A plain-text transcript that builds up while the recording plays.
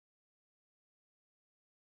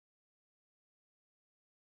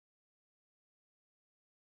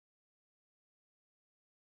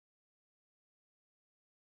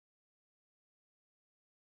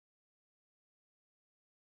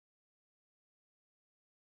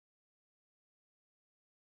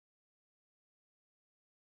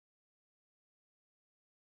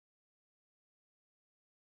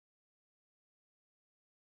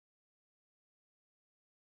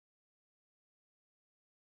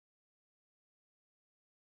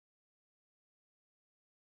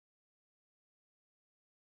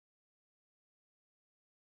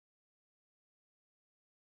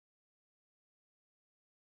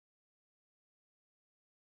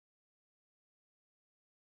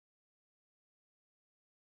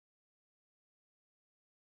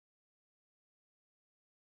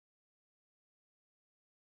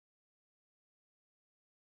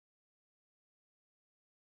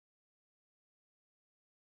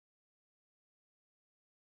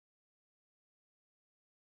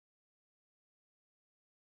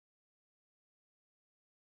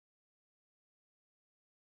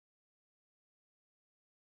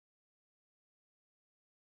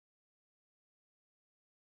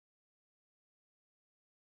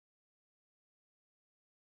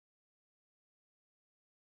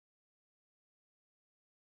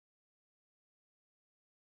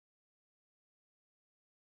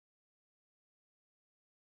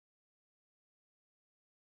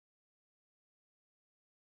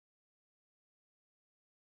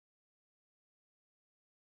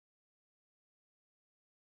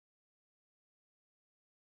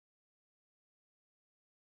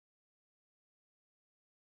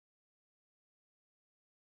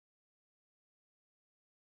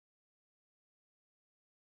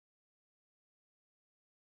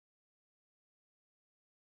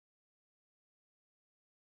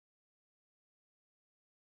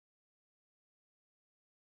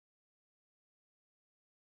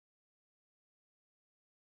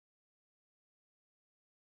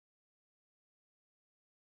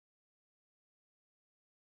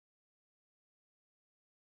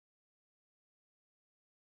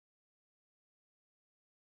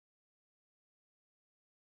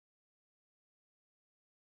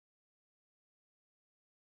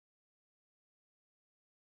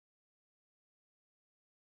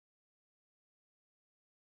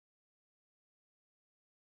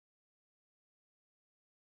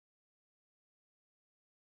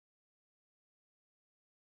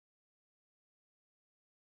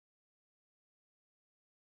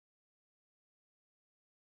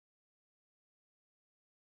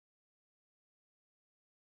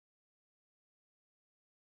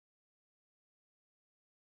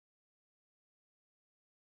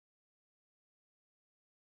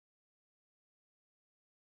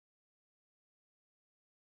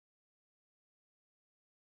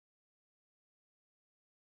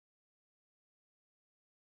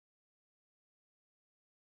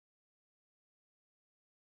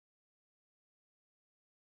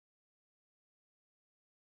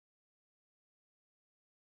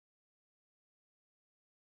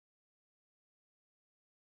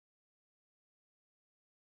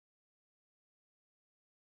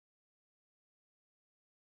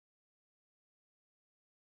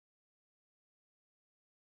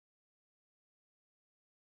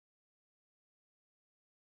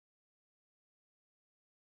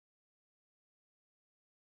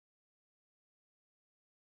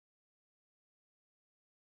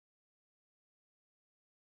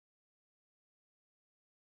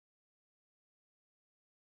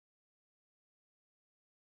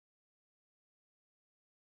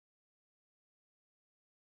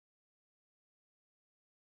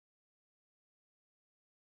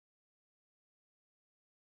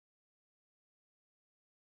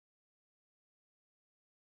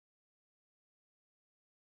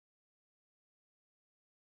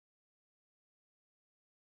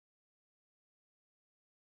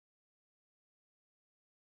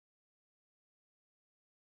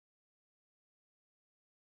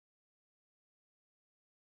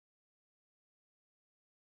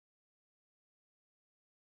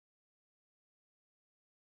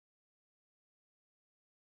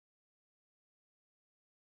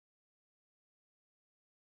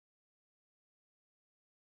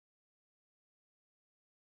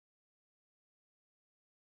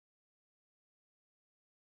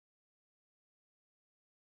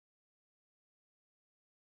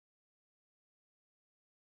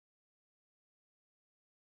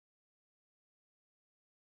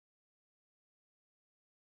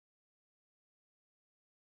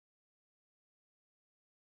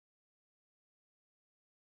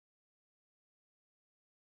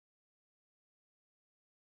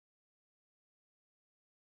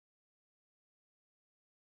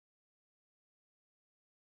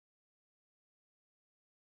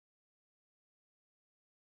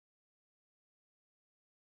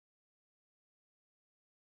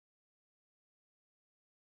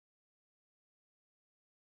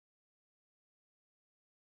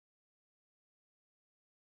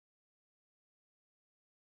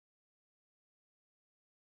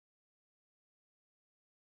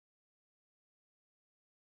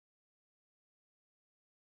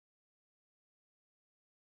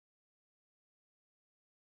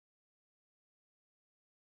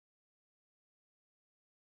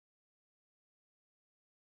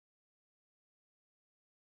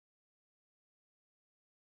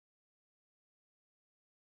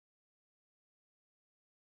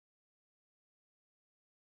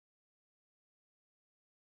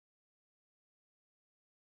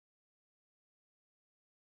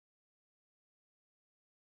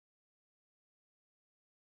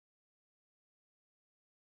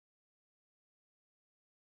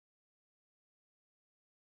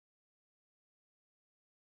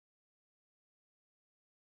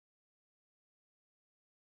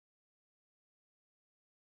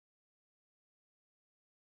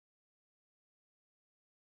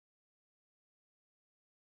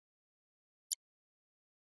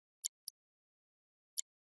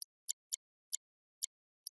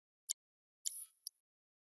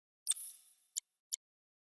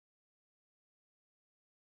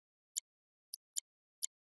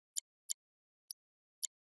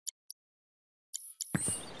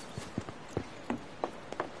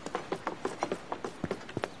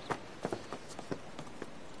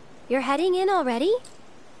You're heading in already?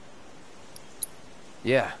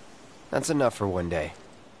 Yeah, that's enough for one day.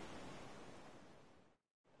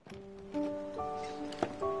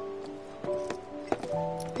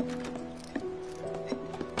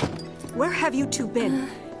 Where have you two been?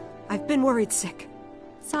 I've been worried sick.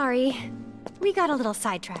 Sorry. We got a little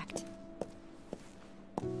sidetracked.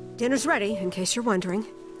 Dinner's ready, in case you're wondering.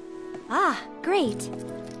 Ah, great.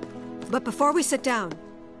 But before we sit down,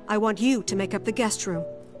 I want you to make up the guest room.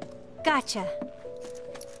 Gotcha.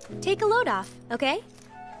 Take a load off, okay?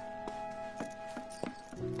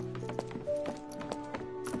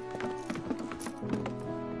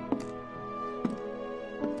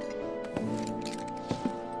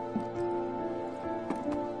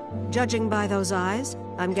 Judging by those eyes,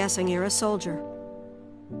 I'm guessing you're a soldier.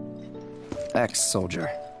 Ex-soldier.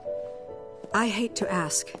 I hate to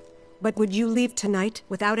ask, but would you leave tonight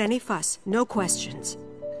without any fuss, no questions?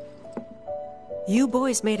 You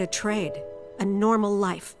boys made a trade, a normal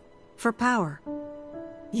life, for power.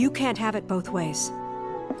 You can't have it both ways.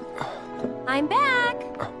 I'm back!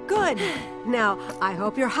 Good! Now, I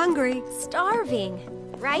hope you're hungry. Starving,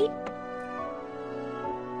 right?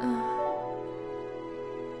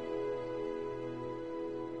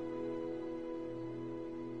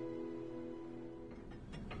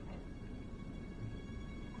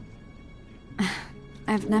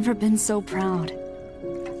 I've never been so proud.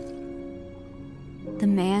 The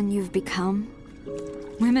man you've become.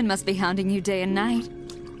 Women must be hounding you day and night.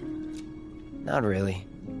 Not really.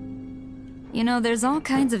 You know, there's all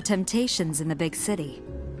kinds of temptations in the big city.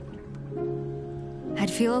 I'd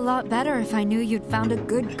feel a lot better if I knew you'd found a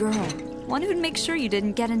good girl. One who'd make sure you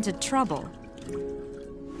didn't get into trouble.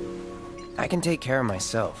 I can take care of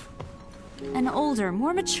myself. An older,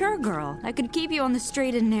 more mature girl that could keep you on the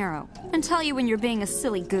straight and narrow and tell you when you're being a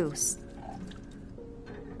silly goose.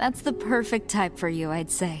 That's the perfect type for you, I'd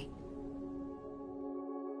say.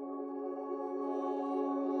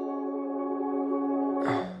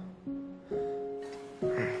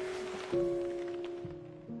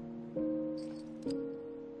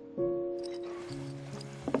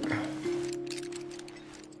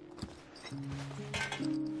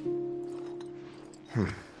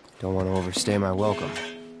 Don't want to overstay my welcome.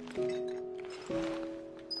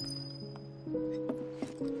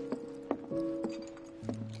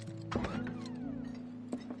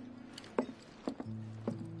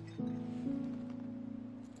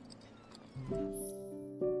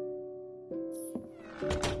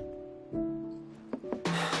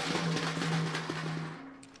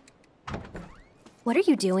 What are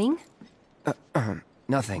you doing?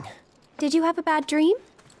 Nothing. Did you have a bad dream?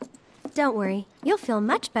 Don't worry, you'll feel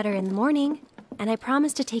much better in the morning. And I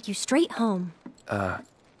promise to take you straight home.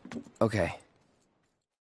 Okay.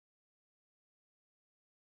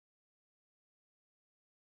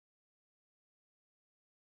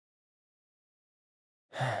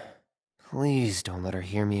 Please don't let her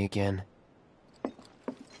hear me again.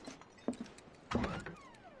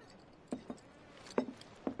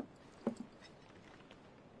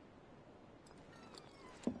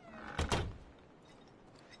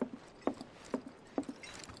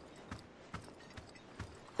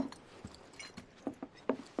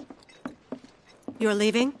 You're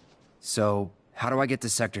leaving? So, how do I get to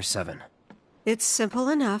Sector 7? It's simple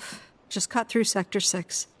enough. Just cut through Sector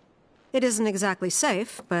 6. It isn't exactly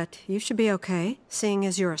safe, but you should be okay, seeing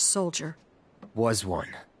as you're a soldier. Was one.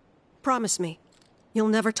 Promise me, you'll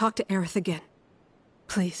never talk to Aerith again.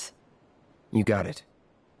 Please. You got it.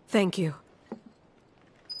 Thank you.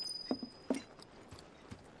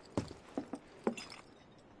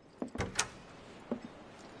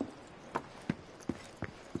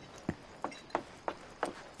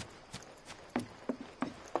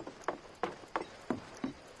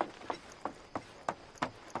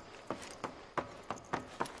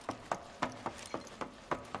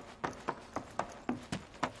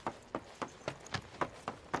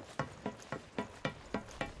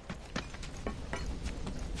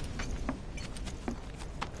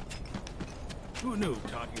 Who knew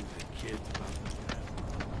talking to the kids about this?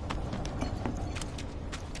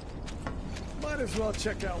 Might as well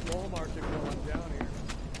check out Wall Market while I'm down here.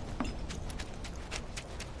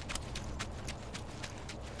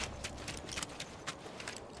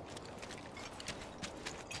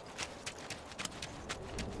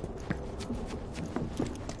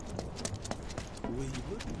 Will you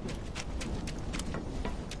look at that?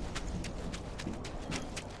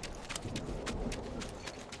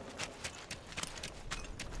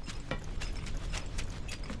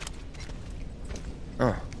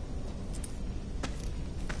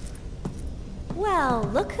 Well,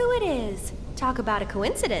 look who it is. Talk about a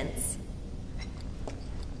coincidence.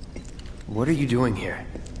 What are you doing here?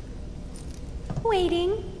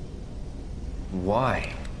 Waiting.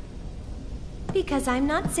 Why? Because I'm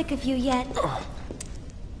not sick of you yet.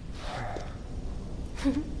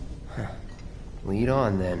 Lead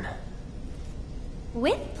on, then.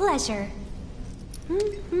 With pleasure.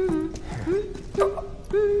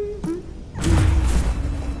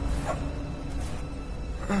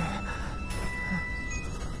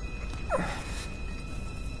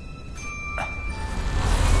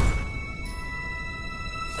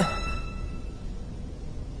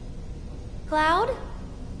 Cloud?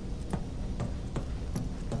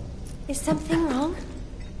 Is something wrong?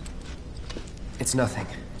 It's nothing.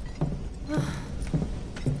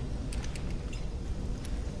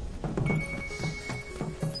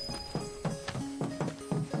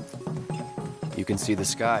 You can see the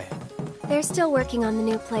sky. They're still working on the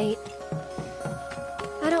new plate.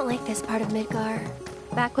 I don't like this part of Midgar.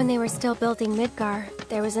 Back when they were still building Midgar,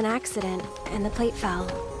 there was an accident, and the plate fell.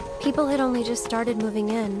 People had only just started moving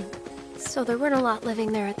in, so there weren't a lot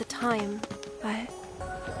living there at the time, but...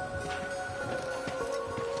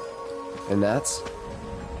 And that's?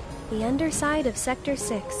 The underside of Sector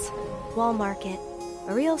 6, Wall Market.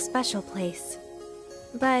 A real special place.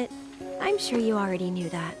 But I'm sure you already knew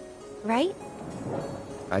that, right?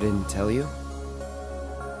 I didn't tell you?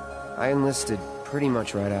 I enlisted pretty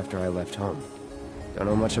much right after I left home. Don't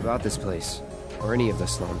know much about this place, or any of the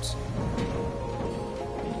slums.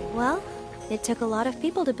 Well, it took a lot of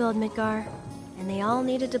people to build Midgar, and they all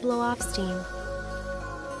needed to blow off steam.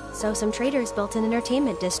 So some traders built an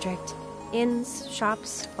entertainment district. Inns,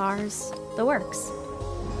 shops, bars, the works.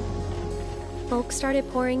 Folks started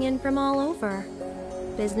pouring in from all over.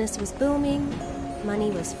 Business was booming, money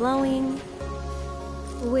was flowing,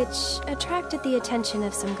 which attracted the attention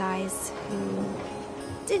of some guys who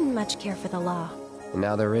didn't much care for the law. And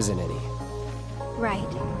now there isn't any. Right.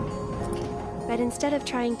 But instead of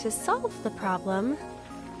trying to solve the problem,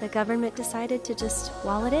 the government decided to just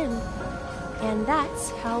wall it in. And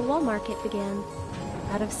that's how Wall Market began.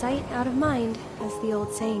 Out of sight, out of mind, as the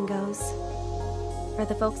old saying goes. For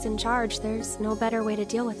the folks in charge, there's no better way to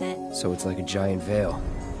deal with it. So it's like a giant veil.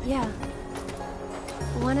 Yeah.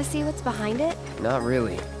 Want to see what's behind it? Not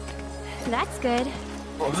really. That's good.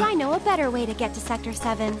 Because I know a better way to get to Sector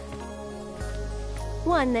 7.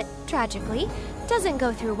 One that, tragically, doesn't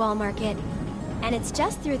go through Wall Market. And it's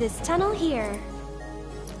just through this tunnel here.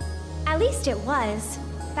 At least it was,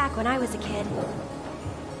 back when I was a kid.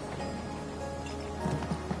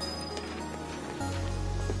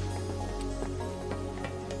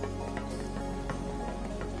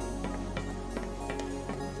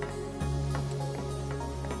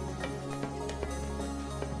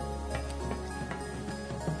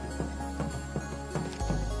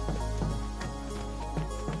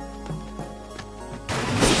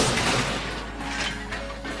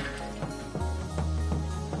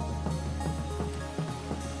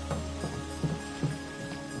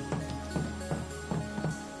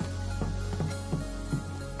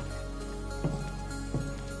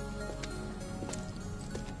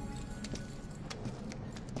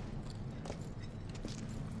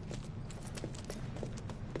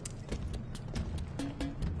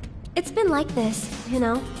 It's been like this, you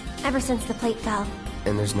know, ever since the plate fell.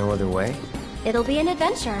 And there's no other way? It'll be an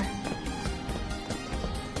adventure.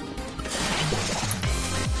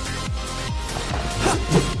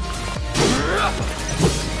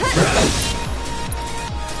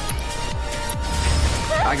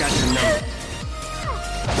 I got your number.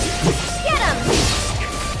 Get him!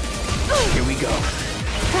 Here we go.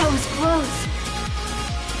 That was close.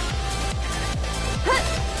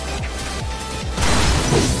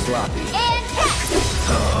 Sloppy. And catch!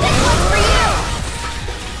 This one's for you!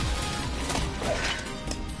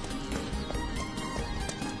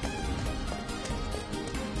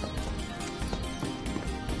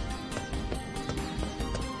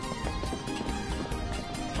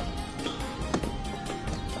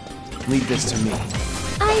 Leave this to me.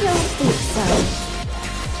 I don't think so.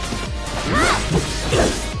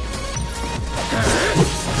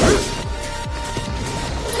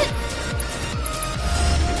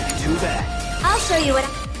 Too bad. I'll show you what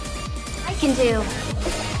I can do.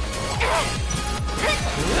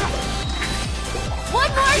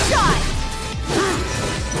 One more shot!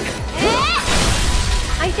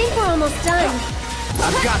 I think we're almost done.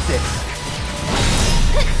 I've got this.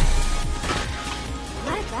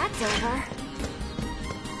 Glad that's over.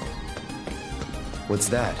 What's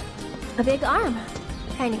that? A big arm.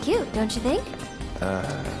 Kinda cute, don't you think?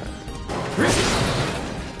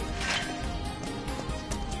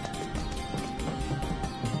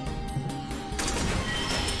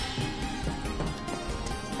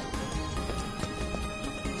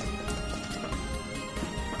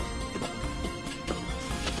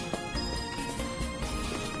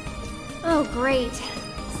 Oh, great.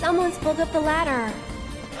 Someone's pulled up the ladder.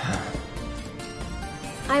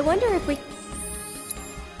 I wonder if we...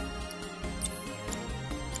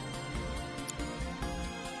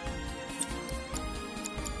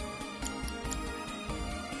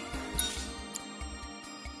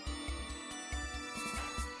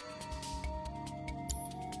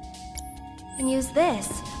 can use this.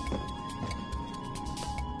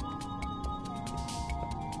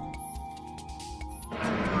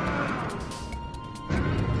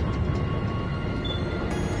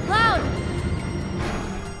 Cloud!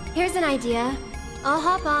 Here's an idea. I'll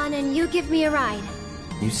hop on and you give me a ride.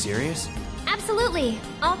 You serious? Absolutely.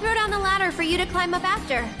 I'll throw down the ladder for you to climb up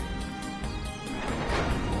after.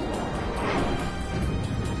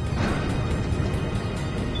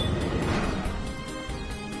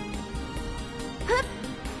 Hup.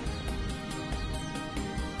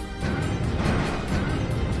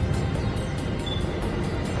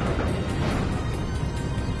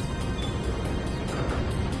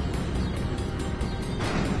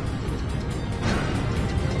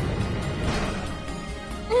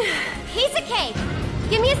 Piece of cake!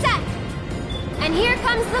 Give me a sec! And here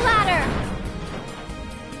comes the ladder!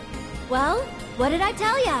 Well, what did I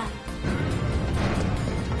tell ya?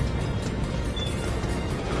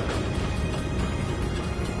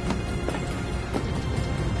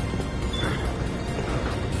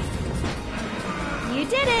 You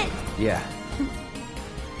did it! Yeah.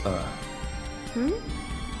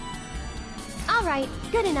 Alright,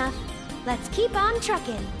 good enough. Let's keep on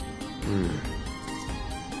trucking.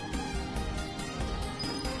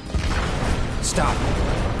 Stop!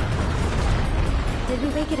 Did we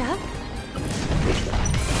wake it up?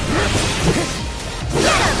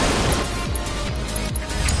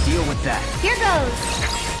 Deal with that. Here goes!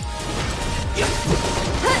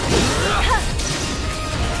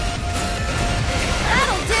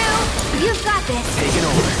 That'll do! You've got this! Taking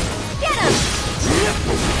over. Get him!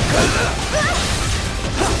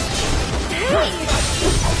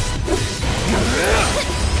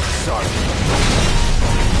 Sorry.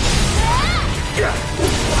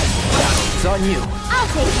 It's on you. I'll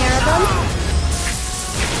take care of him!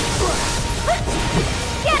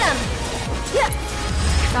 Get him!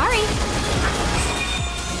 Sorry.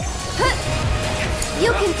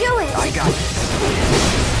 You can do it! I got this.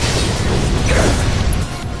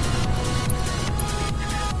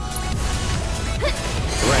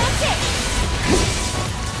 That's it!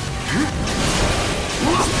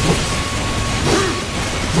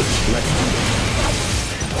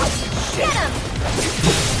 Let's do this. Get him!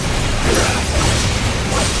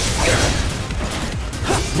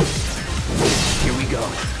 Here we go.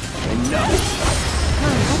 Enough.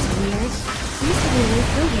 Oh, that's weird. Seems to be a way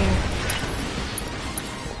through here.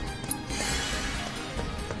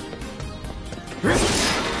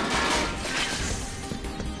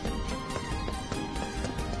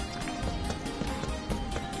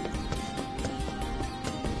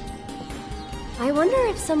 I wonder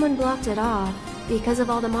if someone blocked it off because of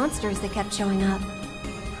all the monsters that kept showing up.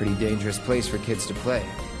 Pretty dangerous place for kids to play.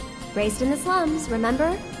 Raised in the slums,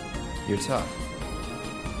 remember? You're tough.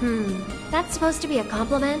 That's supposed to be a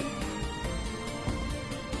compliment?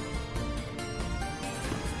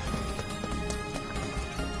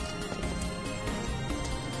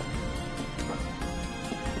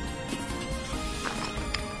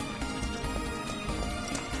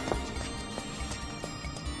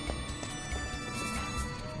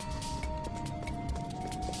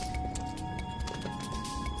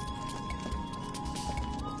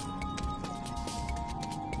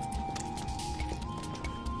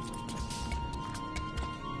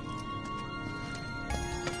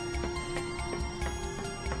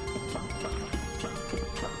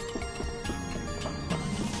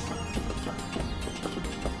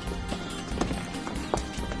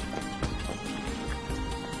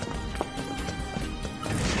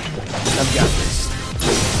 I've got this.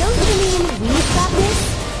 Don't you mean we've got this?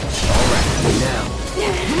 Alright, now.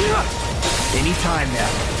 Anytime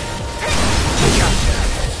now. Gotcha.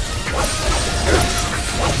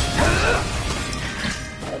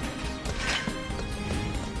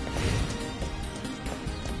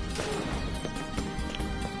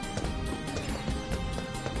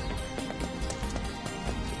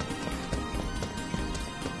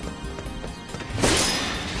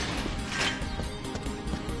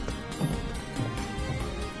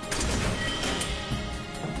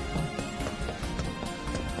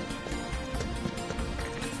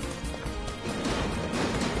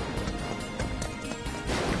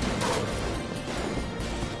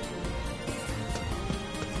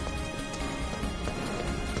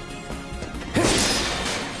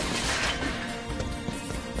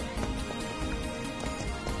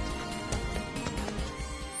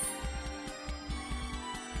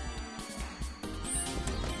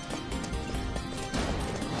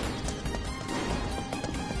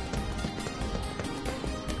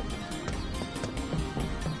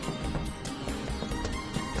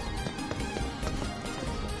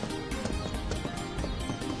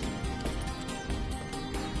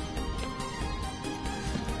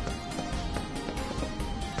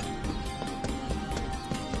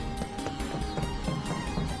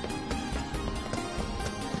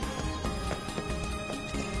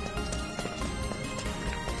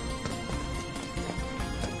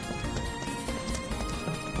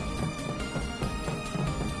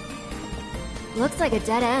 Looks like a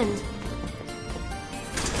dead end.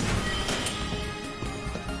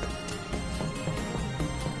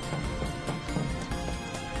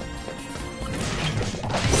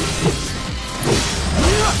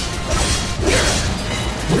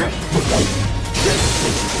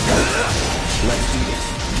 Let's do this.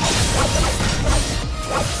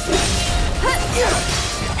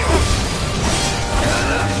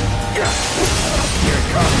 Here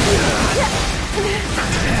it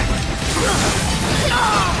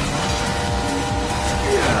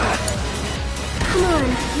Come on,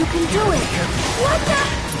 you can do it. What the?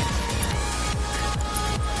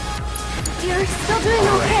 You're still doing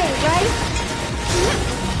okay, right?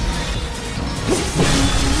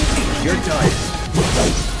 You're done.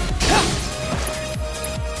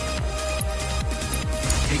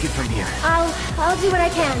 Take it from here. I'll do what I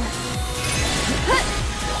can.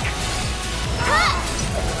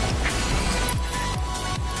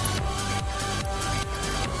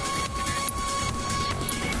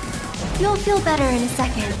 You'll feel better in a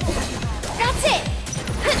second. That's it!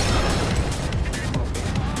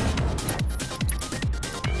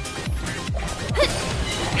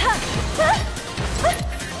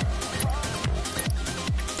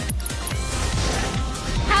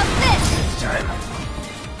 How's this? Time.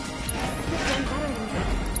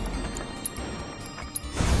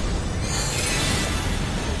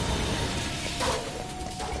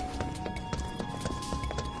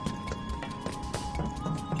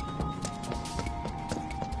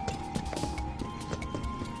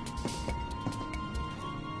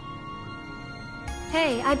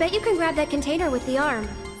 Hey, I bet you can grab that container with the arm.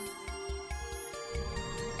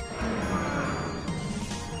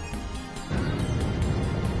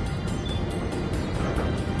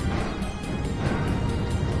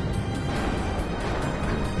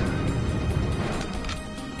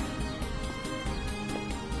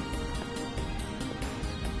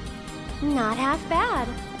 Not half bad.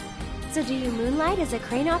 So do you moonlight as a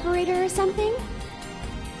crane operator or something?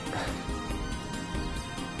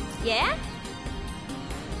 Yeah?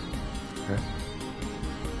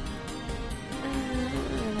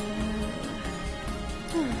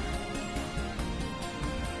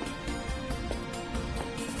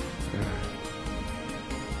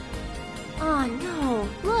 Oh no,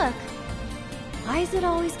 look! Why's it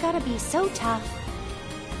always gotta be so tough?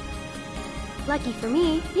 Lucky for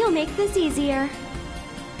me, you'll make this easier.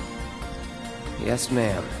 Yes,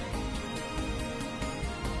 ma'am.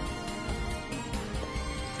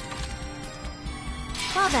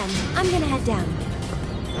 Well then, I'm gonna head down.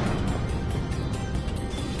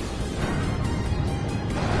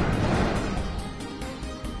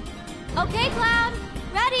 Okay, Cloud!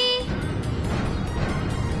 Ready!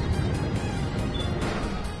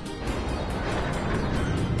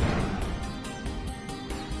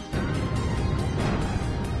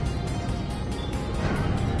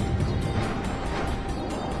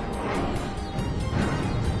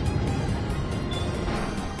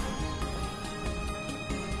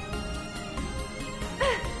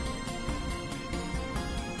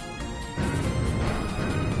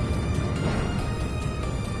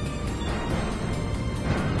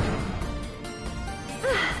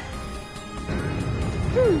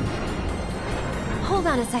 Hold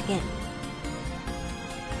on a second.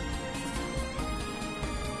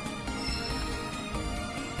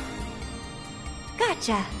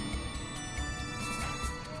 Gotcha.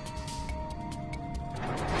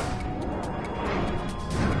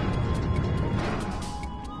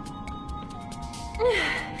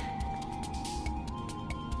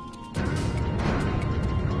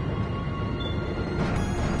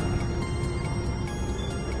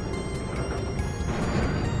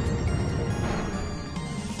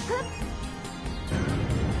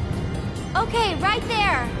 Okay, right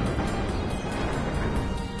there.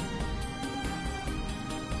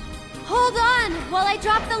 Hold on while I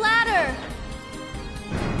drop the ladder.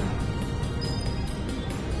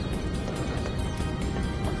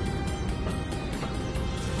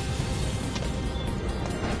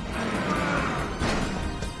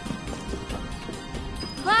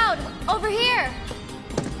 Cloud, over here.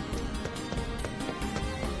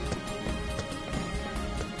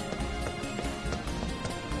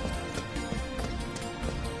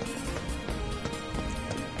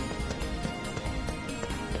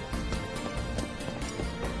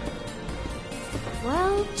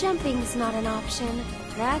 Well, jumping's not an option,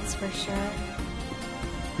 that's for sure.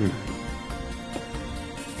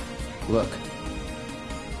 Look,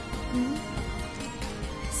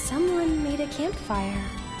 Someone made a campfire.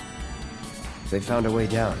 they found a way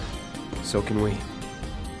down. So can we.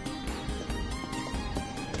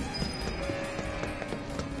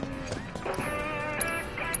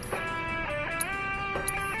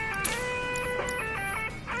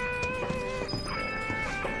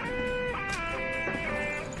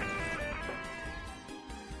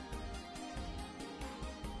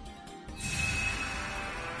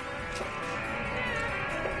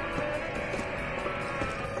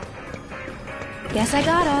 Guess I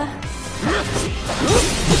gotta.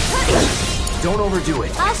 Don't overdo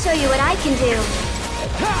it. I'll show you what I can do.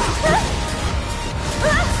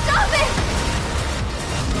 Stop it!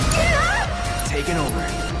 Taking over.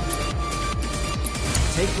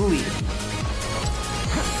 Take the lead.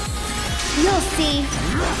 You'll see.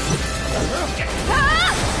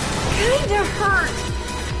 Kinda hurt.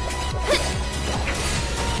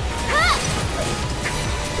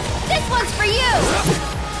 This one's for you!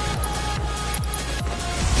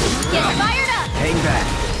 Get fired up! Hang back.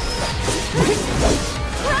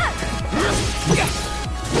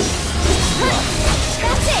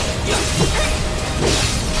 That's it!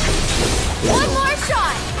 One more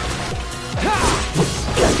shot!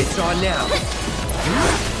 It's on now.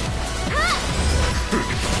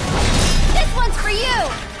 This one's for you!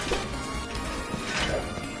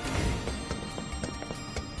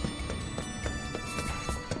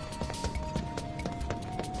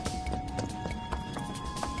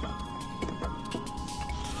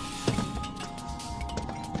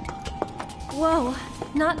 Whoa,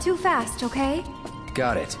 not too fast, okay?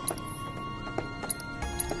 Got it.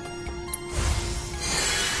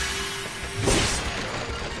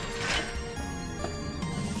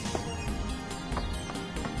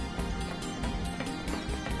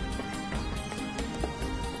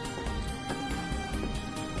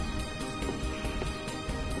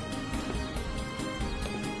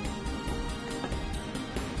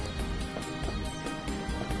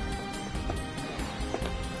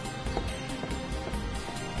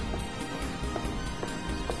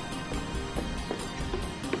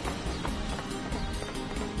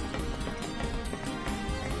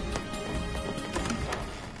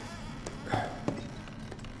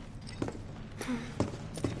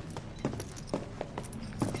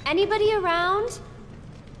 Anybody around?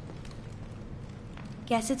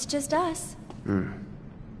 Guess it's just us.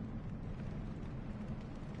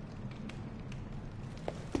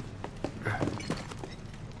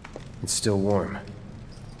 It's still warm.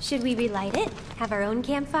 Should we relight it? Have our own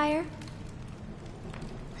campfire?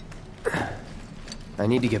 I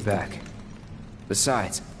need to get back.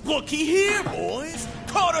 Besides, Looky here, boys!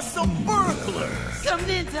 Caught us some burglars! Coming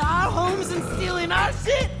into our homes and stealing our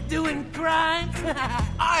shit, doing crimes.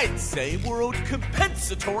 I'd say we're owed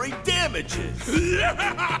compensatory damages.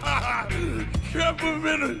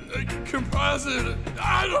 Compromised composite.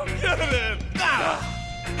 I don't get it.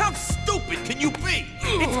 How stupid can you be?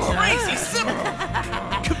 It's crazy simple.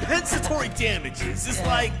 Compensatory damages is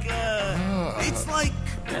like, it's like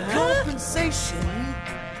compensation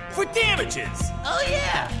for damages. Oh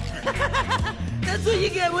yeah, that's what you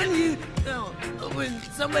get when you, when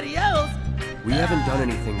somebody else. we haven't done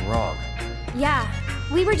anything wrong. Yeah,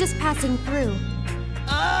 we were just passing through.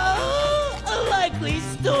 Oh, a likely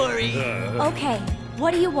story. Okay,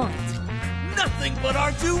 what do you want? Nothing but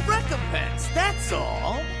our due recompense, that's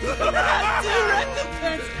all. Do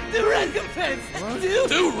recompense. Do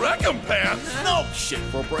recompense? No shit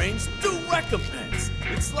for brains, due recompense.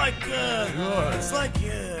 It's like,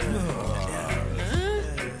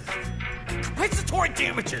 compensatory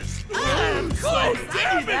damages. Of course,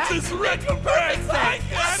 Damages recompense. I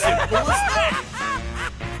got it. Simple as that.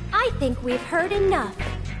 I think we've heard enough.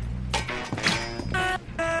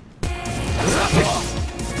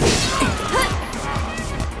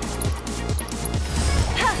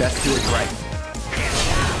 Best do it right.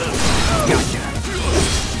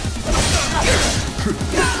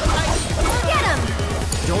 Get him!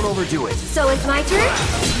 Don't overdo it. So it's my turn?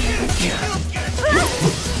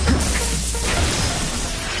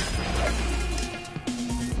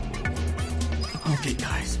 Okay,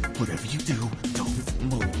 guys, whatever you do, don't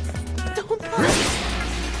move. Don't look!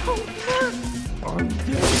 Don't look!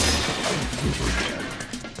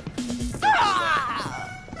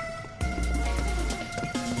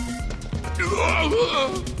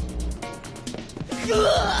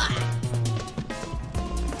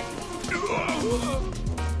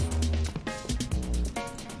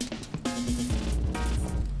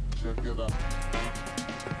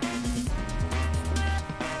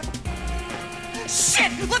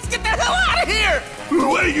 Shit! Let's get the hell out of here!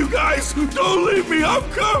 Wait, you guys! Don't leave me! I'm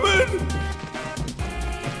coming!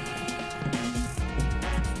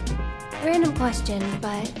 Random question,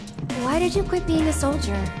 but why did you quit being a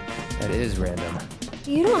soldier? That is random.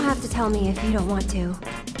 You don't have to tell me if you don't want to.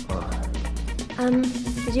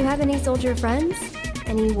 Did you have any soldier friends?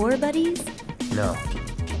 Any war buddies? No.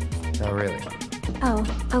 Not really. Oh,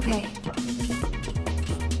 okay.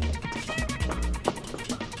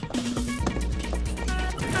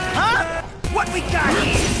 Huh? What we got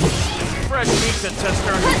here? Fresh meat to test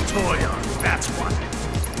our new toy on, that's what.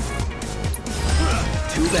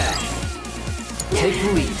 Too bad. Take the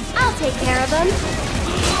lead. I'll take care of him.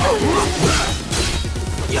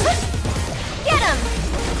 Get him!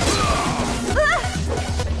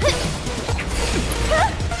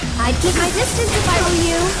 I'd keep my distance if I were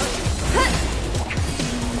you.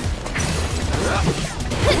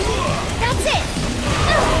 That's it!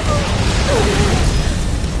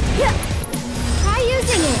 Try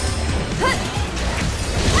using it.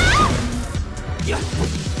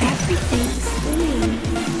 Everything's clean.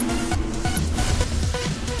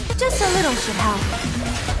 Just a little should help.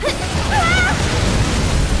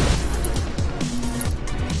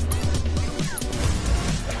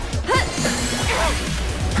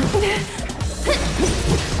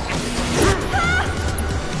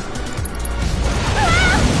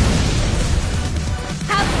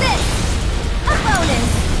 How's this? A bonus!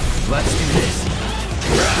 Let's do this.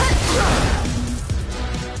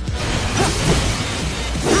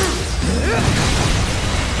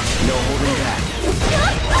 No holding back.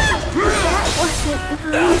 That wasn't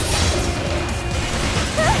nice.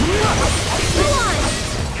 Go on!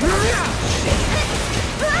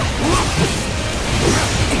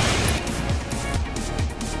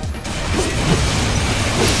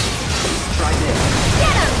 Try this.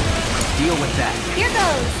 Get him! Deal with that. Here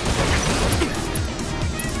goes!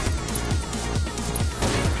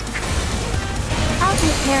 I'll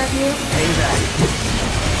take care of you. Payback.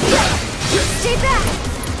 Stay back!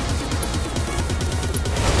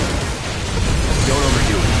 Don't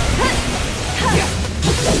overdo it.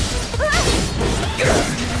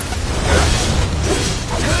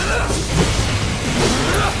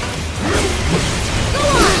 Go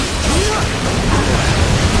on!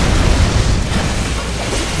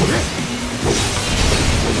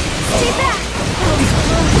 Stay back!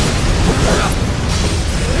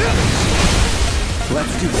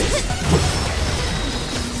 Let's do this.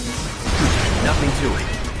 Nothing to it.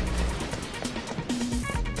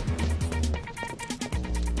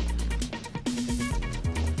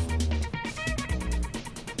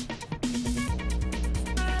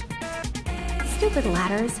 Stupid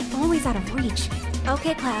ladders, always out of reach.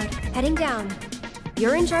 Okay, Cloud, heading down.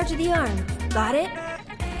 You're in charge of the arm. Got it?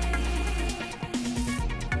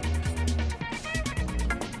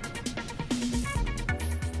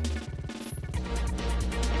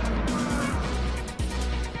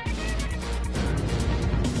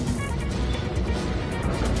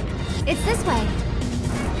 It's this way.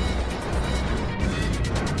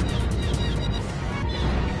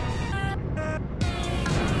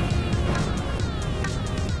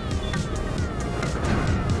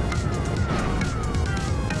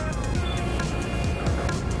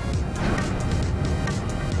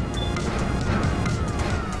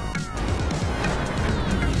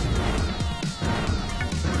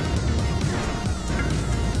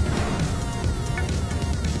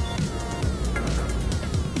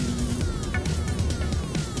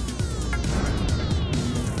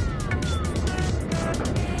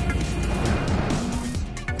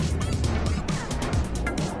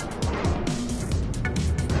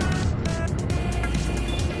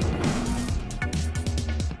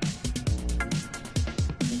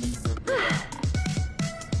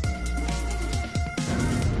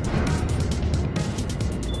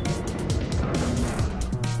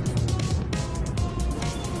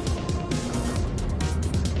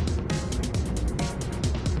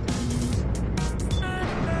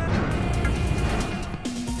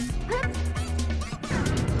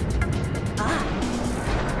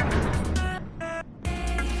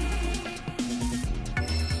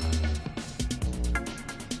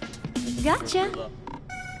 Gotcha.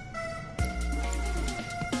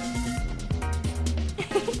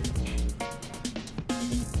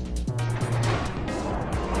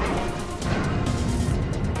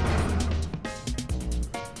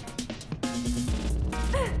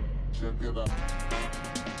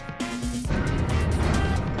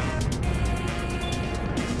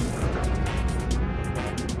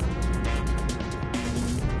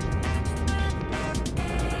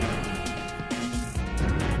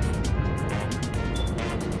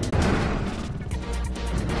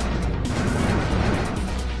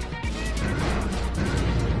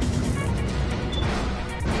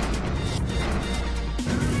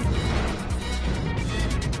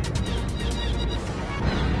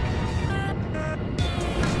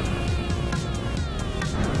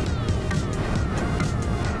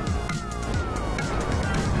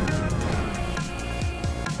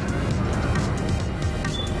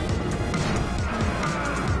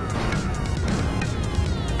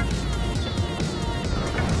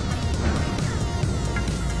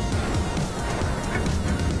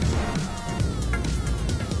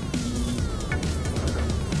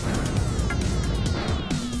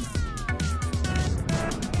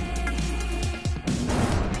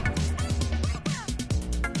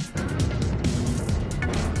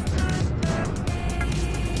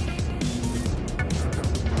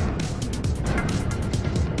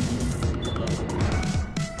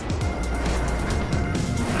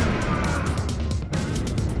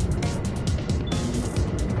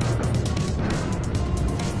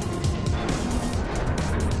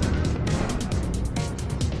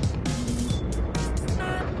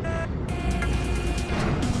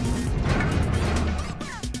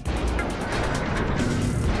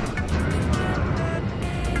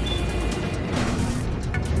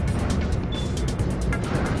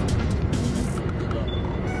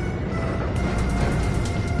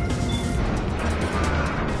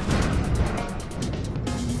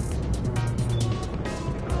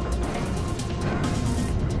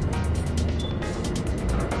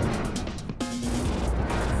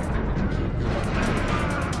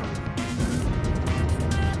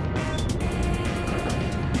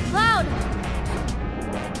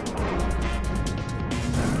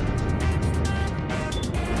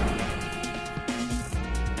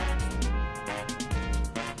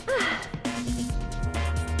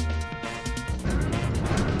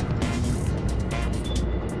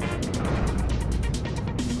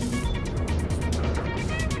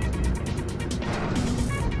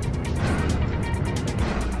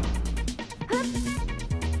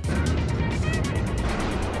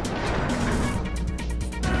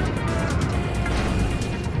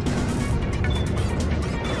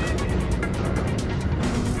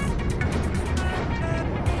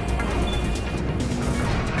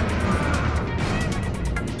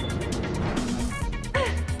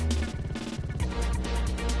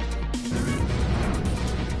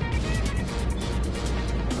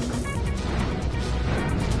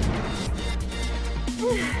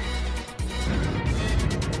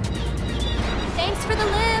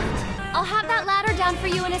 I'll have that ladder down for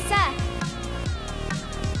you in a sec.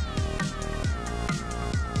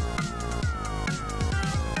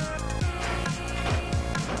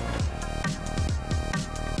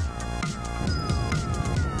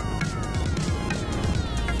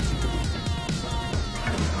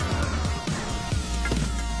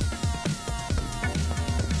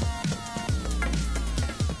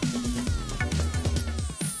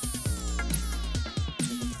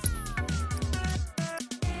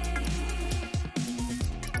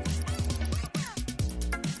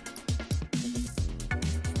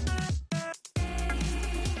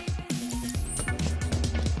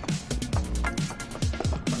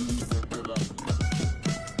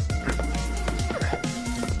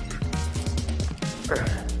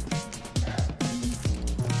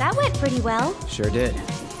 That went pretty well. Sure did.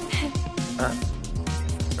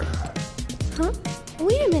 Huh?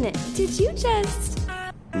 Wait a minute. Did you just...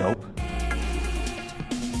 Nope.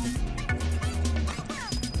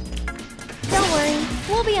 Don't worry.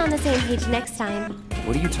 We'll be on the same page next time.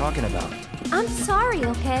 What are you talking about? I'm sorry,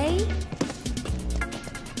 okay?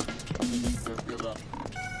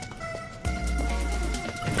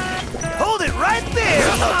 Hold it right there!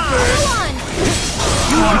 Go on!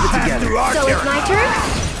 You hold it together. So it's my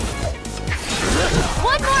turn?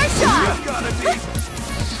 One more shot!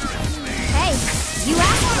 Hey, you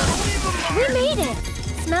asked. We made it!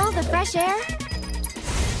 Smell the fresh air?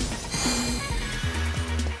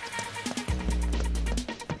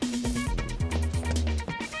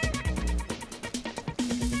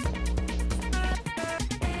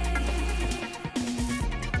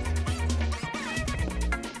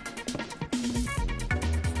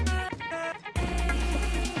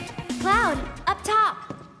 Cloud, up top!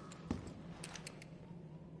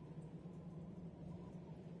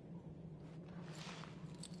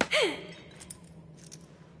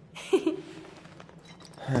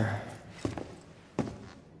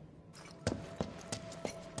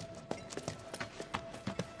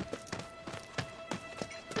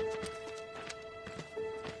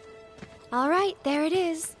 All right, there it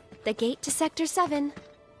is. The gate to Sector 7.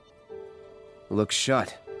 Looks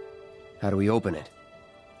shut. How do we open it?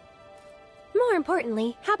 More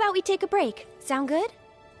importantly, how about we take a break? Sound good?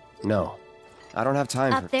 No. I don't have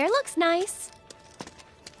time Up there looks nice.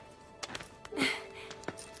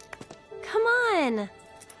 Come on.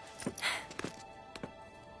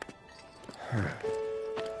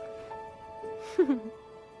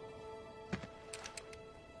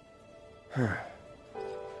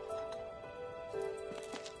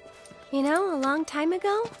 You know, a long time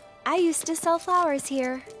ago, I used to sell flowers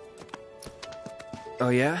here. Oh,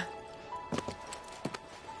 yeah?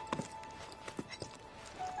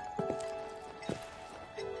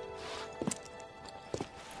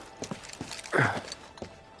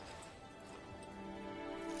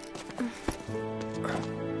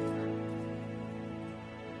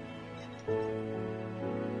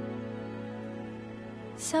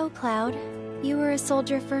 So, Cloud, you were a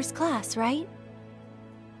soldier first class, right?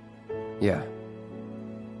 Yeah.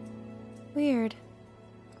 Weird.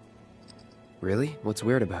 Really? What's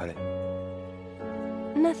weird about it?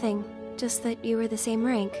 Nothing. Just that you were the same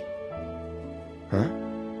rank. Huh?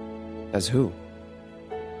 As who?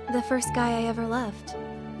 The first guy I ever loved.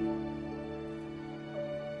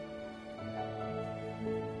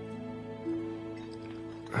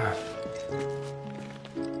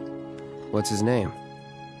 What's his name?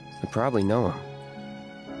 I probably know him.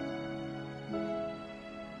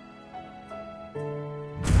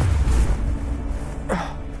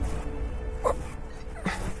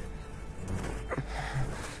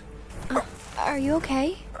 Are you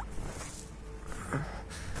okay?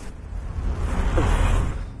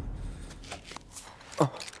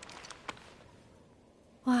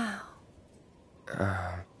 Wow.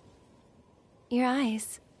 Your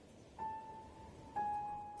eyes.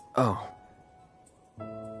 Oh.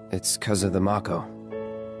 It's 'cause of the Mako.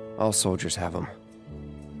 All soldiers have them.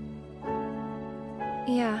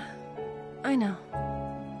 Yeah, I know.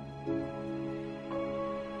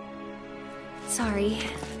 Sorry,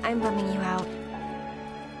 I'm bumming you out.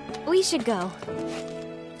 We should go.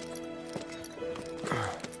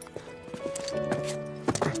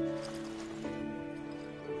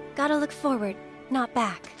 Gotta look forward, not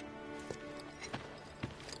back.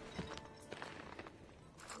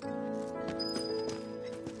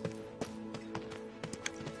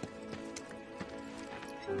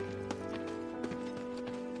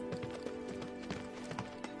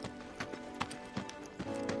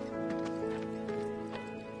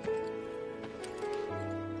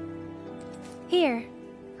 Here.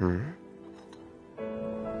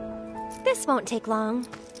 This won't take long.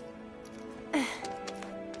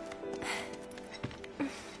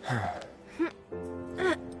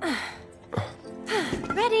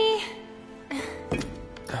 Ready?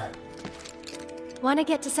 Want to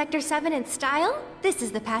get to Sector 7 in style? This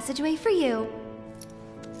is the passageway for you.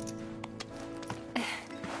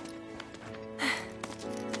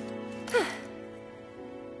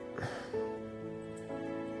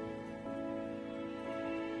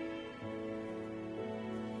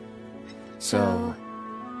 So...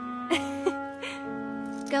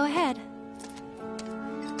 Go ahead.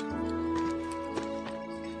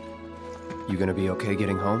 You gonna be okay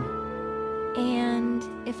getting home? And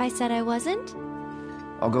if I said I wasn't?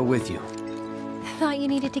 I'll go with you. Thought you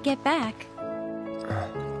needed to get back.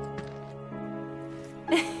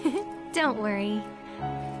 Don't worry.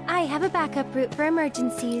 I have a backup route for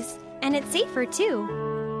emergencies, and it's safer too.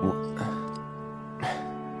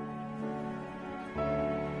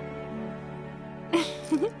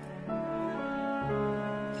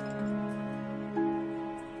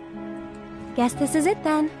 Guess this is it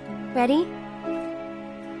then. Ready?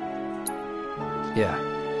 Yeah.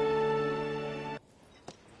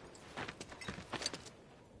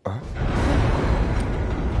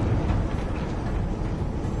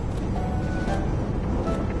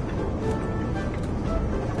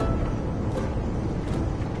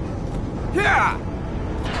 Yeah!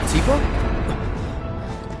 Tifa?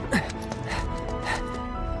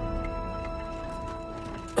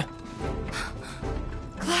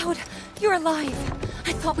 Cloud, you're alive.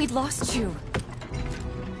 I thought we'd lost you.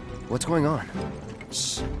 What's going on?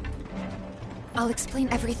 Shh. I'll explain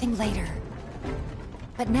everything later.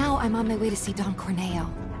 But now I'm on my way to see Don Corneo.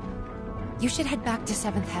 You should head back to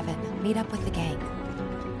 7th Heaven, meet up with the gang.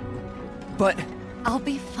 But... I'll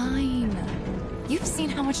be fine. You've seen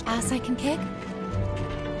how much ass I can kick?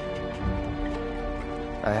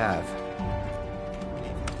 I have.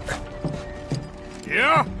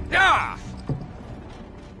 Yeah? Yeah!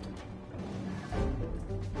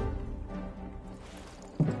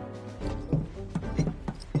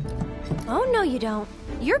 Oh, no you don't.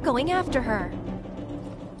 You're going after her.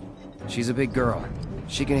 She's a big girl.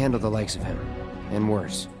 She can handle the likes of him. And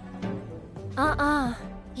worse.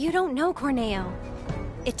 You don't know Corneo.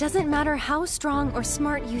 It doesn't matter how strong or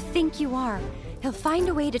smart you think you are. He'll find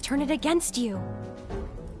a way to turn it against you.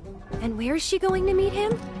 And where is she going to meet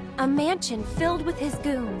him? A mansion filled with his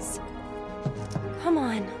goons. Come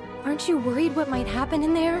on, aren't you worried what might happen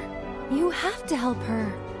in there? You have to help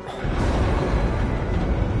her.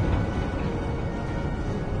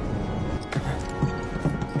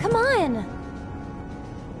 Come on!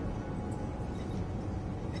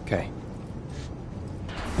 Okay.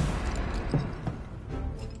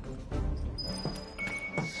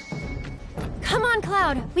 Come on,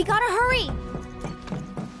 Cloud! We gotta hurry!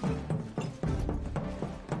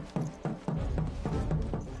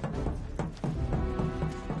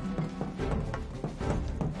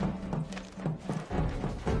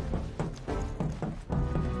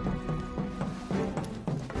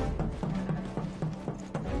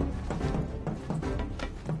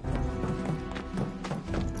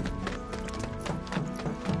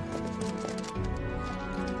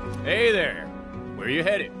 Hey there. Where you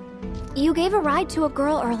headed? You gave a ride to a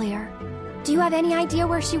girl earlier. Do you have any idea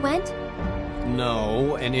where she went?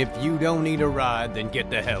 No, and if you don't need a ride, then get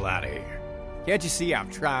the hell out of here. Can't you see I'm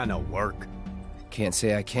trying to work? Can't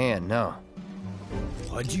say I can, no.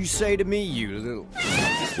 What'd you say to me, you little...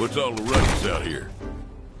 What's all the ruckus out here?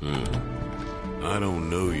 I don't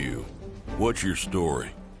know you. What's your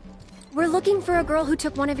story? We're looking for a girl who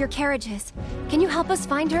took one of your carriages. Can you help us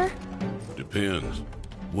find her? Depends.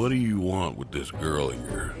 What do you want with this girl of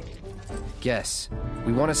yours? Guess.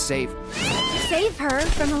 We want to save... Save her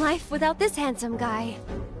from a life without this handsome guy.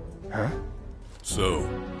 Huh? So,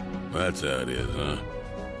 that's how it is, huh?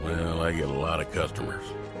 Well, I get a lot of customers.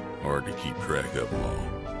 Hard to keep track of them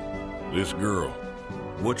all. This girl,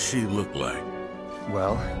 what's she look like?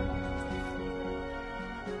 Well...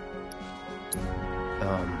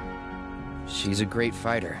 she's a great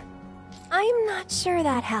fighter. I'm not sure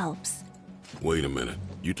that helps. Wait a minute.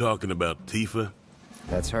 You talking about Tifa?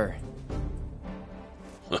 That's her.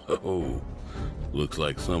 Oh, looks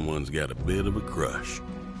like someone's got a bit of a crush.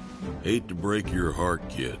 Hate to break your heart,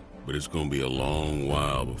 kid, but it's gonna be a long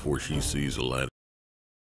while before she sees the light.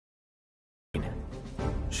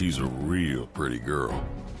 She's a real pretty girl.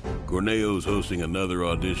 Corneo's hosting another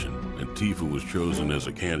audition, and Tifa was chosen as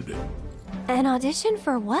a candidate. An audition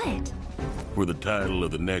for what? For the title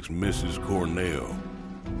of the next Mrs. Corneo.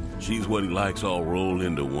 She's what he likes all rolled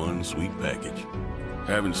into one sweet package.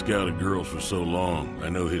 Having scouted girls for so long, I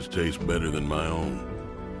know his taste better than my own.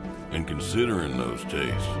 And considering those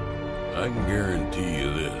tastes, I can guarantee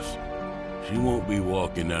you this. She won't be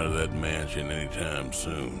walking out of that mansion anytime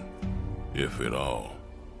soon. If at all.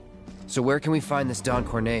 So where can we find this Don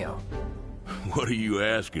Corneo? What are you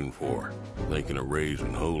asking for? Thinking of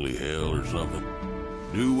raising holy hell or something?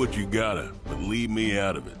 Do what you gotta, but leave me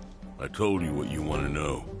out of it. I told you what you want to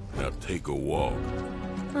know. Now take a walk.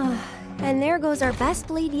 And there goes our best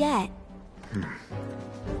lead yet.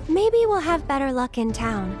 Maybe we'll have better luck in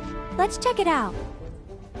town. Let's check it out.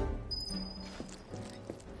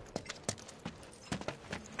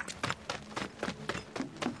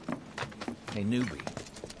 Hey, newbie.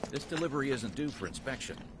 This delivery isn't due for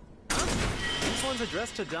inspection. This one's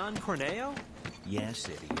addressed to Don Corneo? Yes,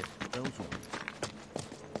 idiot. Those ones.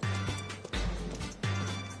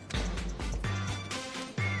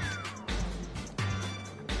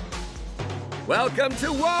 Welcome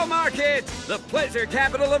to Wall Market, the pleasure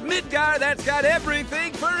capital of Midgar that's got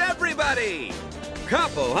everything for everybody.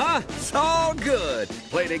 Couple, huh? It's all good.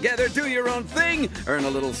 Play together, do your own thing, earn a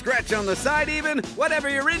little scratch on the side even. Whatever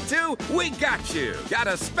you're into, we got you. Got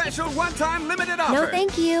a special one-time limited offer. No,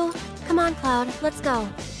 thank you. Come on, Cloud. Let's go.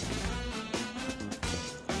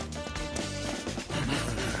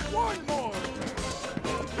 One more!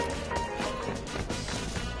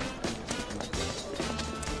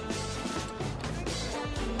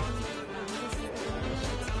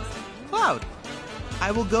 Cloud,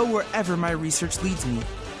 I will go wherever my research leads me,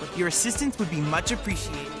 but your assistance would be much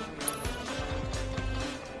appreciated.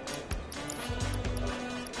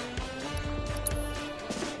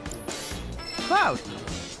 Cloud,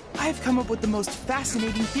 I have come up with the most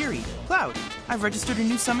fascinating theory. Cloud, I've registered a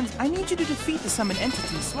new summons. I need you to defeat the summoned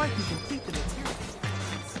entity so I can complete the material.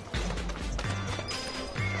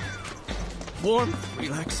 Warmth,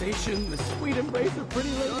 relaxation, the sweet embrace of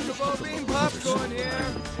pretty ladies. Bean popcorn here.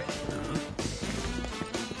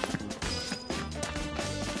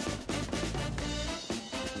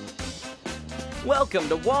 Welcome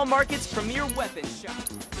to Wall Market's premier weapon shop.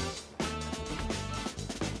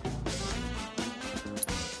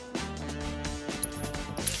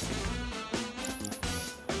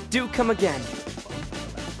 Do come again.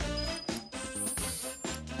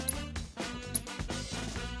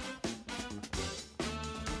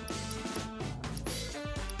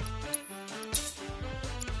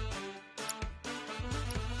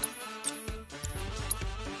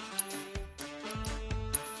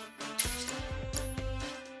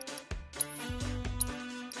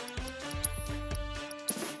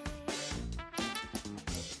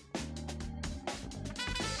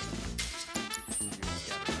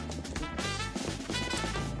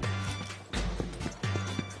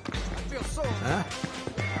 Huh?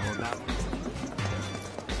 How about...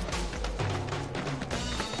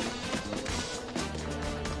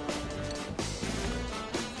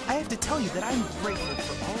 I have to tell you that I'm grateful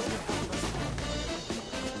for all of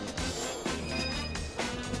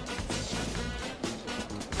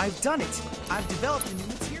your... I've done it. I've developed a new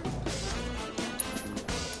material.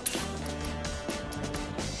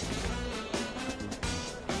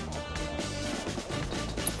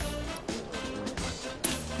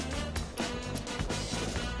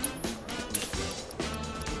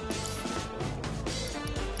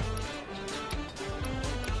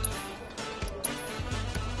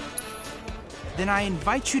 Then I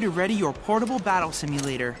invite you to ready your portable battle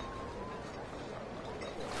simulator.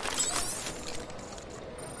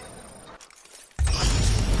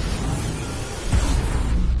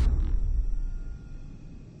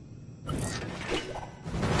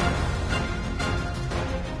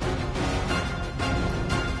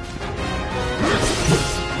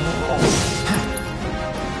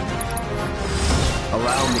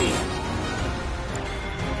 Allow me.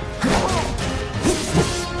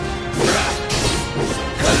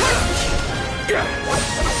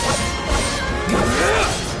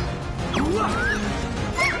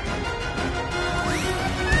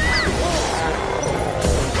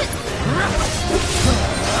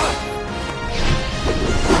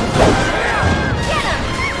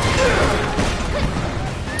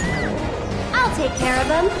 I'll take care of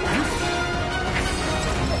them.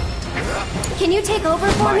 Can you take over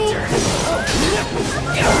for me?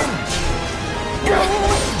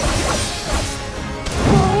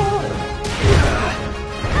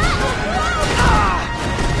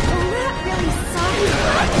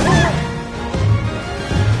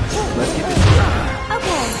 Let's get this done.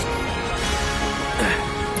 Okay.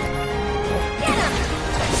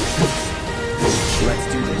 Let's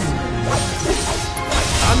do this.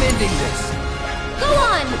 I'm ending this. Go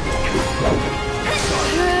on!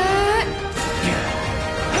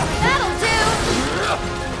 That'll do!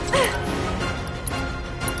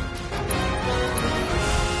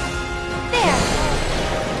 There!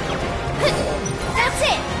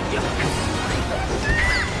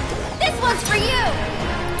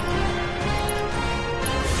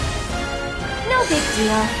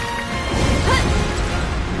 deal.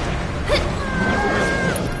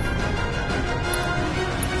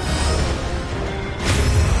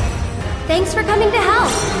 Thanks for coming to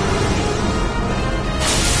help.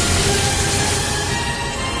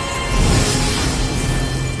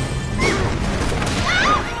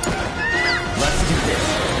 Let's do this.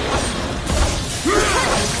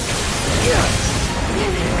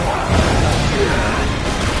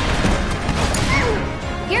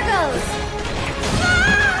 Here goes.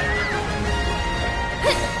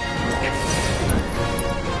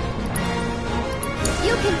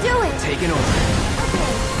 You can do it. Taking over.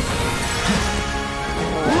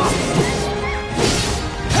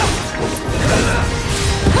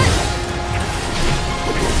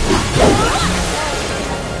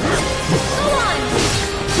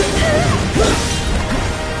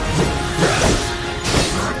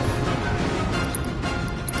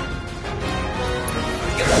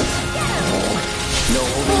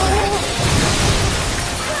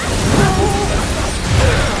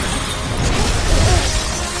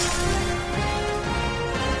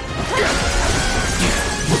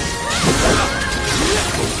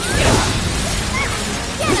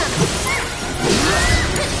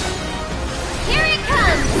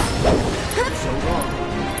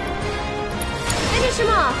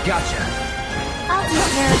 Gotcha. I'll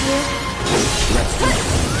take care of you. Let's do it.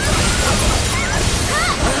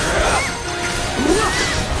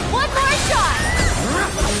 One more shot.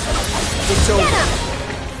 It's over. Get him.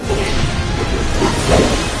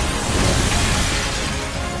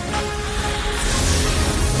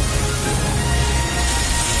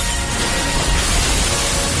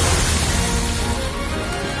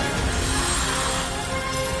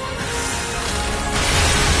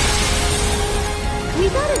 We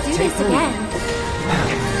gotta do this again.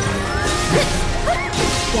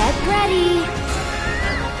 Get ready.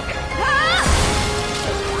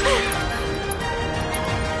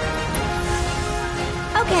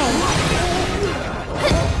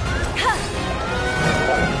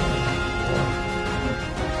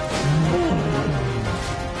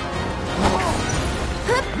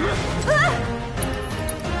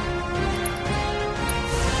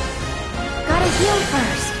 Gotta heal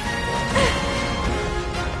first.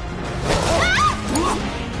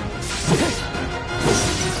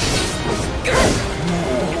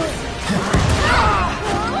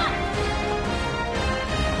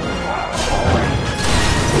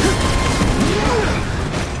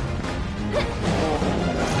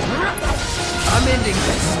 I'm ending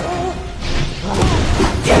this.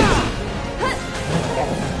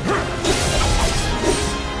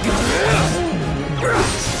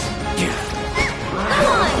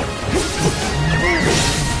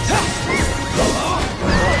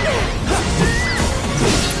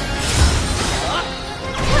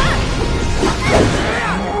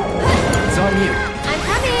 It's on you. I'm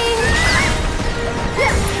coming.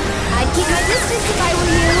 I'd keep my distance if I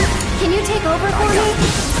were you. Can you take over for me?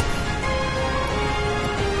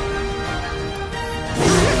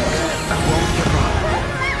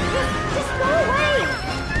 Just go away.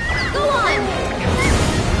 Go on.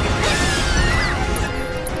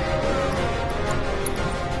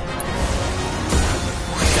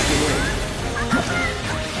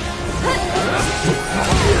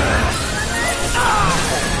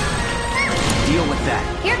 Deal with that.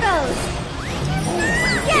 Here goes.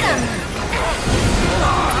 Get him.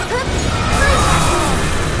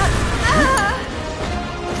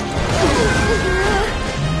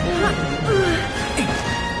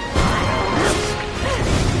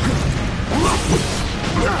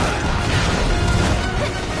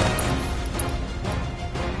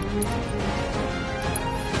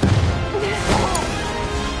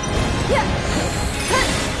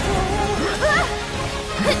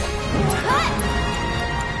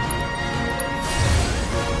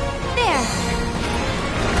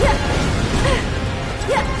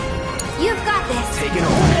 You've got this. Take it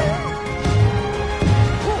over.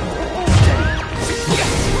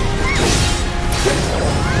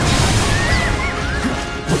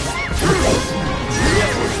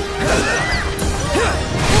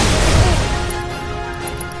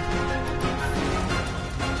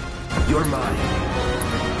 You're mine.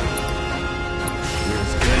 You're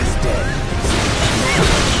as good as dead.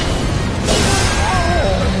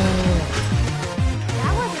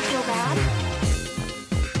 That wasn't so bad.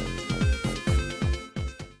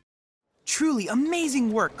 Truly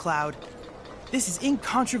amazing work, Cloud. This is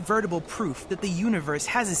incontrovertible proof that the universe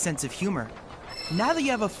has a sense of humor. Now that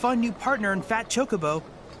you have a fun new partner in Fat Chocobo,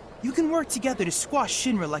 you can work together to squash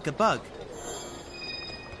Shinra like a bug.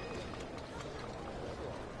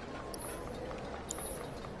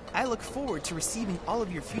 I look forward to receiving all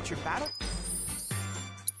of your future battle.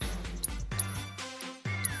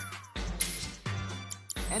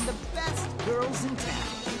 And the best girls in town.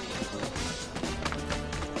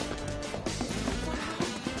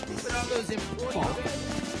 Look at all those employees.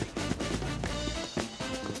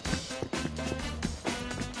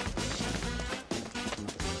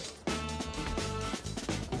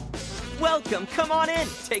 Welcome, come on in.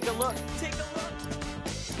 Take a look, take a look.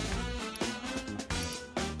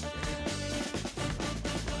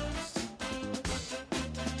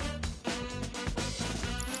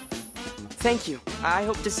 Thank you. I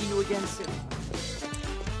hope to see you again soon.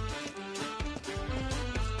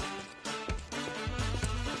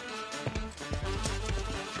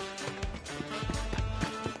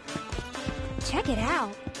 Check it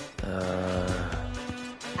out.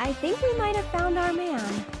 I think we might have found our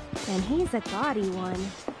man. And he's a gaudy one.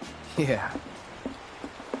 Yeah.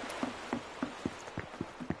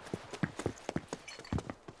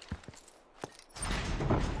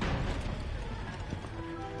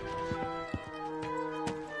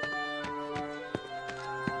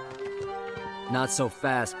 Not so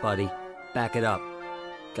fast, buddy. Back it up.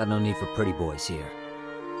 Got no need for pretty boys here.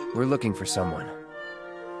 We're looking for someone.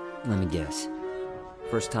 Let me guess.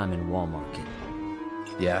 First time in Wall Market.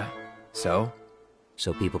 Yeah? So?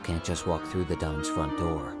 So people can't just walk through the Don's front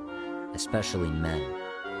door. Especially men.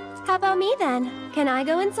 How about me then? Can I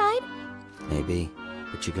go inside? Maybe,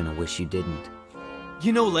 but you're gonna wish you didn't.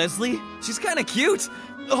 You know Leslie? She's kinda cute.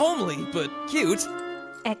 Homely, but cute.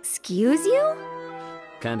 Excuse you?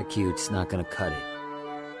 Kinda cute's not gonna cut it.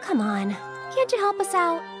 Come on, can't you help us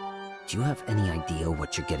out? Do you have any idea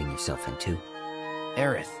what you're getting yourself into?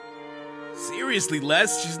 Aerith. Seriously,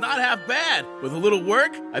 Les, she's not half bad. With a little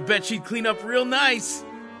work, I bet she'd clean up real nice.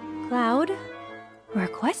 Cloud,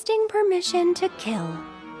 requesting permission to kill.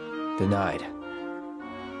 Denied.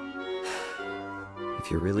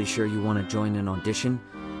 If you're really sure you want to join an audition,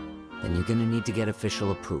 then you're gonna need to get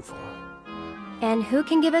official approval. And who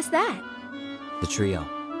can give us that? The trio.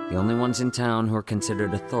 The only ones in town who are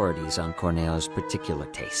considered authorities on Corneo's particular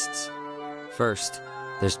tastes. First,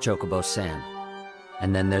 there's Chocobo Sam.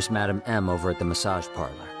 And then there's Madam M over at the massage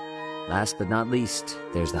parlor. Last but not least,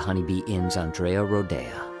 there's the Honeybee Inn's Andrea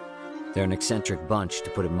Rodea. They're an eccentric bunch, to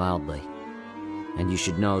put it mildly. And you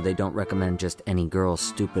should know they don't recommend just any girl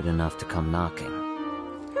stupid enough to come knocking.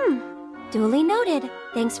 Duly noted.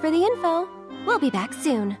 Thanks for the info. We'll be back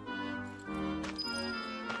soon.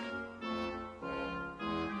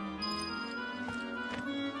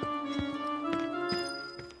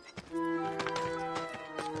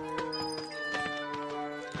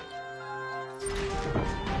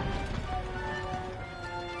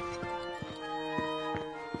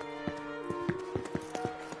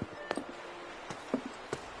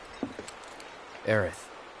 Aerith.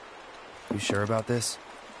 You sure about this?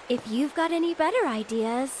 If you've got any better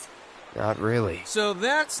ideas. Not really. So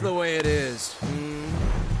that's the way it is.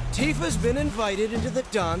 Tifa's been invited into the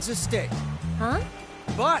Don's estate. Huh?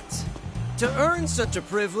 But to earn such a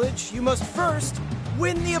privilege, you must first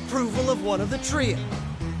win the approval of one of the trio.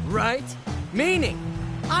 Right? Meaning,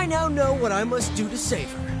 I now know what I must do to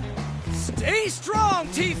save her. Stay strong,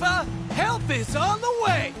 Tifa! Help is on the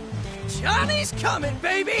way! Johnny's coming,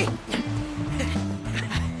 baby!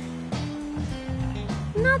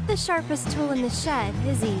 Not the sharpest tool in the shed,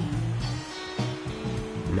 is he?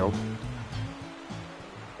 Nope.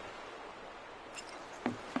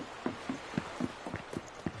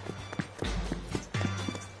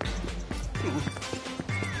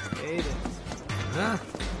 Huh?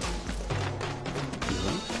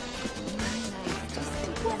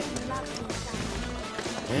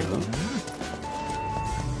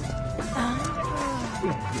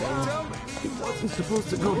 It wasn't supposed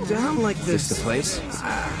to go down like this. Is this the place?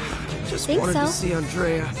 Just Think wanted so. to see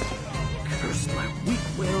Andrea. Curse my weak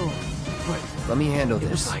will. But Let me handle it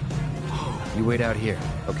was this. like, You wait out here,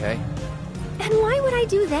 okay? And why would I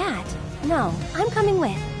do that? No, I'm coming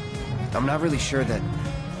with. I'm not really sure that...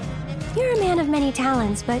 You're a man of many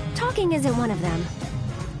talents, but talking isn't one of them.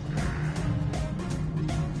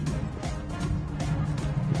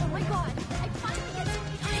 Oh my god, I finally get to...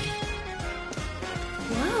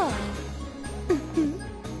 Whoa.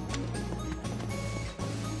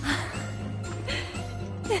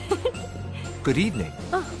 Good evening.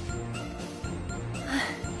 Oh.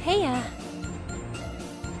 Hey,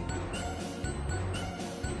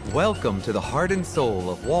 Welcome to the heart and soul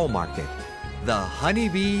of Wall Market, the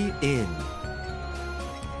Honeybee Inn.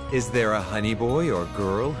 Is there a honey boy or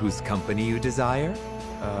girl whose company you desire?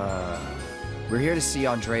 We're here to see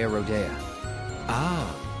Andrea Rodea.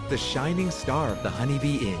 Ah, the shining star of the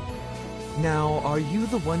Honeybee Inn. Now, are you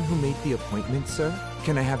the one who made the appointment, sir?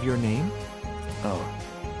 Can I have your name? Oh,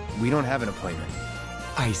 we don't have an appointment.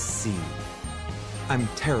 I see. I'm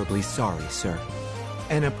terribly sorry, sir.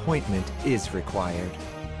 An appointment is required,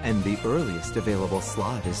 and the earliest available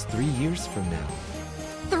slot is 3 years from now.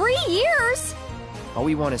 3 years? All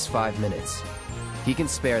we want is 5 minutes. He can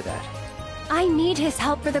spare that. I need his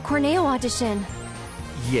help for the Corneo audition.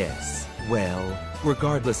 Yes, well,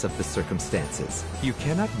 regardless of the circumstances, you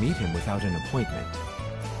cannot meet him without an appointment.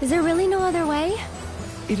 Is there really no other way?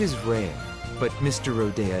 It is rare, but Mr.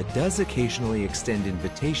 Rodea does occasionally extend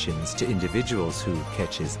invitations to individuals who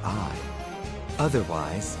catch his eye.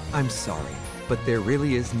 Otherwise, I'm sorry, but there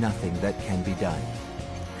really is nothing that can be done.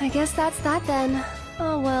 I guess that's that then.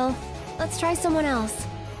 Oh well, let's try someone else.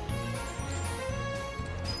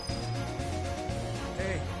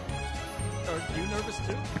 Hey, are you nervous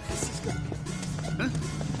too?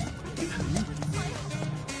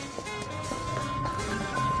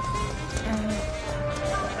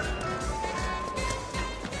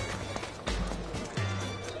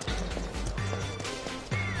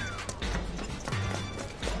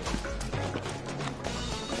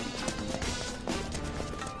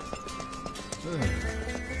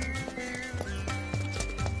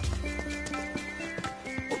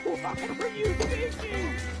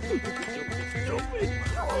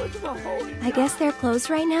 I guess they're closed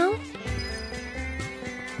right now?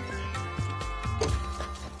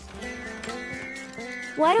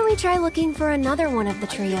 Why don't we try looking for another one of the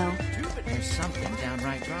trio? There's something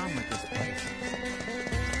downright wrong with this place.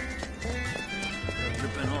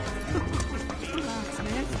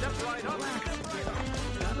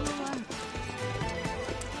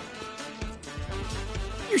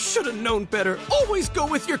 You should have known better. Always go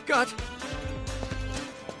with your gut.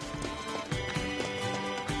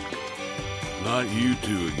 Not you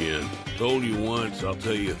two again. Told you once, I'll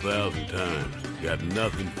tell you 1,000 times. Got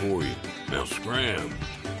nothing for you. Now scram.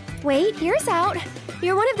 Wait, yours out.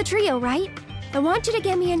 You're one of the trio, right? I want you to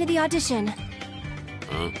get me into the audition.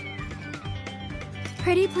 Huh?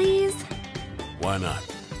 Pretty please? Why not?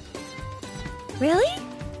 Really?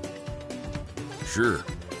 Sure.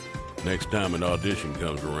 Next time an audition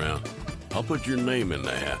comes around, I'll put your name in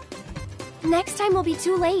the hat. Next time will be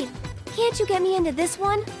too late. Can't you get me into this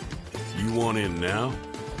one? You want in now?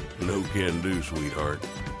 No can do, sweetheart.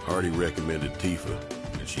 Already recommended Tifa,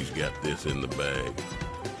 and she's got this in the bag.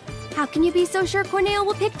 How can you be so sure Corneo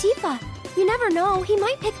will pick Tifa? You never know, he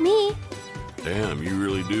might pick me. Damn, you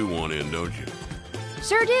really do want in, don't you?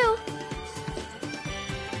 Sure do.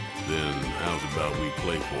 Then how's about we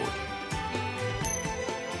play for it?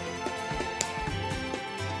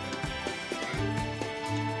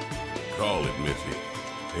 Call it, Missy.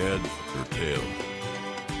 Heads or tails?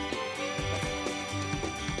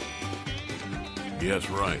 Guess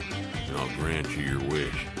right, and I'll grant you your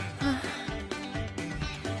wish.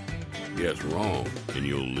 Guess wrong, and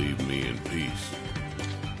you'll leave me in peace.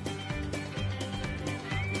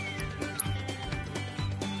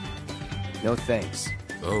 No thanks.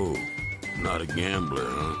 Oh, not a gambler,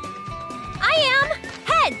 huh? I am!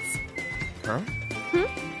 Heads! Huh?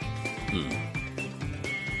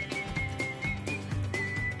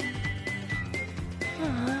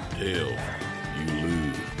 Tails, you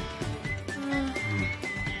lose.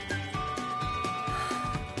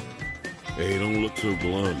 Hey, don't look so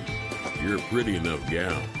glum. You're a pretty enough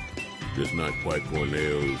gal. Just not quite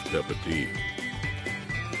Corneo's cup of tea.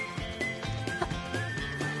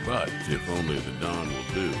 But if only the Don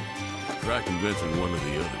will do, try convincing one of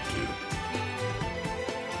the other two.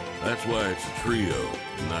 That's why it's a trio,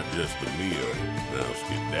 not just the Mio. Now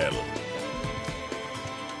skedaddle.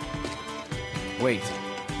 Wait.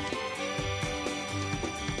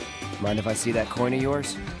 Mind if I see that coin of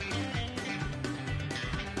yours?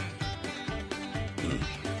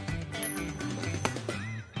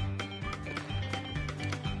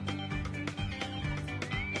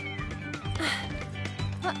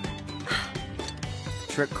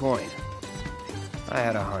 Trick coin. I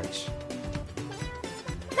had a hunch.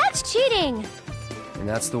 That's cheating! And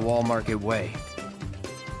that's the Wall Market way.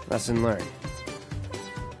 Lesson learned.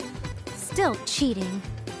 Still cheating.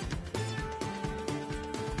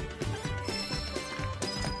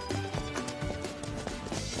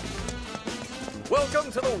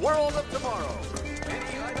 Welcome to the world of tomorrow.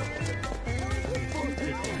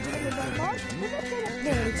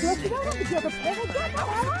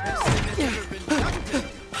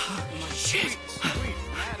 Shit!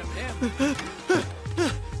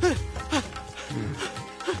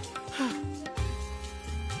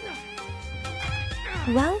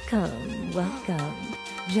 Welcome, welcome.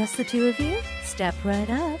 Just the two of you? Step right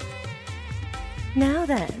up. Now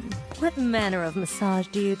then, What manner of massage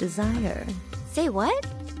do you desire? Say what?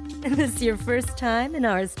 Is this your first time in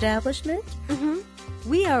our establishment? Mm-hmm.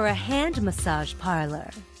 We are a hand massage parlor.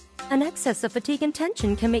 An excess of fatigue and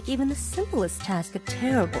tension can make even the simplest task a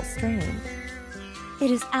terrible strain. It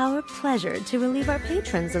is our pleasure to relieve our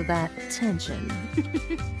patrons of that tension.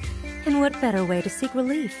 And what better way to seek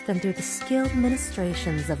relief than through the skilled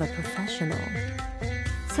ministrations of a professional?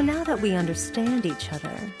 So now that we understand each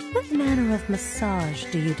other, what manner of massage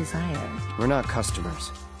do you desire? We're not customers.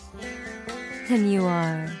 Then you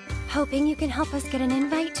are... Hoping you can help us get an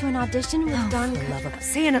invite to an audition with Don... For love of...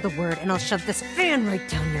 Say another word and I'll shove this fan right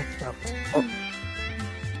down your throat.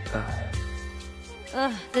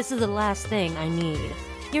 This is the last thing I need.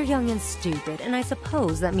 You're young and stupid, and I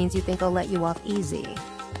suppose that means you think I'll let you off easy.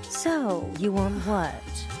 So, you want what?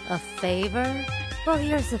 A favor? Well,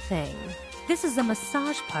 here's the thing. This is a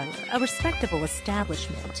massage parlor, a respectable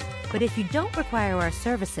establishment. But if you don't require our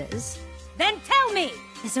services, then tell me!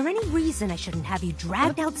 Is there any reason I shouldn't have you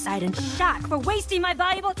dragged outside and shot for wasting my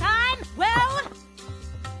valuable time? Well...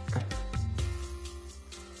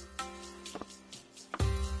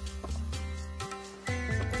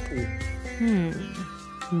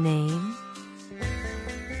 Name?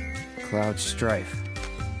 Cloud Strife.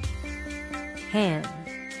 Hand.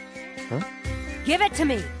 Huh? Give it to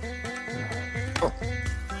me!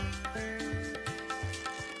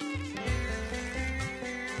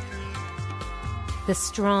 The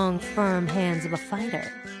strong, firm hands of a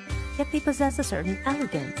fighter, yet they possess a certain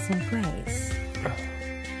elegance and grace.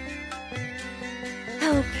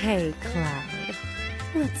 Okay, Cloud.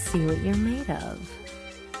 Let's see what you're made of.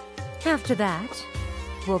 After that,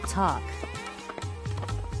 we'll talk.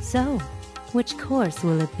 So, which course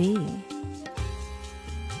will it be?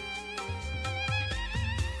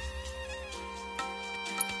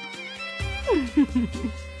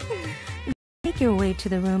 Make your way to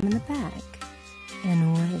the room in the back.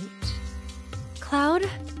 And wait. Cloud?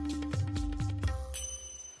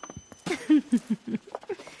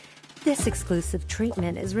 This exclusive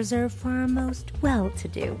treatment is reserved for our most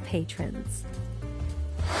well-to-do patrons.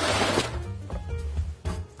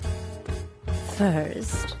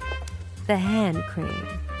 First, the hand cream.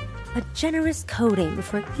 A generous coating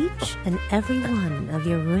for each and every one of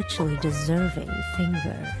your richly deserving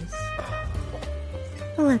fingers.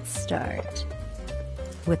 Let's start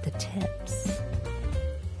with the tips.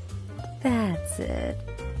 That's it.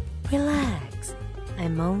 Relax.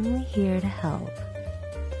 I'm only here to help.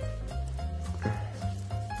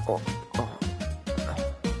 Oh,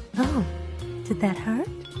 did that hurt?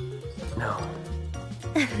 No.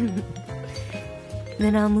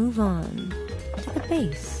 Then I'll move on to the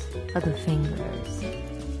base of the fingers.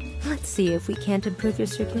 Let's see if we can't improve your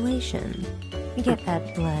circulation and get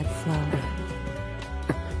that blood flowing.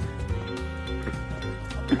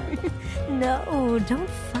 No, don't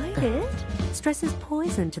fight it. Stress is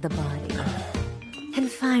poison to the body. And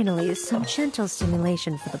finally, some gentle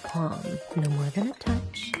stimulation for the palm. No more than a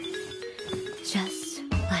touch. Just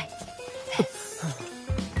like this.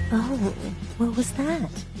 Oh, what was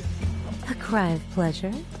that? A cry of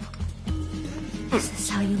pleasure? Is this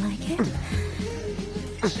how you like it?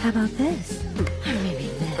 How about this? Or maybe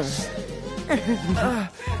this?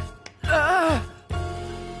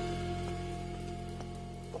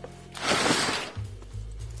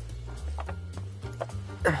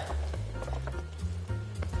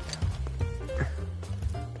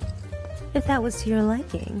 If that was to your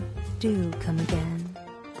liking, do come again.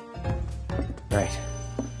 Right.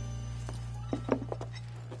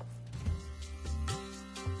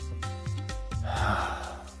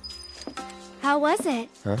 How was it?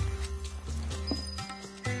 Huh?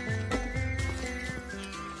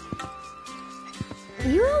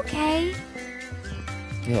 You okay?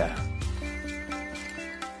 Yeah.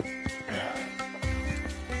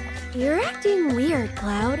 You're acting weird,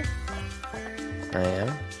 Cloud. I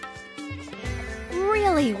am?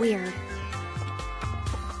 Really weird.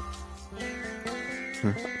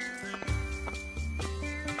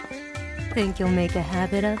 Think you'll make a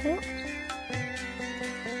habit of it?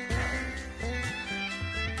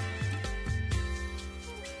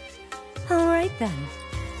 Alright then.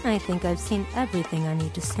 I think I've seen everything I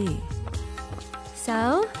need to see.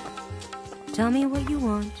 So? Tell me what you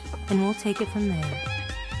want, and we'll take it from there.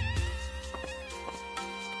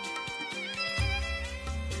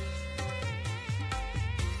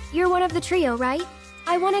 You're one of the trio, right?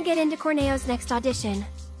 I want to get into Corneo's next audition.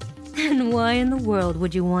 And why in the world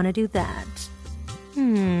would you want to do that?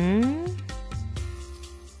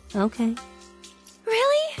 Okay.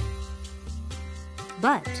 Really?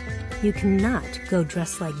 But you cannot go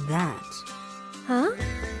dressed like that. Huh?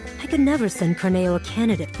 I could never send Corneo a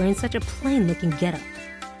candidate wearing such a plain-looking getup.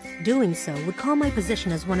 Doing so would call my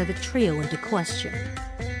position as one of the trio into question.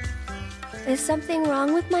 Is something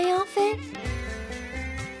wrong with my outfit?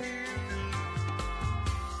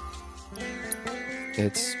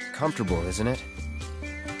 It's comfortable, isn't it?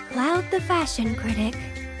 Cloud the fashion critic.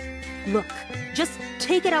 Look, just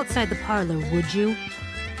take it outside the parlor, would you?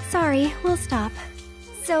 Sorry, we'll stop.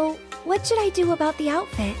 So, what should I do about the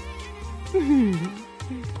outfit?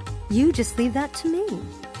 You just leave that to me.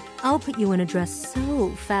 I'll put you in a dress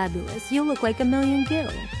so fabulous, you'll look like a million gil.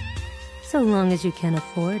 So long as you can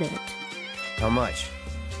afford it. How much?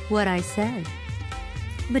 What I said.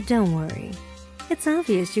 But don't worry. It's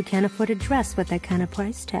obvious you can't afford a dress with that kind of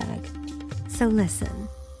price tag. So listen,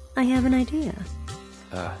 I have an idea.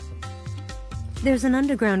 There's an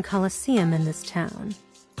underground coliseum in this town.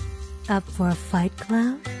 Up for a fight,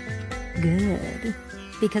 Cloud? Good.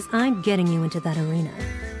 Because I'm getting you into that arena.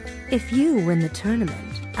 If you win the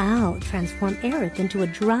tournament, I'll transform Aerith into a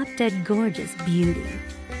drop-dead gorgeous beauty.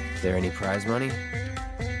 There any prize money?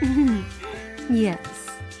 Yes,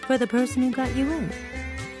 for the person who got you in.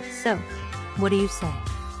 So, what do you say?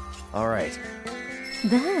 All right.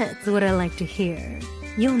 That's what I like to hear.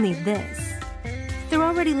 You'll need this. They're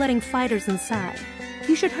already letting fighters inside.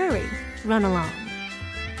 You should hurry. Run along.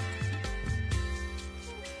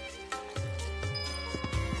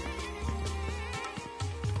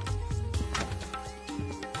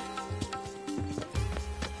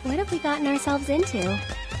 What have we gotten ourselves into?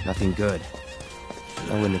 Nothing good.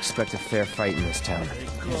 I wouldn't expect a fair fight in this town.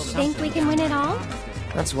 Think we can win it all?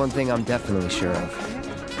 That's one thing I'm definitely sure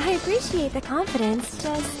of. I appreciate the confidence,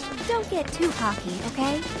 just don't get too cocky,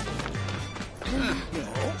 okay?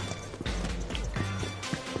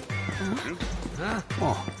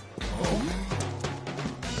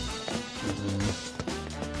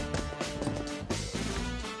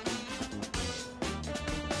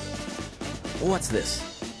 What's this?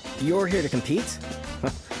 You're here to compete?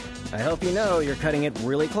 I hope you know you're cutting it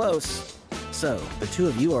really close. So, the two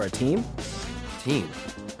of you are a team? Team?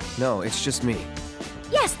 No, it's just me.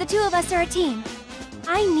 Yes, the two of us are a team.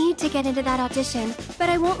 I need to get into that audition, but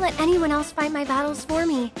I won't let anyone else fight my battles for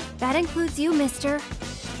me. That includes you, mister.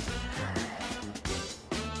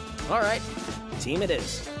 Alright, team it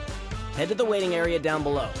is. Head to the waiting area down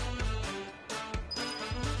below.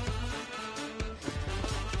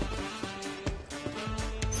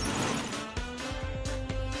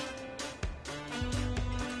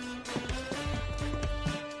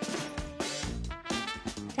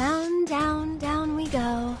 Down, down, down we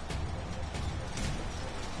go.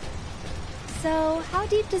 So, how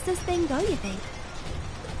deep does this thing go, you think?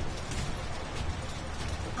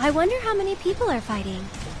 I wonder how many people are fighting.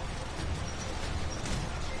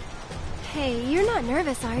 Hey, you're not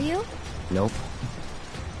nervous, are you? Nope.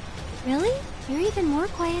 Really? You're even more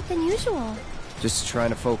quiet than usual. Just trying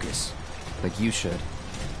to focus. Like you should.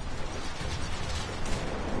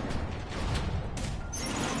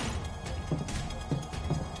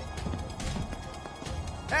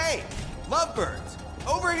 Hey! Lovebirds!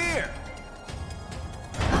 Over here!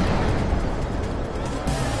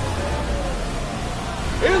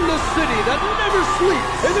 In the city that never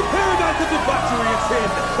sleeps, in the paradise of debauchery and sin,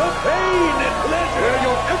 the pain and pleasure, where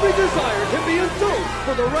your every desire can be indulged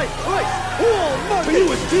for the right price. For you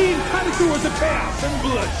esteem connoisseurs of chaos and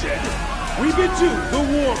bloodshed, we bid you the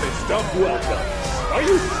warmest of welcomes. Are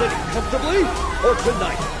you sitting comfortably? Or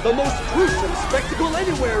tonight, the most gruesome spectacle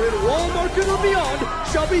anywhere in Wall Market or beyond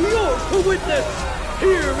shall be yours to witness,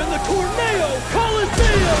 here in the Corneo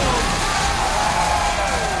Coliseum!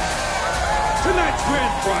 Tonight's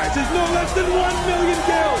grand prize is no less than 1 million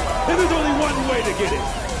gil, and there's only one way to get it.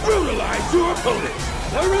 Brutalize your opponent,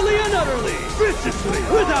 thoroughly and utterly, viciously,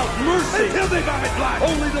 without mercy, until they vomit blood.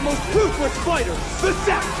 Only the most ruthless fighters, the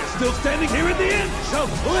savages still standing here at the end, shall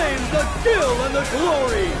claim the gil and the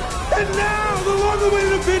glory. And now, the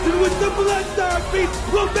long-awaited event in which the blood-starved beasts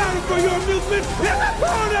will battle for your amusement in the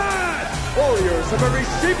corner! Warriors of every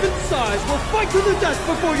shape and size will fight to the death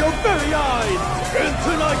before your very eyes! And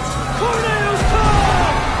tonight, Corneo's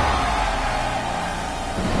time!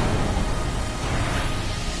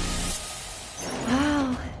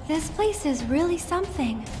 Wow, this place is really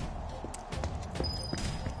something.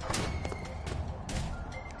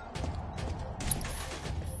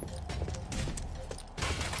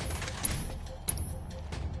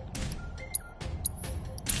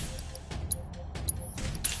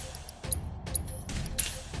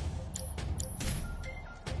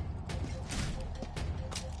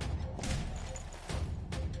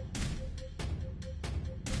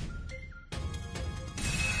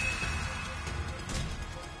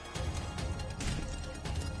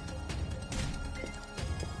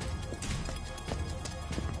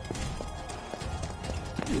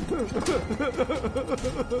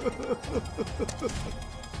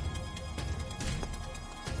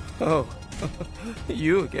 Oh,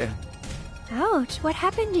 you again. Ouch, what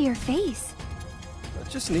happened to your face? I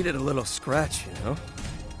just needed a little scratch, you know?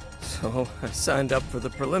 So I signed up for the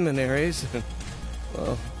preliminaries, and,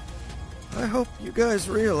 well, I hope you guys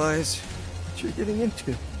realize what you're getting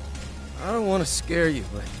into. I don't want to scare you,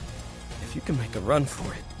 but if you can make a run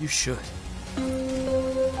for it, you should.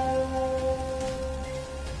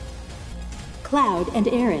 Cloud and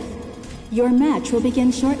Aerith, your match will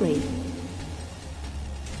begin shortly.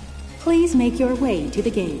 Please make your way to the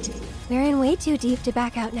gate. We're in way too deep to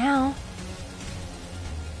back out now.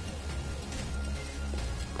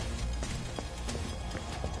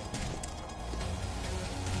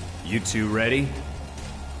 You two ready?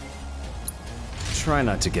 Try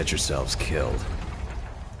not to get yourselves killed.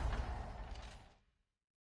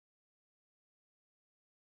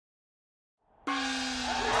 For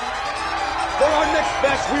our next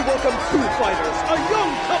match, we welcome two fighters, a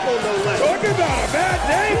young couple no less. Talk about a bad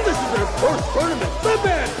day! This is their first tournament, the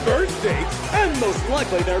bad first date, and most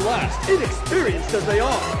likely their last, inexperienced as they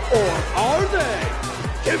are. Or are they?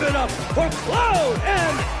 Give it up for Cloud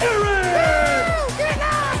and Aerith! Get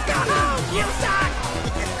out! Go home! You suck!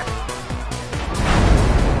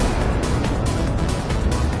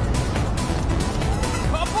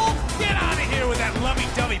 Couple? Get out of here with that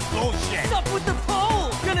lovey-dovey bullshit! What's up with the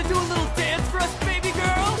pole? Gonna do a little dance for us, baby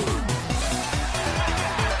girl?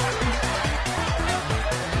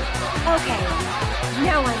 Okay,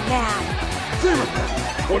 now I'm mad.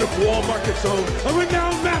 One of Wall Market's own, a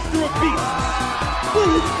renowned master of peace.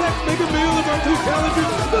 We'll expect mega meal of our two challengers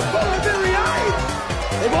before our very eyes.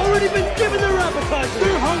 They've already been given their appetizer.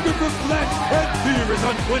 Their hunger for flesh and fear is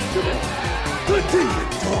unquenchable. The demon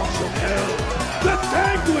dogs of hell, the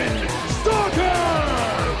sanguine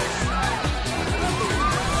stalkers.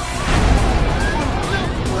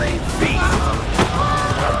 Brave beast!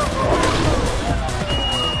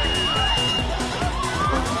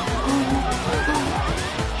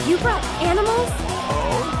 You brought animals?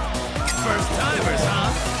 Oh? First timers,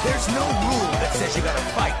 huh? There's no rule that says you gotta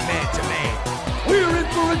fight man to man. We're in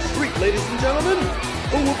for a treat, ladies and gentlemen.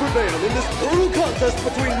 Who will prevail in this brutal contest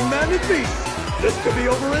between man and beast? This could be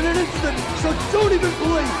over in an instant, so don't even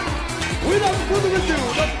blink. Without further ado,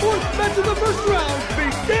 the fourth match of the first round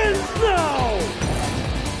begins now.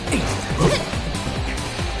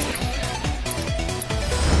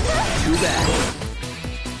 Too bad.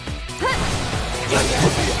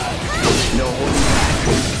 No holding back.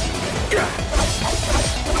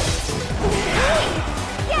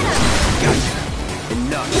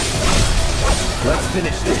 Enough. Let's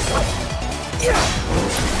finish this.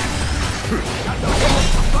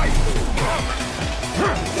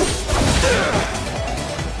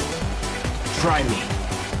 Try me.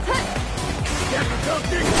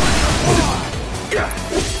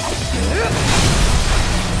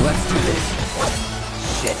 Let's do this.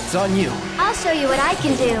 Shit, it's on you. I'll show you what I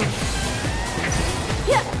can do.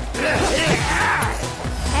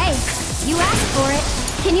 Hey, you asked for it.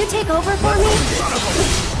 Can you take over for me?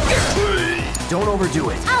 Don't overdo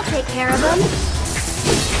it. I'll take care of him.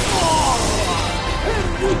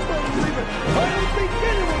 And you won't believe it. I don't think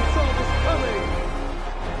anyone saw this coming.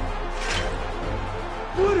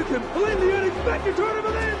 What a completely unexpected turn of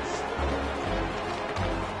events.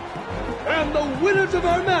 And the winners of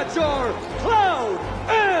our match are Cloud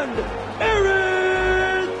and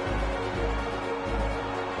Aerith!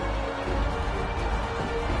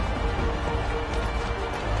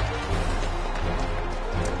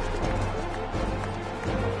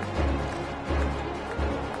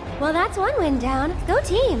 Well, that's one win down. Go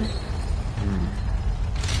team.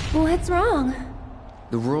 What's wrong?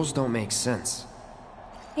 The rules don't make sense.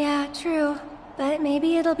 Yeah, true. But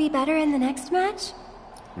maybe it'll be better in the next match?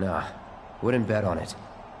 Nah, wouldn't bet on it.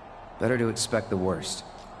 Better to expect the worst.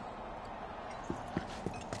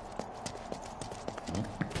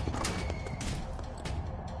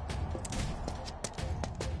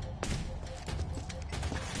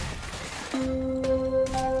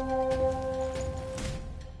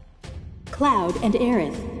 Cloud and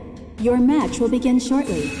Aerith, your match will begin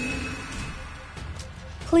shortly.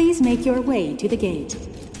 Please make your way to the gate.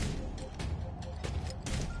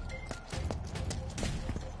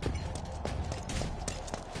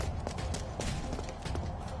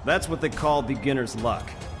 That's what they call beginner's luck.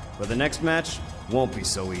 But the next match won't be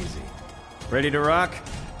so easy. Ready to rock?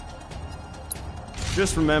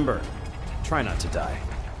 Just remember, try not to die.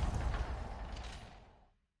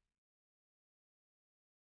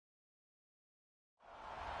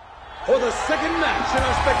 For the second match in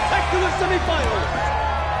our spectacular semifinals,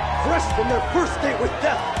 fresh from their first date with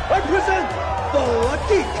death, I present the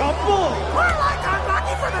Lucky Couple! We're like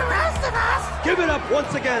unlucky for the rest of us! Give it up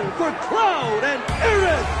once again for Cloud and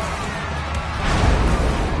Aerith!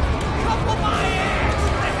 Couple my ass!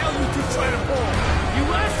 What the hell you two trying to pull? You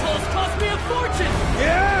assholes cost me a fortune!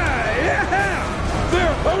 Yeah! Their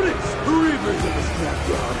opponents, reavers of the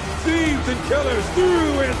scrapyard, thieves and killers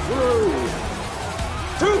through and through.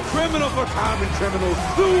 Too criminal for common criminals,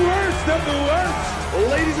 the worst of the worst.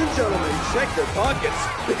 Ladies and gentlemen, check their pockets,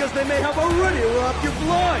 because they may have already robbed you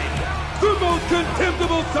blind. The most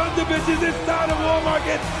contemptible sons of bitches inside of Wall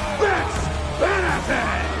Market, Bats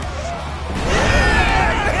Badasses!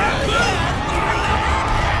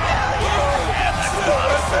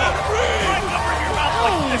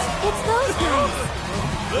 Hey, it's those guys.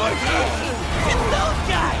 It's those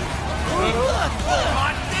guys! Look!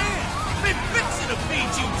 Hot damn! Been fixing to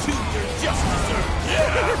feed you two your just desserts!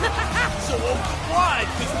 Yeah! So open wide,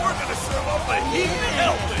 because we're gonna serve up a heaping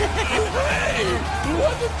helping! Hey!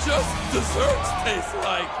 What do just desserts taste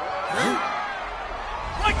like?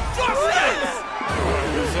 Like justice!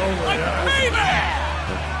 Like payback!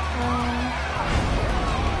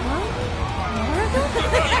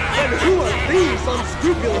 And who are these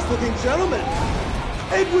unscrupulous-looking gentlemen?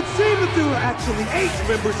 It would seem that there are actually 8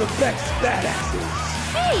 members of Beck's Badasses.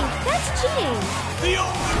 Hey, that's cheating. The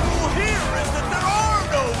only rule here is that there are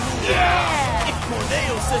no rules. Yeah! If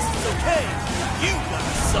Corneo says it's okay, you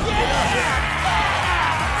gotta suck it up.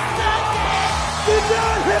 Did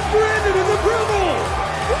not have Brandon as approval!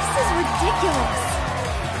 This is ridiculous.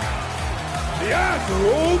 The odds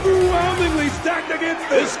are overwhelmingly stacked against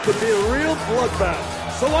This could be a real bloodbath.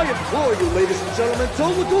 So I implore you, ladies and gentlemen,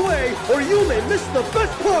 don't look away, or you may miss the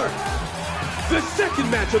best part! The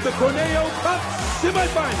second match of the Corneo Cup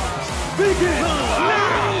semifinals begins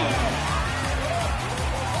now!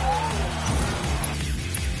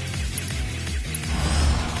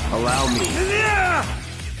 Allow me. Yeah!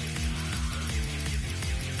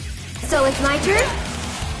 So it's my turn?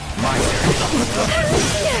 My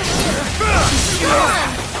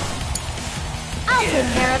I'll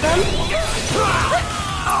take care of them.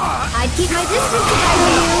 I'd keep my distance if I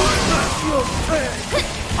were you.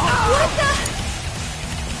 What the?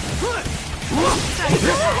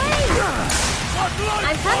 Go away!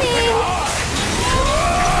 I'm coming!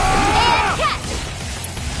 And catch!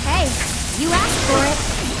 Hey, you asked for it.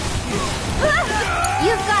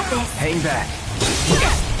 You've got this. Hang back.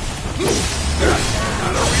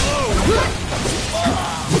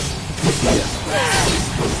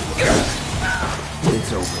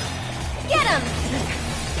 It's over. Get him!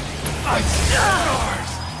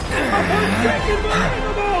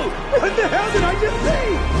 Unbreakable! What the hell did I just see?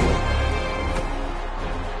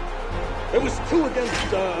 It was 2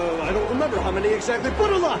 against, I don't remember how many exactly,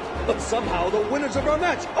 but a lot! But somehow the winners of our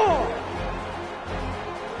match are...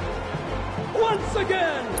 Once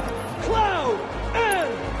again, Cloud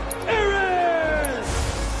and Aerith!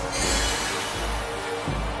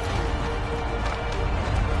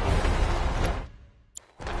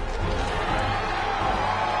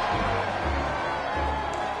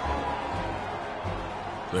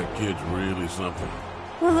 That kid's really something.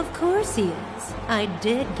 Well, of course he is. I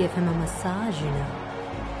did give him a massage, you know.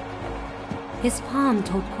 His palm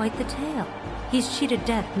told quite the tale. He's cheated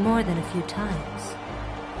death more than a few times.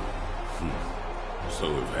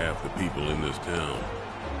 So have half the people in this town.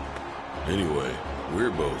 Anyway,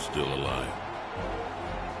 we're both still alive.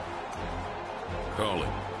 Call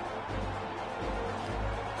it.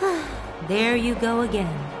 There you go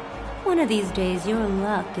again. One of these days, your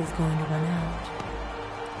luck is going to run out.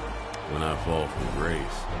 When I fall from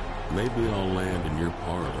grace, maybe I'll land in your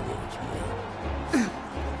parlor once more.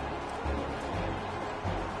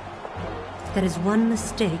 That is one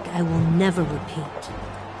mistake I will never repeat.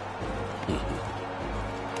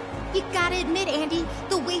 You gotta admit, Andy,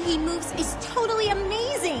 the way he moves is totally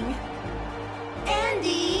amazing!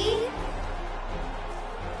 Andy!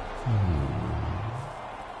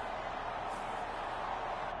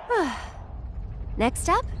 Next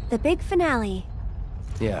up, the big finale.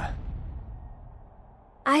 Yeah,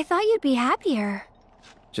 I thought you'd be happier.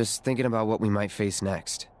 just thinking about what we might face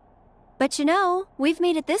next. But you know, we've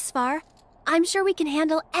made it this far. I'm sure we can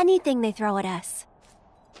handle anything they throw at us.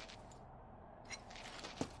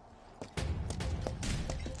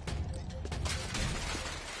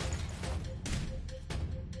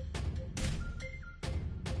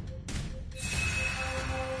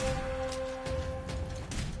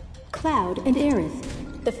 Cloud and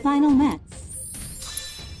Aerith, the final match.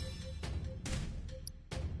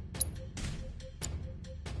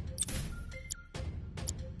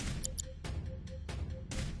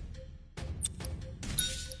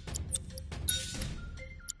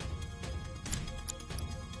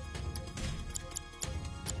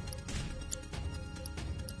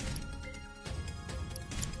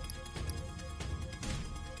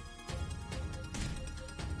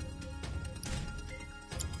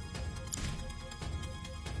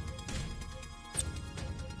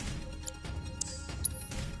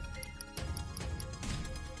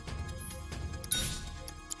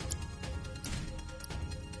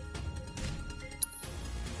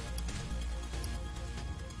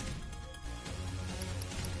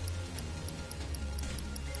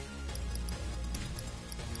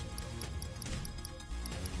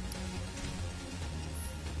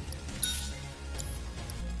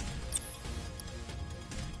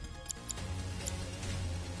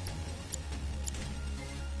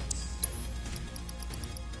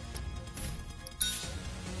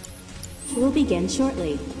 will begin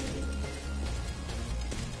shortly.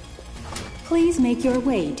 Please make your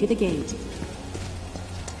way to the gate.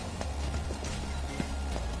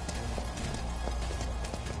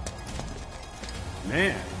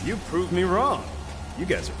 Man, you proved me wrong. You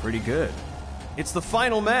guys are pretty good. It's the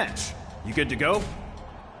final match. You good to go?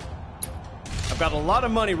 I've got a lot of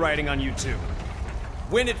money riding on you two.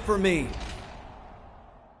 Win it for me.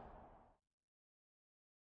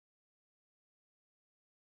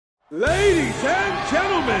 Ladies and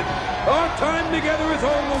gentlemen, our time together is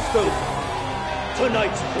almost over.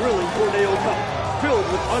 Tonight's thrilling Corneo Cup, filled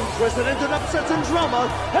with unprecedented upsets and drama,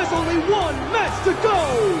 has only one match to go!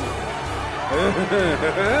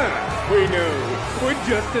 We know. We're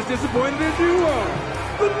just as disappointed as you are.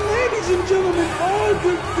 But ladies and gentlemen, all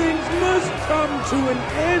good things must come to an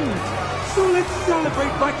end. So let's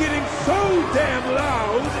celebrate by getting so damn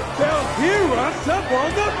loud, they'll hear us up on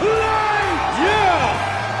the plate! Yeah!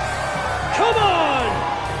 Come on!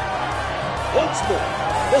 Once more,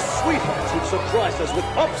 the Sweethearts would surprise us with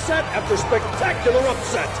upset after spectacular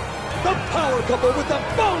upset. The power couple with the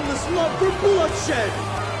boundless love for bloodshed.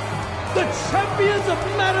 The champions of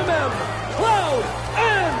Madam M, Cloud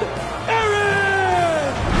and Aaron!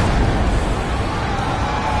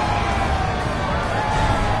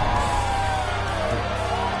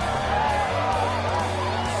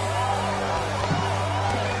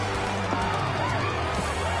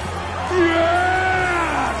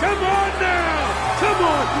 Yeah! Come on now! Come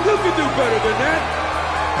on! You can do better than that!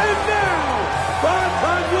 And now,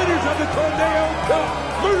 five-time winners of the Corneo Cup!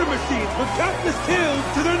 Murder machines with countless kills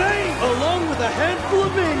to their name! Along with a handful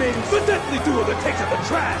of maimings! The deadly duo that takes out the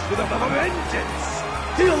trash with a vengeance!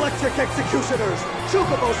 The Electric Executioners!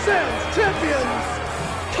 Chocobo Sam's champions!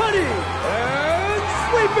 Cuddy and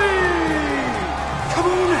Sleepy! Come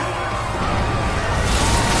on now!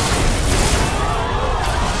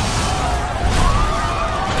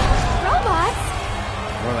 Robots?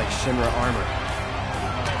 More like Shinra armor.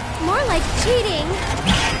 More like cheating.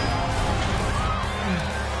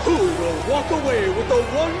 Who will walk away with the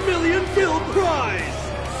 1 million guild prize?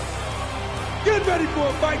 Get ready for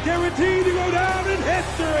a fight guaranteed to go down in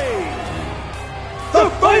history! The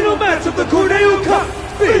final match of the Corneo Cup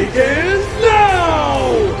begins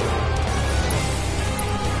now!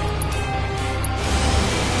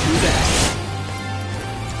 Do that.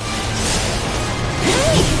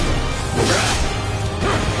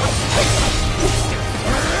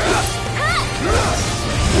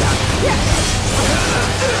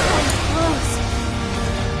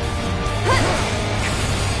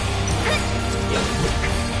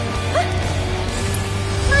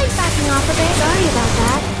 Backing off a bit. Sorry about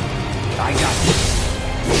that. I got you.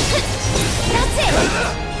 That's it!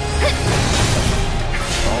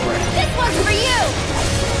 All right. This one's for you!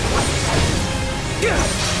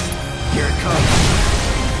 Here it comes.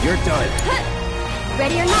 You're done.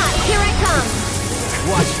 Ready or not, here I come!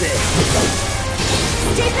 Watch this.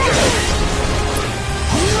 Stay back!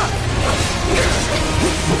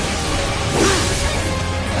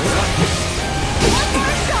 One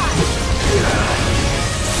more shot!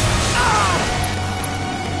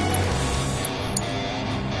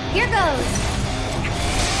 Here goes!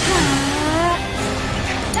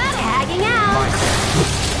 Tagging out!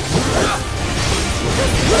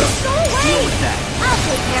 Go away! Deal with that. I'll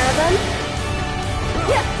take care of them!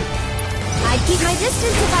 I'd keep my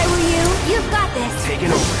distance if I were you. You've got this!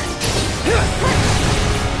 Taking over.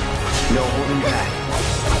 No holding back.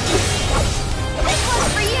 This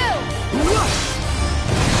one's for you!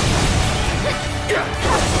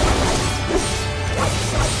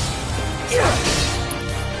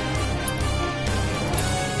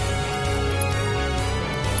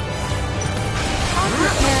 I'll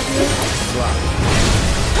take care of you. Wow.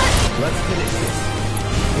 Let's finish this.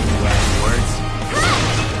 Any last words?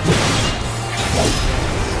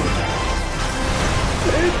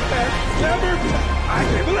 It has never been. I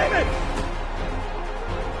can't believe it!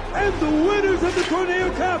 And the winners of the Corneo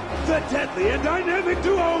Cup, the deadly and dynamic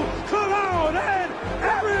duo, Cloud and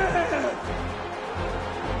Aaron!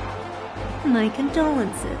 My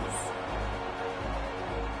condolences.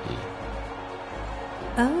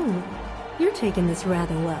 Oh, you're taking this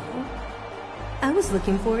rather well. I was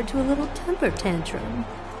looking forward to a little temper tantrum.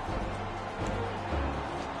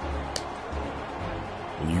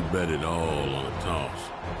 When you bet it all on a toss,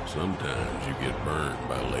 sometimes you get burned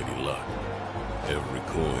by Lady Luck. Every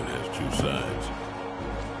coin has two sides.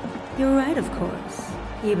 You're right, of course,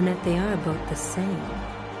 even if they are both the same.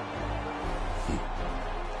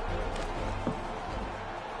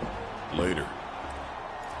 Later.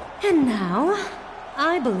 And now,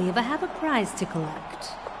 I believe I have a prize to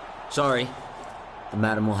collect. Sorry. The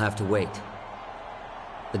madam will have to wait.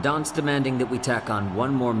 The Don's demanding that we tack on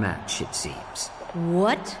one more match, it seems.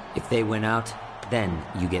 What? If they win out, then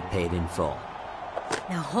you get paid in full.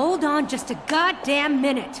 Now hold on just a goddamn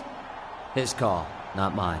minute. His call,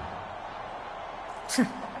 not mine.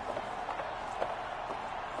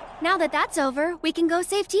 Now that that's over, we can go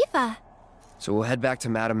save Tifa. So we'll head back to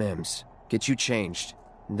Madame M's, get you changed,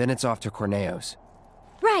 and then it's off to Corneo's.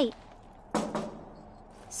 Right.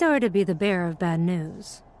 Sorry to be the bearer of bad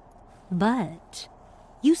news, but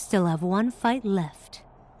you still have one fight left.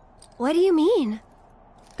 What do you mean?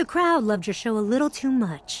 The crowd loved your show a little too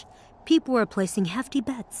much. People were placing hefty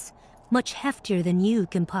bets, much heftier than you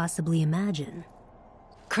can possibly imagine.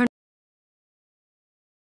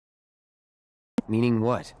 Meaning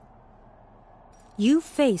what? You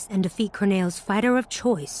face and defeat Corneo's fighter of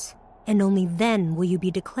choice, and only then will you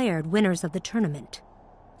be declared winners of the tournament.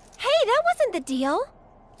 Hey, that wasn't the deal.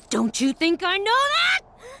 Don't you think I know that?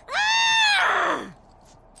 Ah!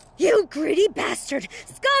 You greedy bastard!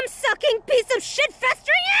 Scum-sucking piece of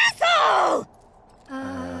shit-festering asshole!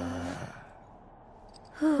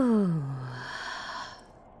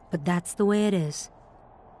 But that's the way it is.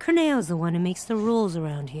 Corneo's the one who makes the rules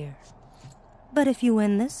around here. But if you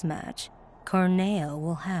win this match, Corneo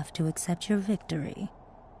will have to accept your victory.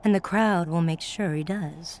 And the crowd will make sure he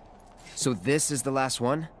does. So this is the last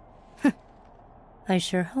one? I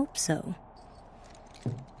sure hope so.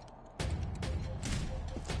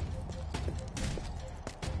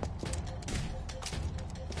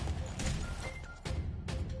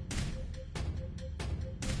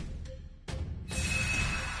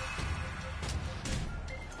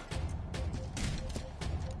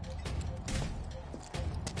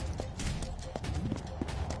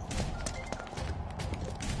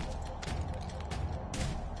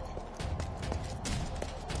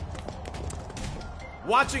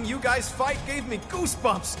 Watching you guys fight gave me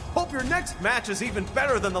goosebumps. Hope your next match is even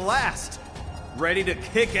better than the last. Ready to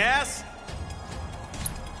kick ass?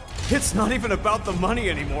 It's not even about the money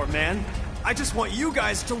anymore, man. I just want you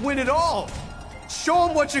guys to win it all. Show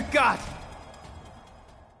them what you got.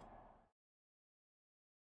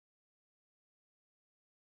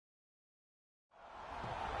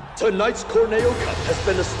 Tonight's Corneo Cup has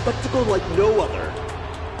been a spectacle like no other.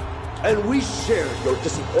 And we shared your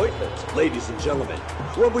disappointment, ladies and gentlemen,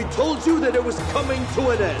 when we told you that it was coming to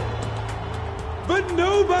an end. But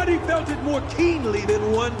nobody felt it more keenly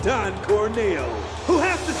than one Don Corneo, who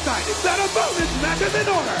has decided that a bonus match is in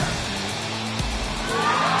order!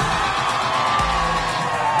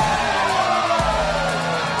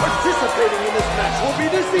 Participating in this match will be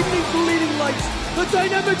this evening's leading lights, the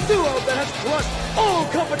dynamic duo that has crushed all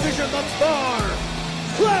competition thus far,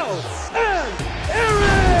 Cloud and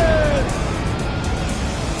Aaron!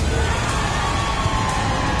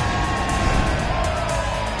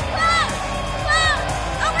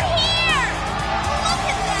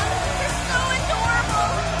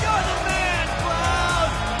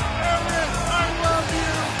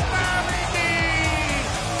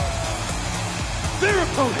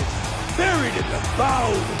 Opponents, buried in the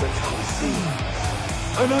bowels of the Coliseum.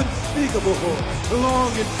 An unspeakable horror,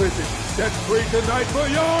 long in prison, set free tonight for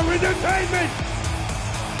your entertainment!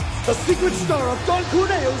 The secret star of Don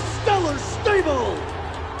Corneo's stellar stable!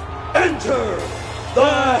 Enter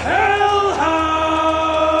the Hell House!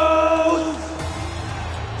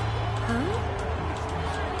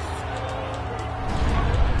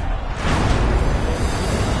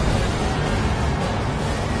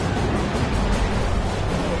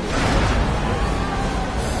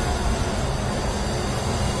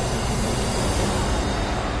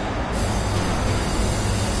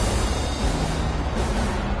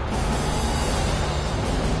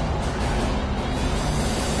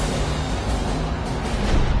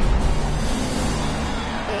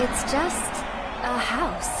 It's just a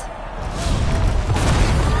house.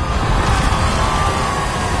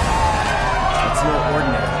 It's no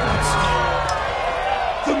ordinary house.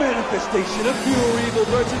 The manifestation of pure evil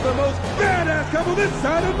versus the most badass couple this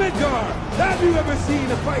side of Midgar! Have you ever seen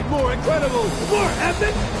a fight more incredible, more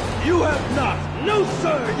epic? You have not! No,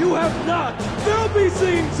 sir, you have not! They'll be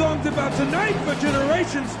singing songs about tonight for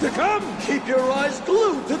generations to come! Keep your eyes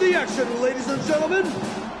glued to the action, ladies and gentlemen!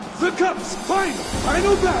 The Cup's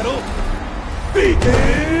final battle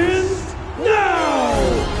begins now!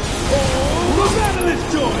 Oh, the battle is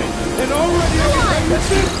joined, and already I can tell you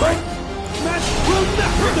this fight match will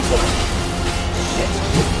not hurt the board.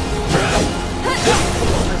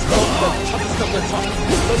 The toughest of the tough,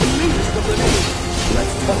 the meanest of the mean.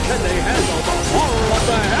 But can they handle the horror of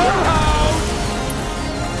the Hell House?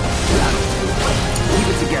 Keep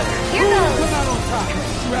it together. Here goes! Come out on top!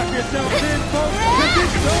 Strap yourselves in, folks, because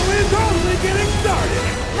this show is only getting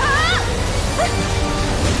started!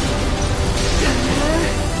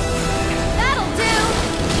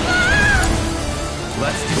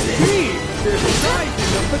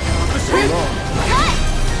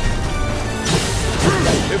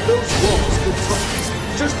 If those walls could talk,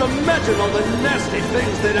 just imagine all the nasty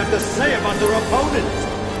things they'd have to say about their opponent.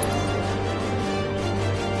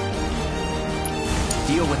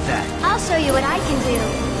 Deal with that. I'll show you what I can do.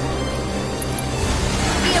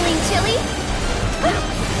 Feeling chilly?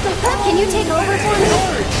 Can you take over for me?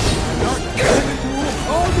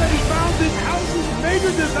 Already found this house's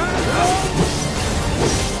major disaster!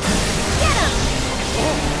 Get him!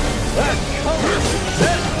 That color!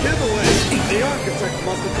 That giveaway! The architect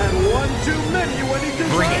must have had one too many when he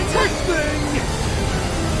designed this thing!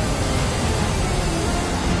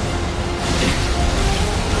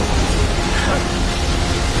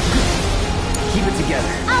 Keep it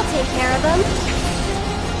together. I'll take care of him.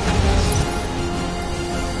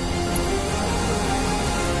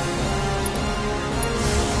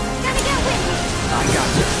 Gotta get with me. I got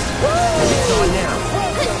this. It's on now.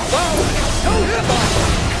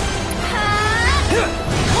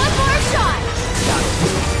 One more shot.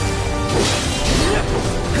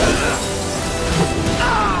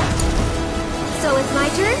 So it's my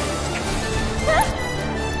turn?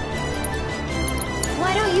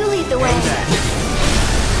 Why don't you lead the way?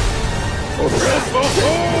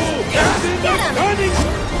 Get him!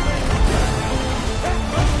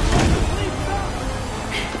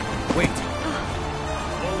 Wait.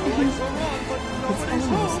 It's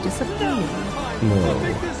almost disappointing. No,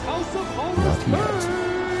 not yet.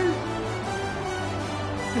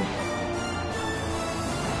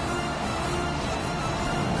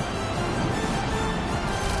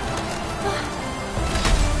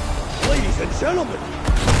 Ladies and gentlemen,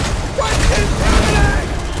 what is happening?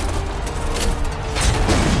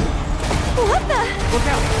 What the? Look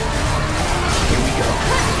out! Here we go.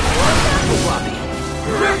 The lobby.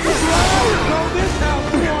 Call this house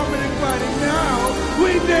warm and inviting now!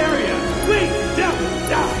 We dare you! We don't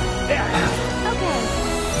die! Okay.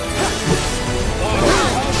 Our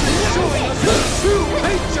house is showing us the true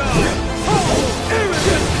nature! Oh,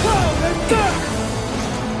 arrogant, proud, and dark!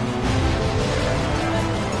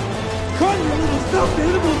 Come, you little stuffed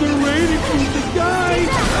animals are raining from the sky!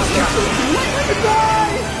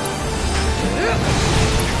 Die!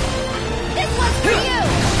 This one's for you!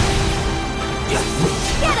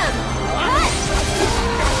 Get him!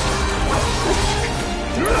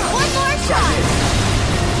 One more shot!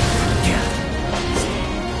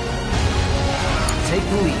 Take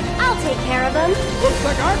the lead. I'll take care of him. Looks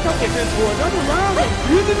like our couple's in for another round of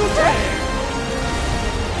musical chairs!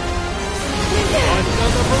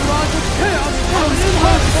 Another barrage of chaos from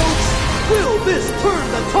in-house folks! Will this turn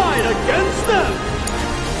the tide against them?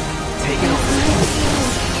 Take it over.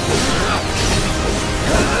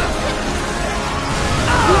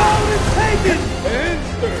 Ground is taken!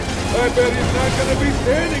 Answer! I bet he's not gonna be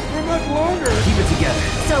standing for much longer! Keep it together.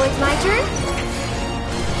 So it's my turn?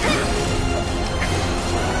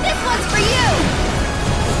 This one's for you!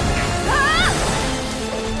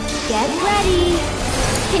 Get ready!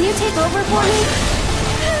 Can you take over for me?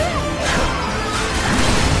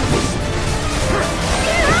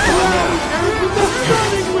 The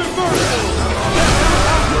stunning reversal!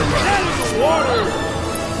 That is the water!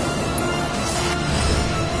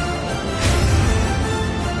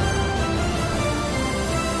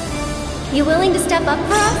 You willing to step up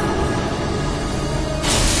for us?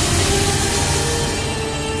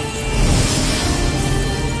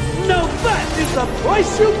 Now that is the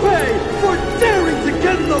price you pay for daring to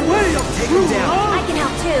get in the way of true love! I can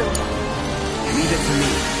help too. Leave it to me.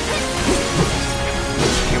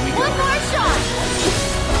 Here we go. One more shot!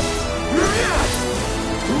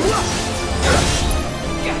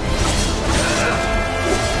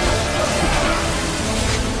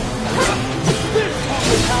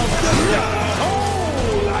 Oh,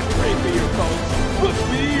 lot creepier, folks. But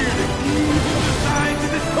beer to ease the signs of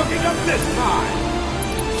this cooking up this time.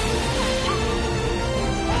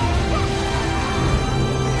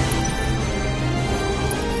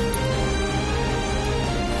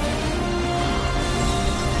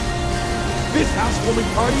 This housewarming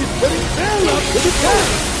party is putting their love to the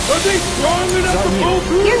test. Are they strong enough to pull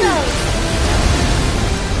through? Here goes!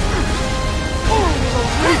 Oh, the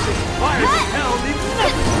raging fires of hell need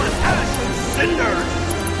nothing but ash and cinders!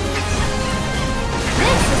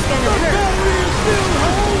 This is gonna hurt. Battery is still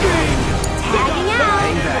holding! Tagging out!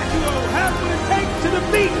 Hang back. You will have what it takes to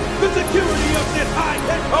defeat the security of this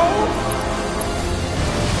high-tech home!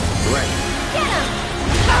 Ready. Get him!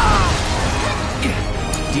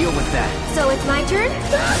 Deal with that. So it's my turn?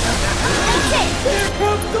 That's it! Here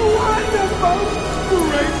comes the wonder, folks!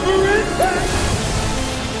 Great for impact!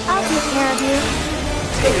 I'll take care of you.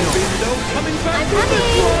 There'll be no coming back I'm from this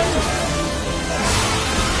coming. one!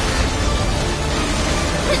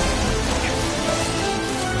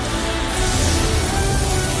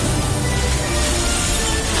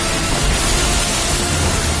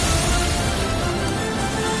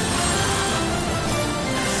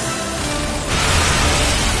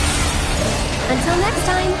 Until next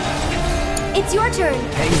time, it's your turn.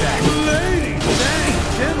 Hang back. Ladies and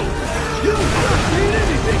gentlemen, you've not seen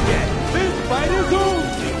anything yet. This fight is only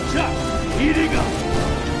just heating up.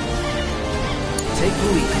 Take the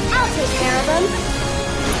lead. I'll take care of them.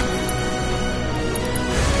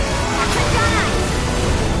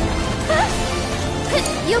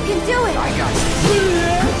 You can do it! I got you.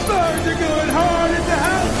 Yeah, birds are going hard at the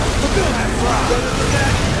house, but they'll have problems with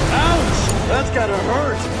that. Ouch! That's gotta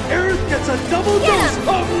hurt. Aerith gets a double dose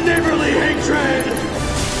of neighborly hatred!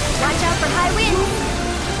 Watch out for high winds!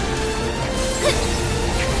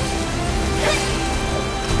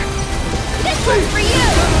 This one's for you!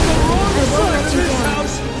 I won't let you down.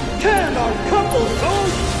 Can our couple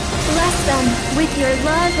hope? Bless them with your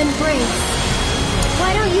love and grace.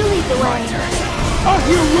 Why don't you lead the way? A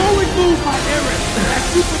heroic move by Aerith as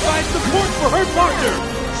she provides support for her partner.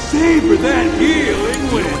 Savor that healing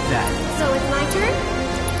wind. So it's my turn?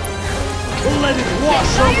 Let it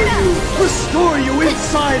wash over you, restore you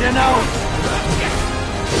inside and out.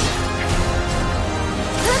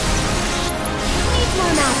 Needs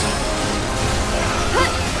more magic.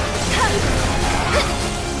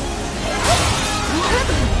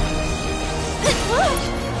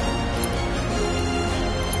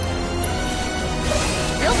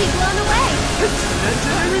 He'll be blown away.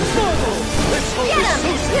 Engineering model. Let's hope Get him. it's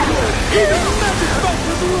so secure. Even the magic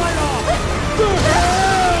bounces right off. The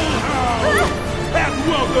hell! And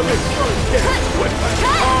welcome its first guest. What kind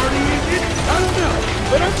of party is it? I don't know,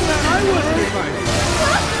 but I'm glad I wasn't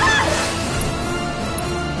invited.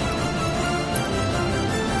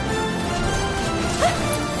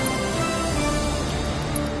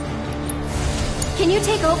 Can you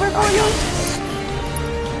take over for me?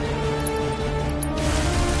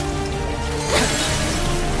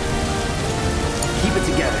 Keep it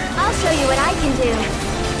together. I'll show you what I can do.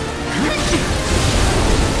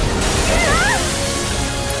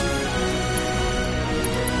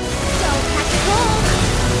 Don't catch cold.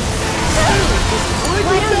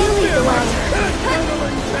 Why don't you lead the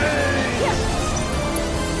way?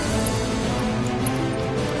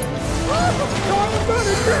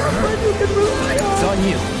 It's on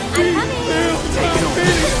you. I'm coming. Take it over.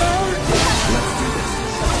 Let's do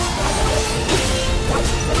this.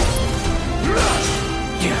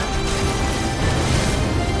 Yeah.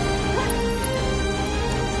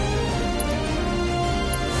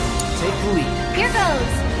 Take the lead. Here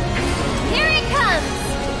goes. Here it comes.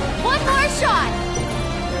 One more shot.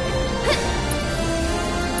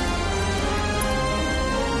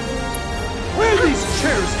 Where do these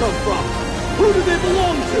chairs come from? Who do they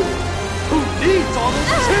belong to? Who needs all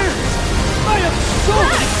those chairs? I have so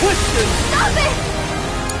many questions! Stop it!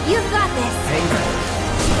 You've got this. Hang back.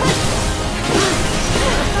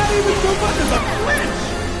 Not even so much as a flinch!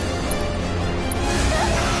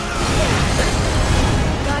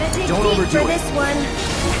 Gotta dig Don't deep overdo for it. this one.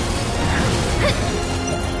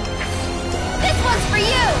 This one's for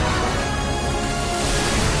you!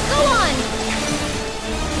 Go on!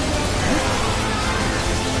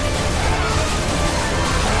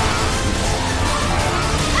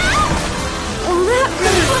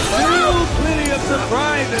 Still plenty of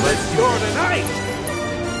surprises in store tonight!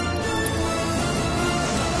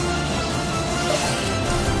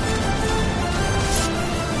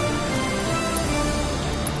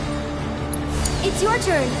 It's your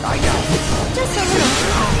turn. I got it. Just a little.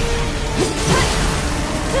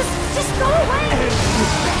 Just go away.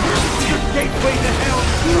 The gateway to hell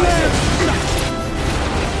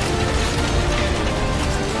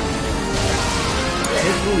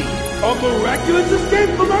Take the lead. A miraculous escape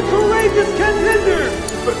from our courageous contender!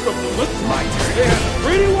 But from the looks of My turn. they had a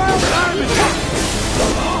pretty wild time in here.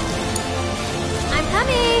 I'm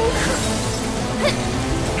coming.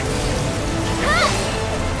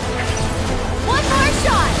 One more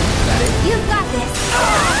shot. You've got this.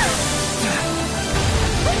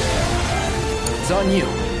 It's on you.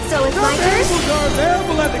 So it's my turn. Tables are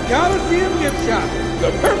available at the Coliseum gift shop.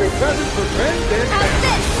 The perfect present for friends and How's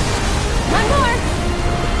this? One more.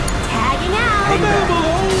 Tagging out. available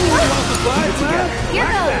only while supplies last. Here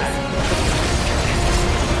goes.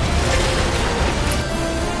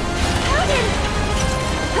 How did...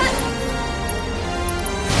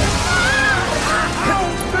 Oh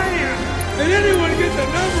man! Did anyone get the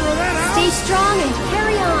number of that house? Stay strong and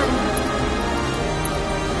carry on.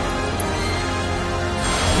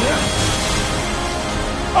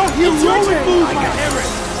 A heroic turn. move by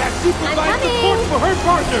Aerith as she provides coming. support for her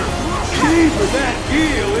partner. Savor that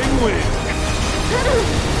healing wind.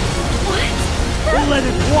 What? Let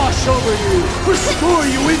it wash over you, restore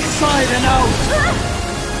you inside and out.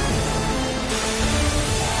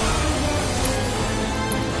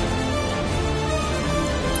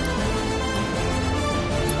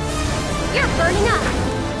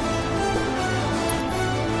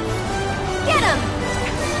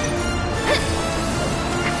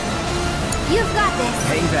 You've got this.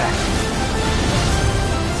 Hang back.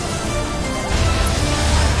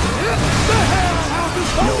 The Hell House is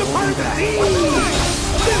home to Percy!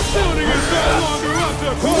 This building is no longer up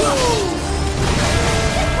to code!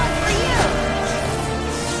 This one's for you!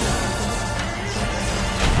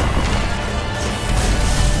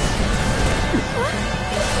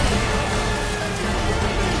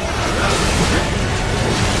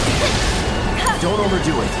 Don't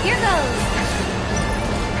overdo it. Here goes!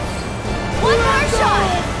 One more shot!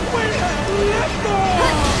 Let's go!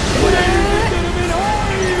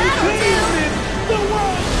 That'll do! The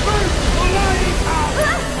world's first flying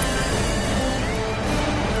house!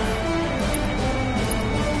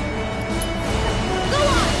 Go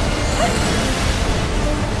on!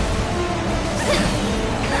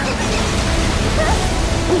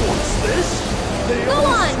 Who wants this? They Go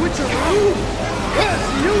always on! switch around? As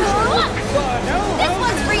usual! The Hell This House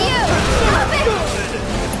one's is for you! not Stop it! good!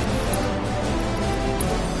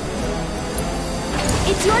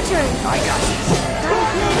 It's your turn! I got this.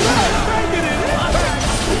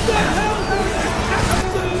 The Hell House is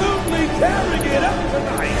absolutely tearing it up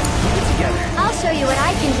tonight! Keep it together. I'll show you what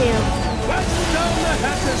I can do. Let's down the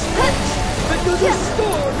hatches, folks! Because a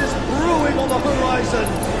storm is brewing on the horizon!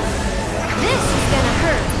 This is gonna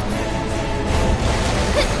hurt.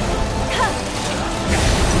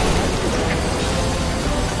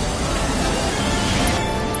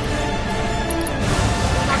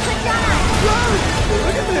 I'll click down on it.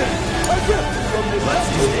 Look at this! A gift from the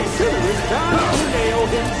considerate Don Corneo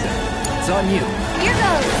himself! It's on you. Here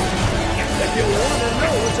goes. If you want to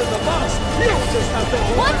know what's in the box, you'll just have to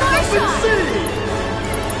open One it more up and shot. see!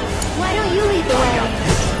 Why don't you lead the way?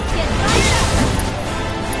 Get fired up.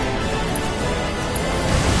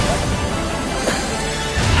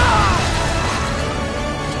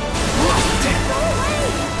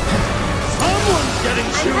 Someone's getting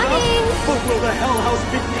chewed up! But will the Hell House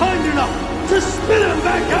be kind enough to spit him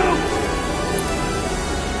back out?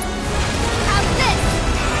 How's this?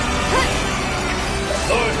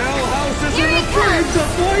 The Hell House isn't Here he afraid comes. to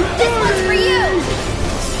fight This one's for you.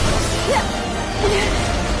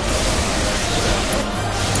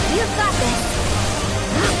 You've got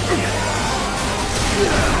this.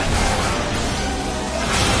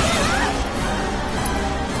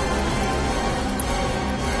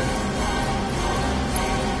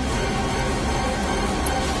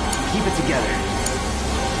 Keep it together.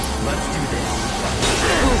 Let's do this.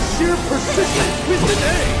 Your sheer persistence wins the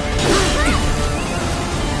day!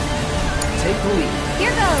 Take the lead.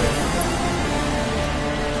 Here goes.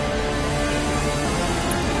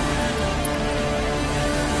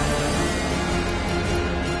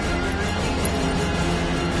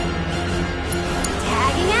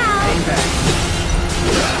 Tagging out. Hang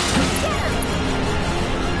back.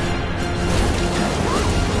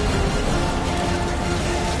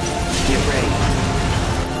 Get ready.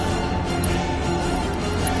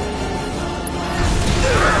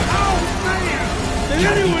 Did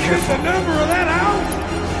anyone get the number of that house?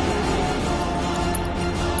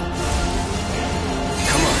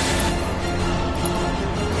 Come on.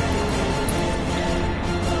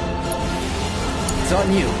 It's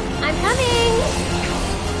on you. I'm coming.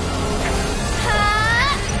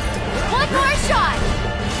 One more shot.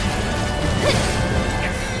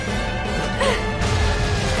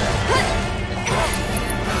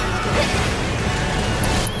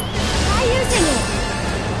 Try using it.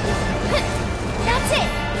 That's it.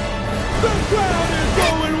 The crowd is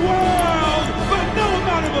going wild, but no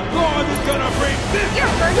amount of applause is gonna bring this.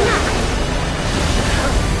 You're burning up.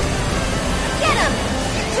 Get him.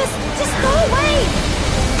 Just go away.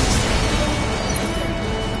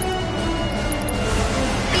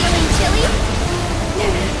 Feeling chilly?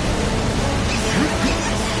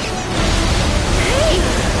 Hey.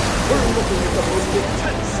 We're looking at the most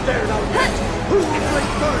intense stare down yet! Who will break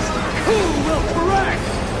first? Who will correct?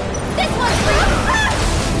 This one's for you.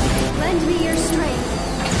 Lend me your strength.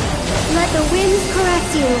 Let the winds correct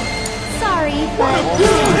you. Sorry, but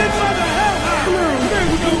Hit by the Hell House! come on,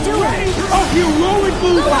 you can do it. A heroic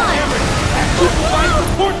move Go by on. Erin! Amplified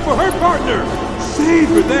support for her partner!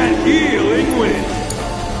 Savor that healing wind!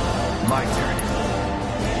 My turn.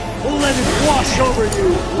 Let it wash over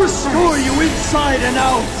you! Restore you inside and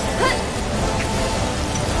out!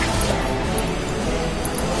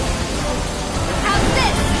 How's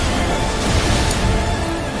this?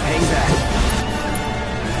 Hang back.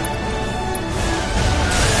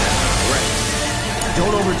 Right.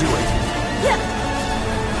 Don't overdo it.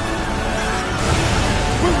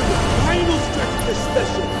 We're in the final stretch of this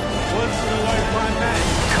special. Once in a lifetime match.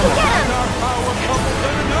 Come on. Has our power couple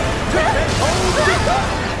done enough to take hold of the cup?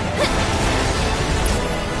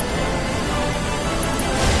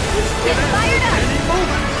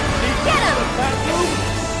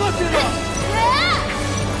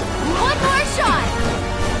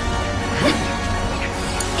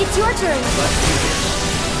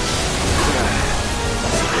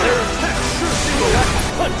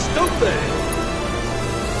 thing.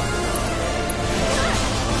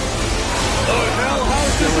 The Hell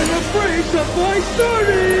House isn't afraid to fight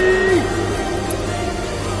Stardy!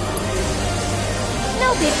 No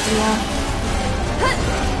big deal.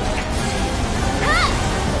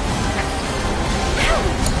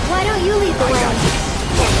 Why don't you lead the way?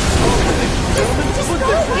 Just go!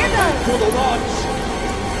 Here goes! For the launch!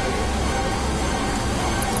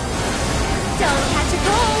 Don't catch a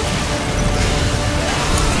cold!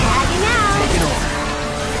 Tagging out! Taking over.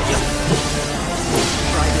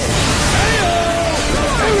 Right there. Heyo!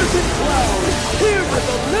 Eris and Cloud, here to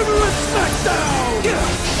deliver a smackdown!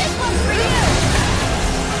 This one's for you!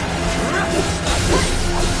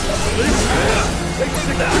 This man takes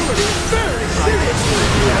security very seriously!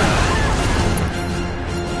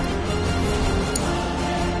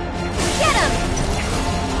 Get him!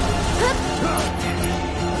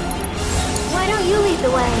 Why don't you lead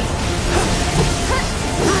the way?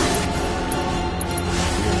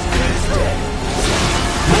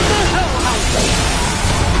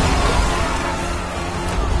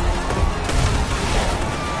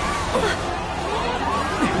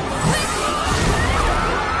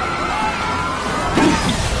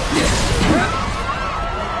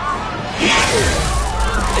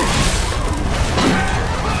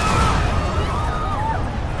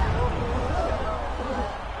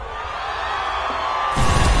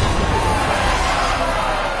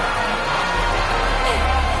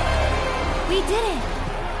 We did it!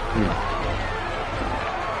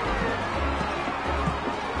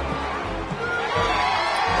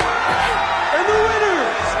 And the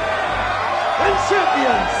winners and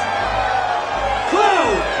champions,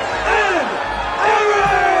 Cloud and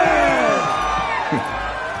Aaron!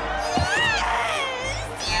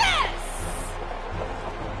 Yes!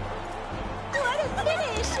 What a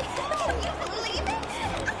finish! Can you believe it?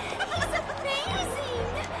 He's amazing!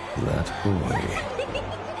 That boy.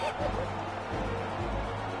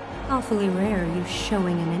 Awfully rare you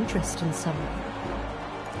showing an interest in someone.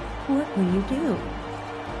 What will you do?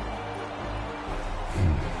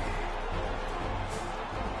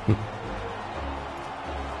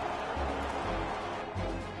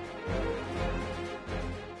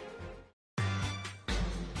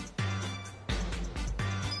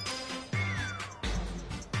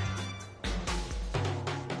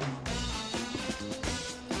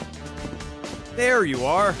 There you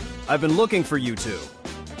are. I've been looking for you two.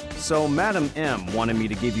 So Madam M wanted me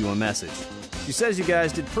to give you a message. She says you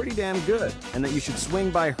guys did pretty damn good, and that you should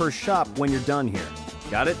swing by her shop when you're done here.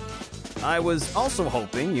 Got it? I was also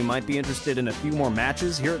hoping you might be interested in a few more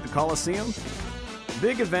matches here at the Coliseum.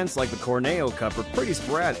 Big events like the Corneo Cup are pretty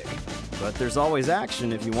sporadic, but there's always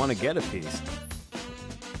action if you want to get a piece.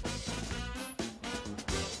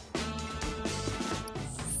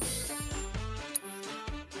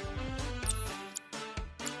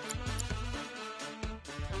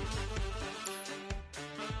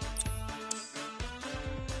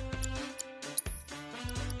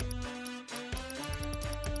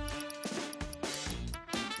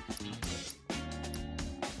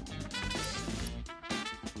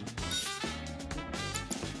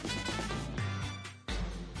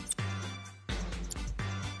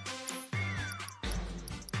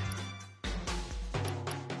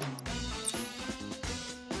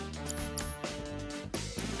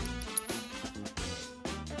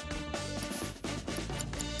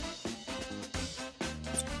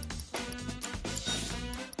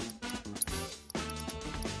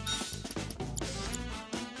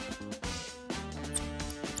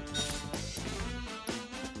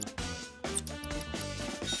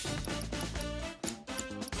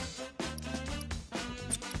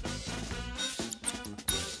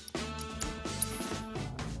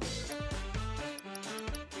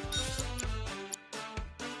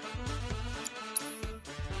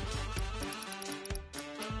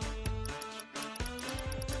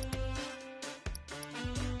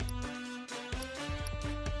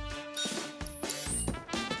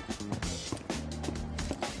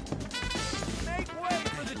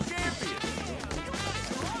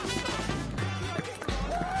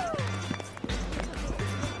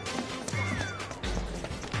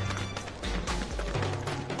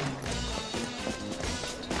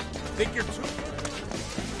 Think you're too...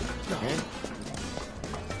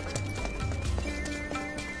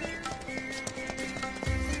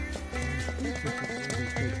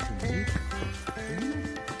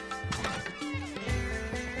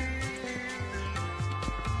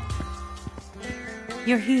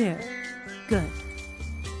 You're here. Good.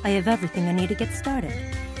 I have everything I need to get started.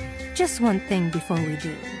 Just one thing before we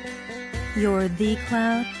do. You're the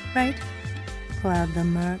Cloud, right? Cloud the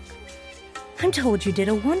Merc. I'm told you did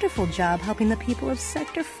a wonderful job helping the people of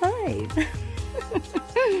Sector 5.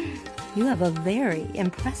 You have a very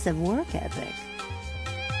impressive work ethic.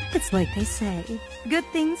 It's like they say, good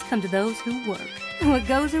things come to those who work. What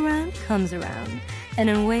goes around comes around,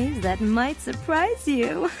 and in ways that might surprise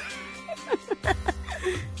you.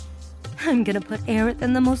 I'm gonna put Aerith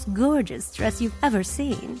in the most gorgeous dress you've ever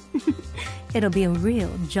seen. It'll be a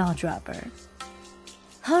real jaw-dropper.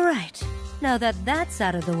 All right, now that that's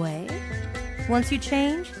out of the way, once you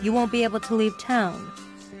change, you won't be able to leave town.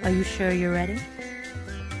 Are you sure you're ready?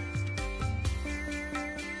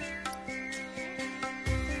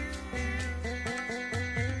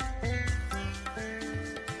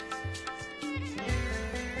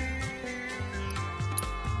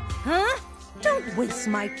 Huh? Don't waste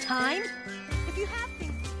my time. If you have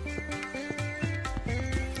things...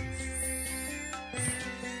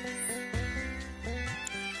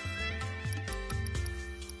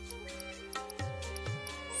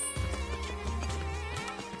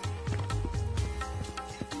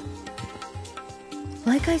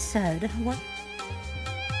 Like I said, what...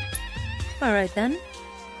 All right then,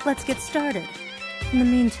 let's get started. In the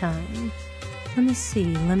meantime, let me see,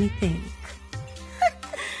 let me think.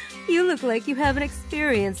 You look like you haven't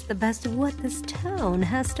experienced the best of what this town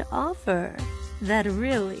has to offer. That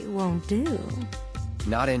really won't do.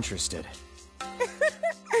 Not interested.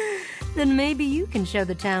 Then maybe you can show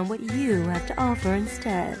the town what you have to offer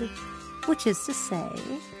instead. Which is to say,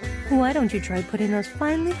 why don't you try putting those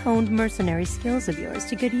finely honed mercenary skills of yours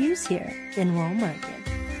to good use here in Wall Market?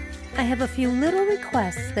 I have a few little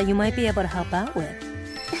requests that you might be able to help out with.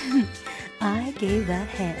 I gave that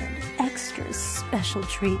hand extra special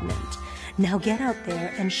treatment. Now get out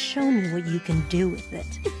there and show me what you can do with it.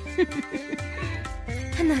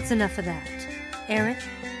 And that's enough of that. Aerith,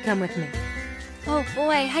 come with me. Oh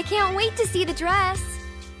boy, I can't wait to see the dress.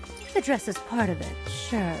 The dress is part of it,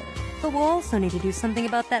 sure. But we'll also need to do something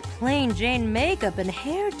about that plain Jane makeup and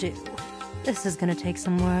hairdo. This is gonna take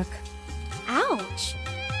some work. Ouch.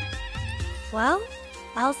 Well,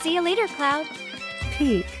 I'll see you later, Cloud.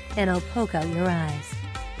 Peek, and I'll poke out your eyes.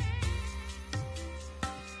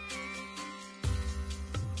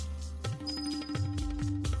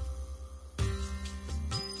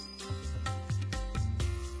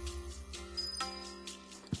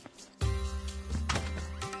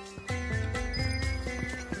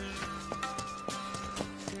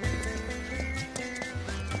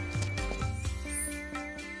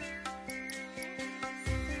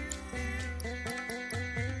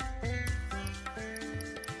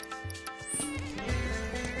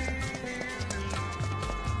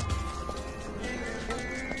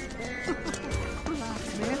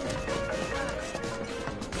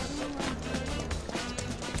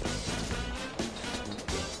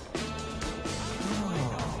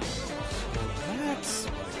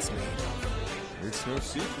 It's no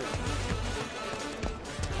secret.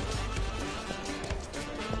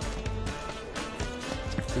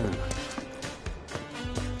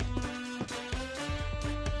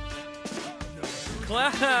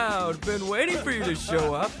 Cloud, been waiting for you to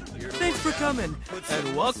show up. Thanks for coming,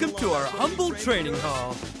 and welcome to our humble training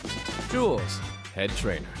hall. Jules, head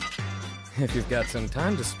trainer. If you've got some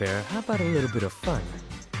time to spare, how about a little bit of fun?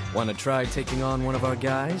 Want to try taking on one of our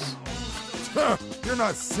guys? You're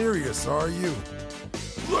not serious, are you?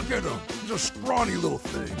 Look at him. He's a scrawny little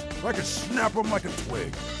thing. I could snap him like a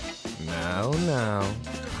twig. Now.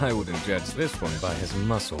 I wouldn't judge this one by his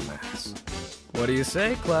muscle mass. What do you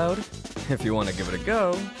say, Cloud? If you want to give it a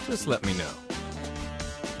go, just let me know.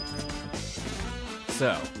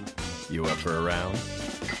 So, you up for a round?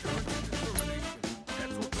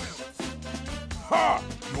 Ha!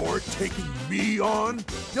 You're taking me on?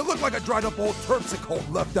 You look like a dried up old terpsichore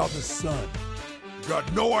left out in the sun. You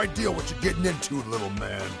got no idea what you're getting into, little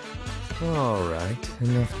man. Alright,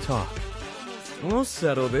 enough talk. We'll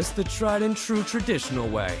settle this the tried and true traditional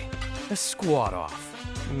way. A squat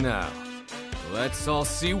off. Now, let's all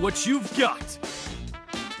see what you've got!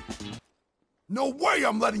 No way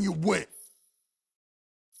I'm letting you win!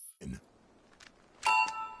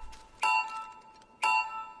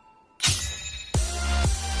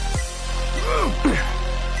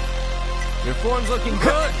 Your form's looking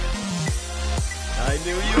good! I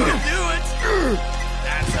knew you could do it!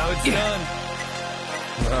 That's how it's done.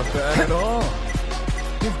 Not bad at all.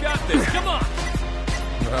 You've got this, come on!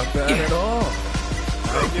 Not bad at all.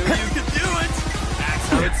 I knew you could do it! That's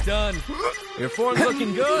how it's done. Your form's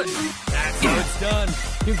looking good. That's how it's done.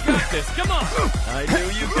 You've got this, come on! I knew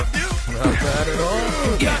you could do it! Not bad at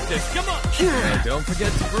all. You've got this, come on! And don't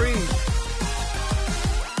forget to breathe.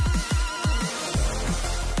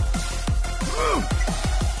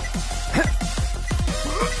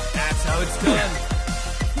 how it's done.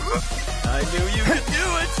 I knew you could do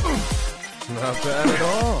it. Not bad at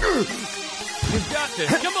all. You've got this.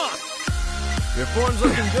 Come on. Your form's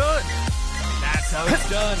looking good. That's how it's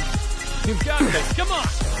done. You've got this. Come on.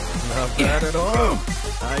 Not bad at all.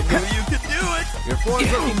 I knew you could do it. Your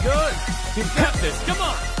form's looking good. You've got this. Come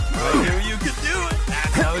on. I knew you could do it.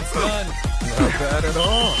 That's how it's done. Not bad at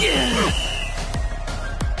all.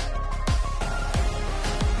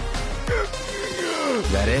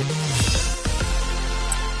 That it?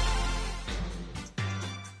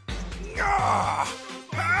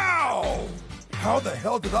 Ow! How the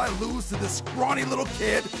hell did I lose to this scrawny little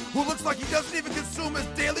kid who looks like he doesn't even consume his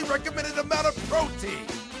daily recommended amount of protein?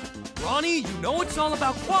 Ronnie, you know it's all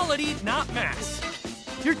about quality, not mass.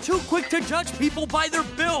 You're too quick to judge people by their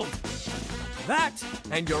build. That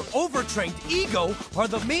and your overtrained ego are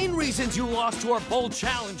the main reasons you lost to our bold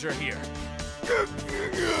challenger here.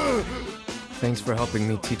 Thanks for helping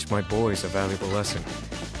me teach my boys a valuable lesson.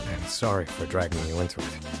 And sorry for dragging you into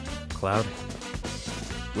it. Cloud,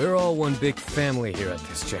 we're all one big family here at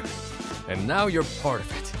this gym. And now you're part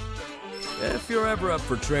of it. If you're ever up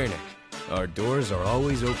for training, our doors are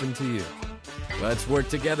always open to you. Let's work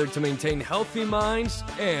together to maintain healthy minds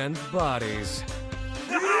and bodies.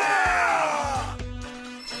 Endurance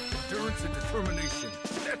and determination.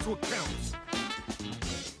 That's what counts.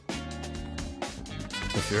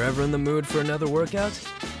 If you're ever in the mood for another workout,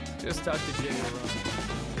 just talk to Jay or Ron.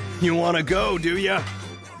 You wanna go, do ya?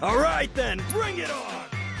 All right then, bring it on!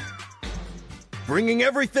 Bringing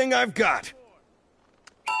everything I've got.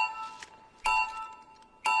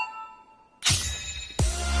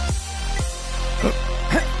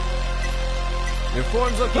 Your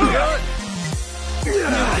form's looking good. You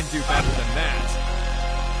can do better than that.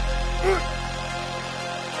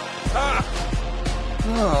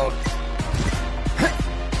 Oh.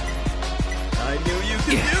 I knew you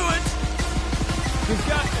could do it. You've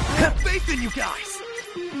got faith in you guys.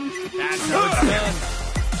 That's how it's done.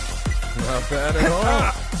 Not bad at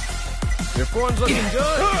all. Your form's looking good. I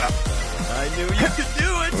knew you could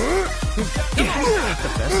do it. You've got That's the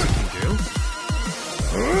best you can do.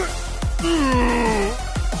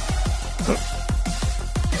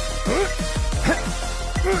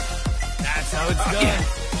 That's how it's done.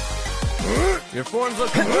 Your form's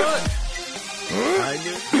looking good. I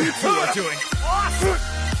knew you two are doing awesome.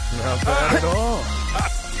 Not bad at all.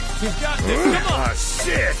 You've got this. Come on. Ah,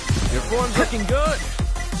 shit! Your form's looking good.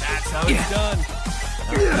 That's how it's done.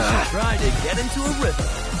 Now you should try to get into a rhythm.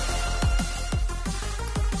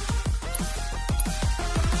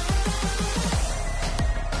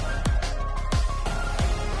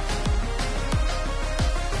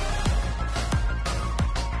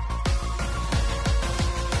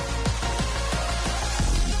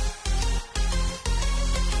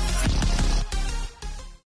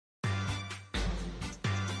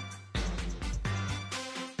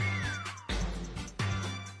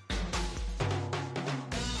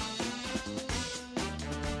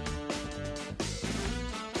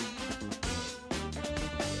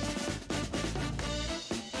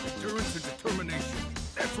 Endurance and determination.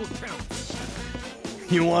 That's what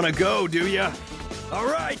counts. You wanna go, do ya? All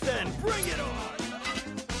right then, bring it on!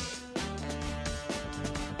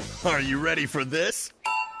 Are you ready for this?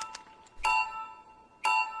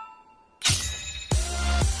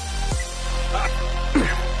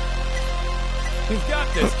 You've got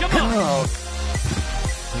this. Come on. Oh.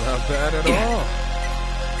 Not bad at all.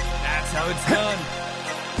 That's how it's done.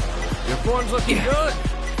 Your form's looking good.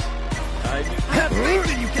 I have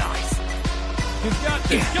faith in you guys. You've got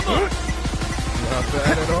this. Come on. Not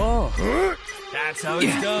bad at all. That's how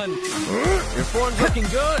it's done. Your form's looking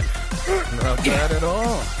good. Not bad at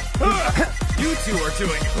all. You two are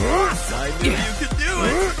doing awesome. I knew you could do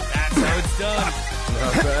it. That's how it's done.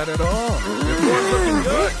 Not bad at all. Your form's looking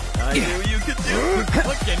good. I knew you could do it.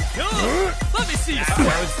 Looking good. Let me see. That's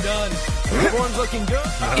how it's done. Your form's looking good.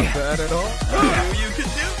 Not bad at all. I knew you could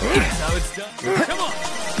do it. That's how it's done. Come on. I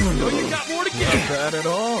know you got more to Not give. bad at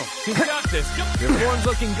all. You've got this. Come on. Your form's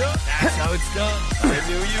looking good. That's how it's done. I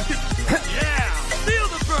knew you could. Yeah. Feel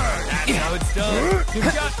the burn. That's how it's done.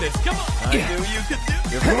 You've got this. Come on. I knew you could do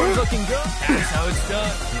it. Your form's looking good. That's how it's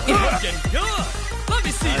done. Looking good. Let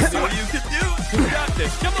me see. I knew you could do it. You've got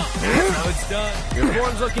this. Come on. That's how it's done. Your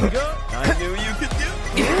form's looking good. I knew you could do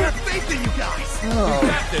it. I have faith in you guys. Oh. You've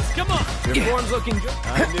got this. Come on. Your form's looking good.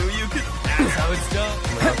 I knew you could. That's how it's done.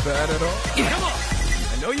 Not bad at all. Come on. I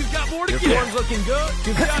know you've got more to Your give. form's looking good.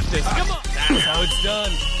 You've got this. Come on. That's how it's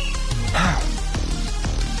done.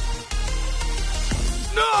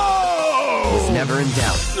 No! Was never in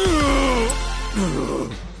doubt.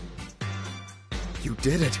 You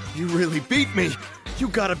did it. You really beat me. You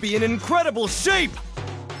gotta be in incredible shape!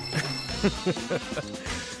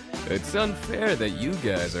 It's unfair that you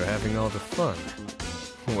guys are having all the fun.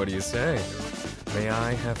 What do you say? May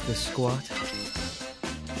I have the squat?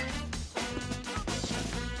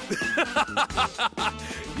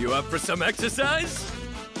 You up for some exercise?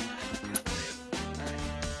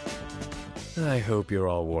 I hope you're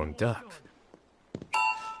all warmed up.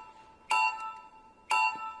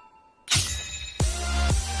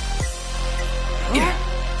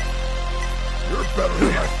 You're better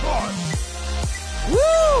than I thought. Woo!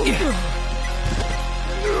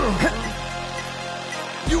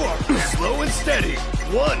 You are slow and steady.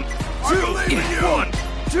 1, 2, I believe in you. 1,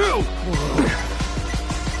 2.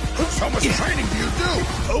 How much training do you do?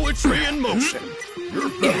 Poetry in motion. You're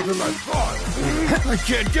better than I thought. I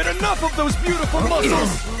can't get enough of those beautiful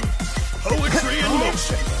muscles. Poetry in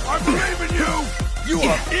motion. I believe in you. You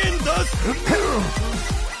are in the...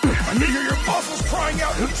 I can hear your muscles crying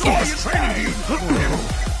out. Joy is training you.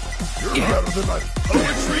 You're better than I thought.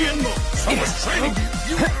 Poetry in motion. So much training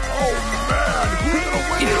you. Oh man, who's gonna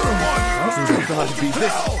win this one? You've got to be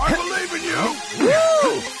this. I believe in you.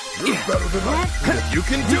 Woo! You're better than I thought. You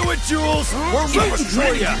can do it, Jules. We're rooting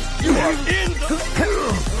for you. You are in the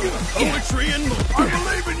poetry in motion. I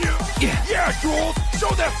believe in you. Yeah, Jules.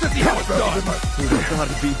 Show that city how it's done. You've got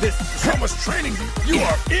to be this. So much training You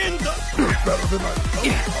are in the... You're better than I thought.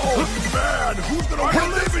 Oh man, who's gonna win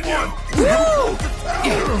this one? Woo!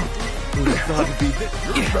 You've got to be this.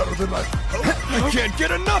 You're better than I thought. I can't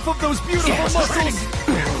get enough of those beautiful muscles.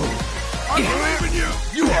 I believe in you.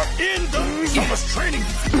 You are in the... So much training.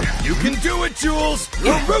 You can do it, Jules.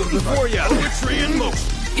 We're rooting for you. Poetry in motion.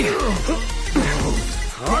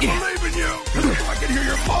 I believe in you. I can hear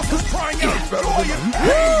your muscles crying out. Better than you.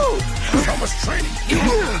 Woo! So much training.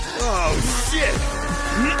 Oh, shit.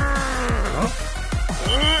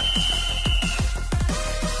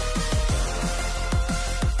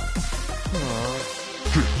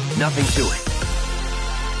 Nothing to it.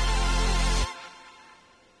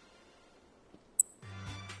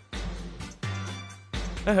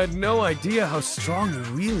 I had no idea how strong you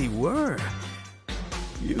really were.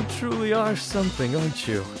 You truly are something, aren't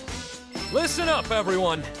you? Listen up,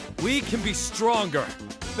 everyone. We can be stronger,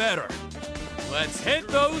 better. Let's hit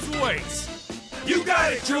those weights. You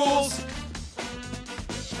got it, Jules.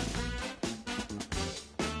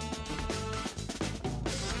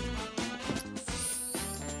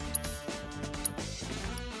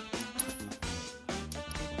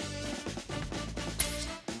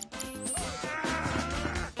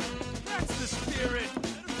 That's the spirit.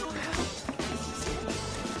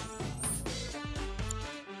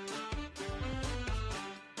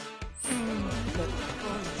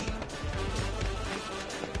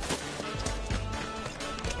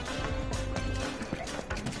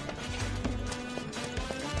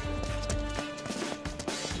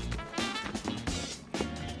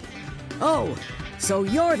 Oh, so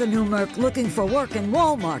you're the new merc looking for work in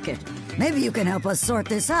Wall Market. Maybe you can help us sort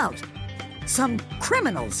this out. Some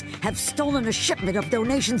criminals have stolen a shipment of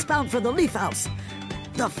donations bound for the Leaf House.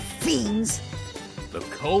 The fiends! The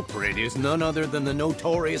culprit is none other than the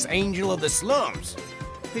notorious Angel of the Slums.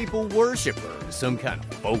 People worship her as some kind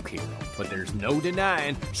of folk hero, but there's no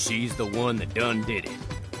denying she's the one that done did it.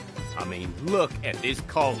 I mean, look at this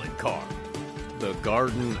calling card. The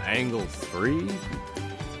Garden Angle 3?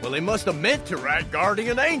 Well, they must have meant to write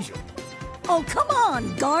Guardian Angel. Oh, come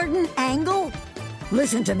on, Garden Angle!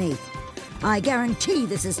 Listen to me. I guarantee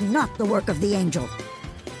this is not the work of the Angel.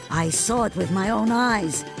 I saw it with my own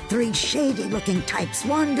eyes. 3 shady-looking types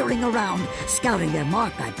wandering around, scouting their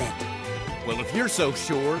mark, I bet. Well, if you're so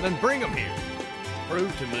sure, then bring them here.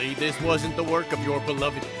 Prove to me this wasn't the work of your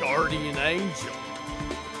beloved Guardian Angel.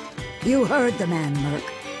 You heard the man, Merc.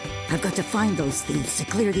 I've got to find those thieves to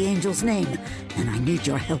clear the Angel's name, and I need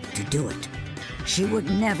your help to do it. She would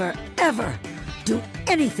never, ever do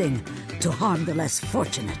anything to harm the less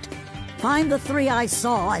fortunate. Find the 3 I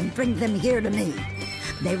saw and bring them here to me.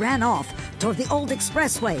 They ran off toward the old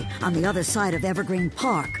expressway on the other side of Evergreen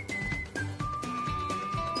Park.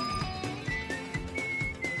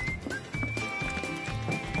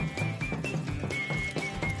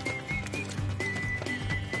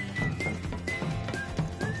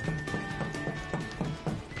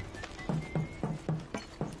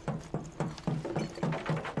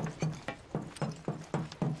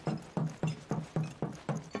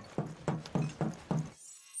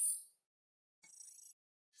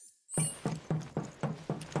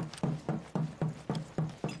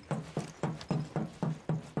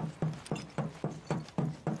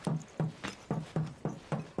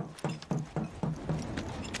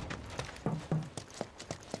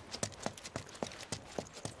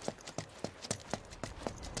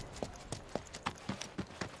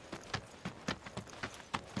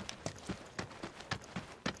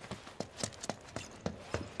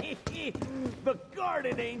 The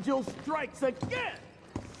Guardian Angel strikes again!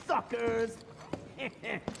 Suckers!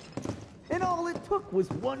 And all it took was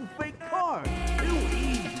one fake card. Too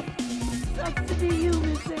easy. Sucks to be you,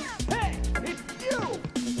 Missy. Hey, it's you!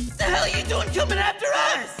 The hell are you doing coming after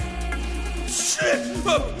us? Shit!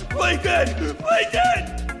 My dead! My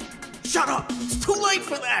dead! Shut up! It's too late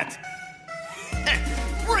for that!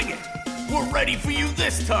 Bring it! We're ready for you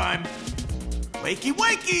this time! Wakey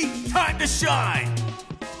wakey! Time to shine!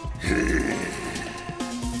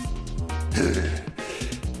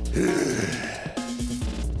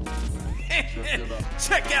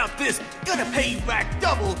 Check out this! Gonna pay you back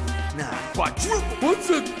double! Nah, quadruple! What's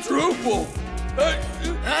a druple?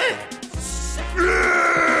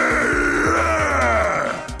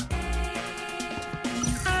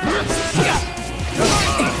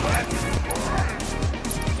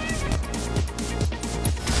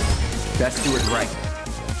 Best do it right.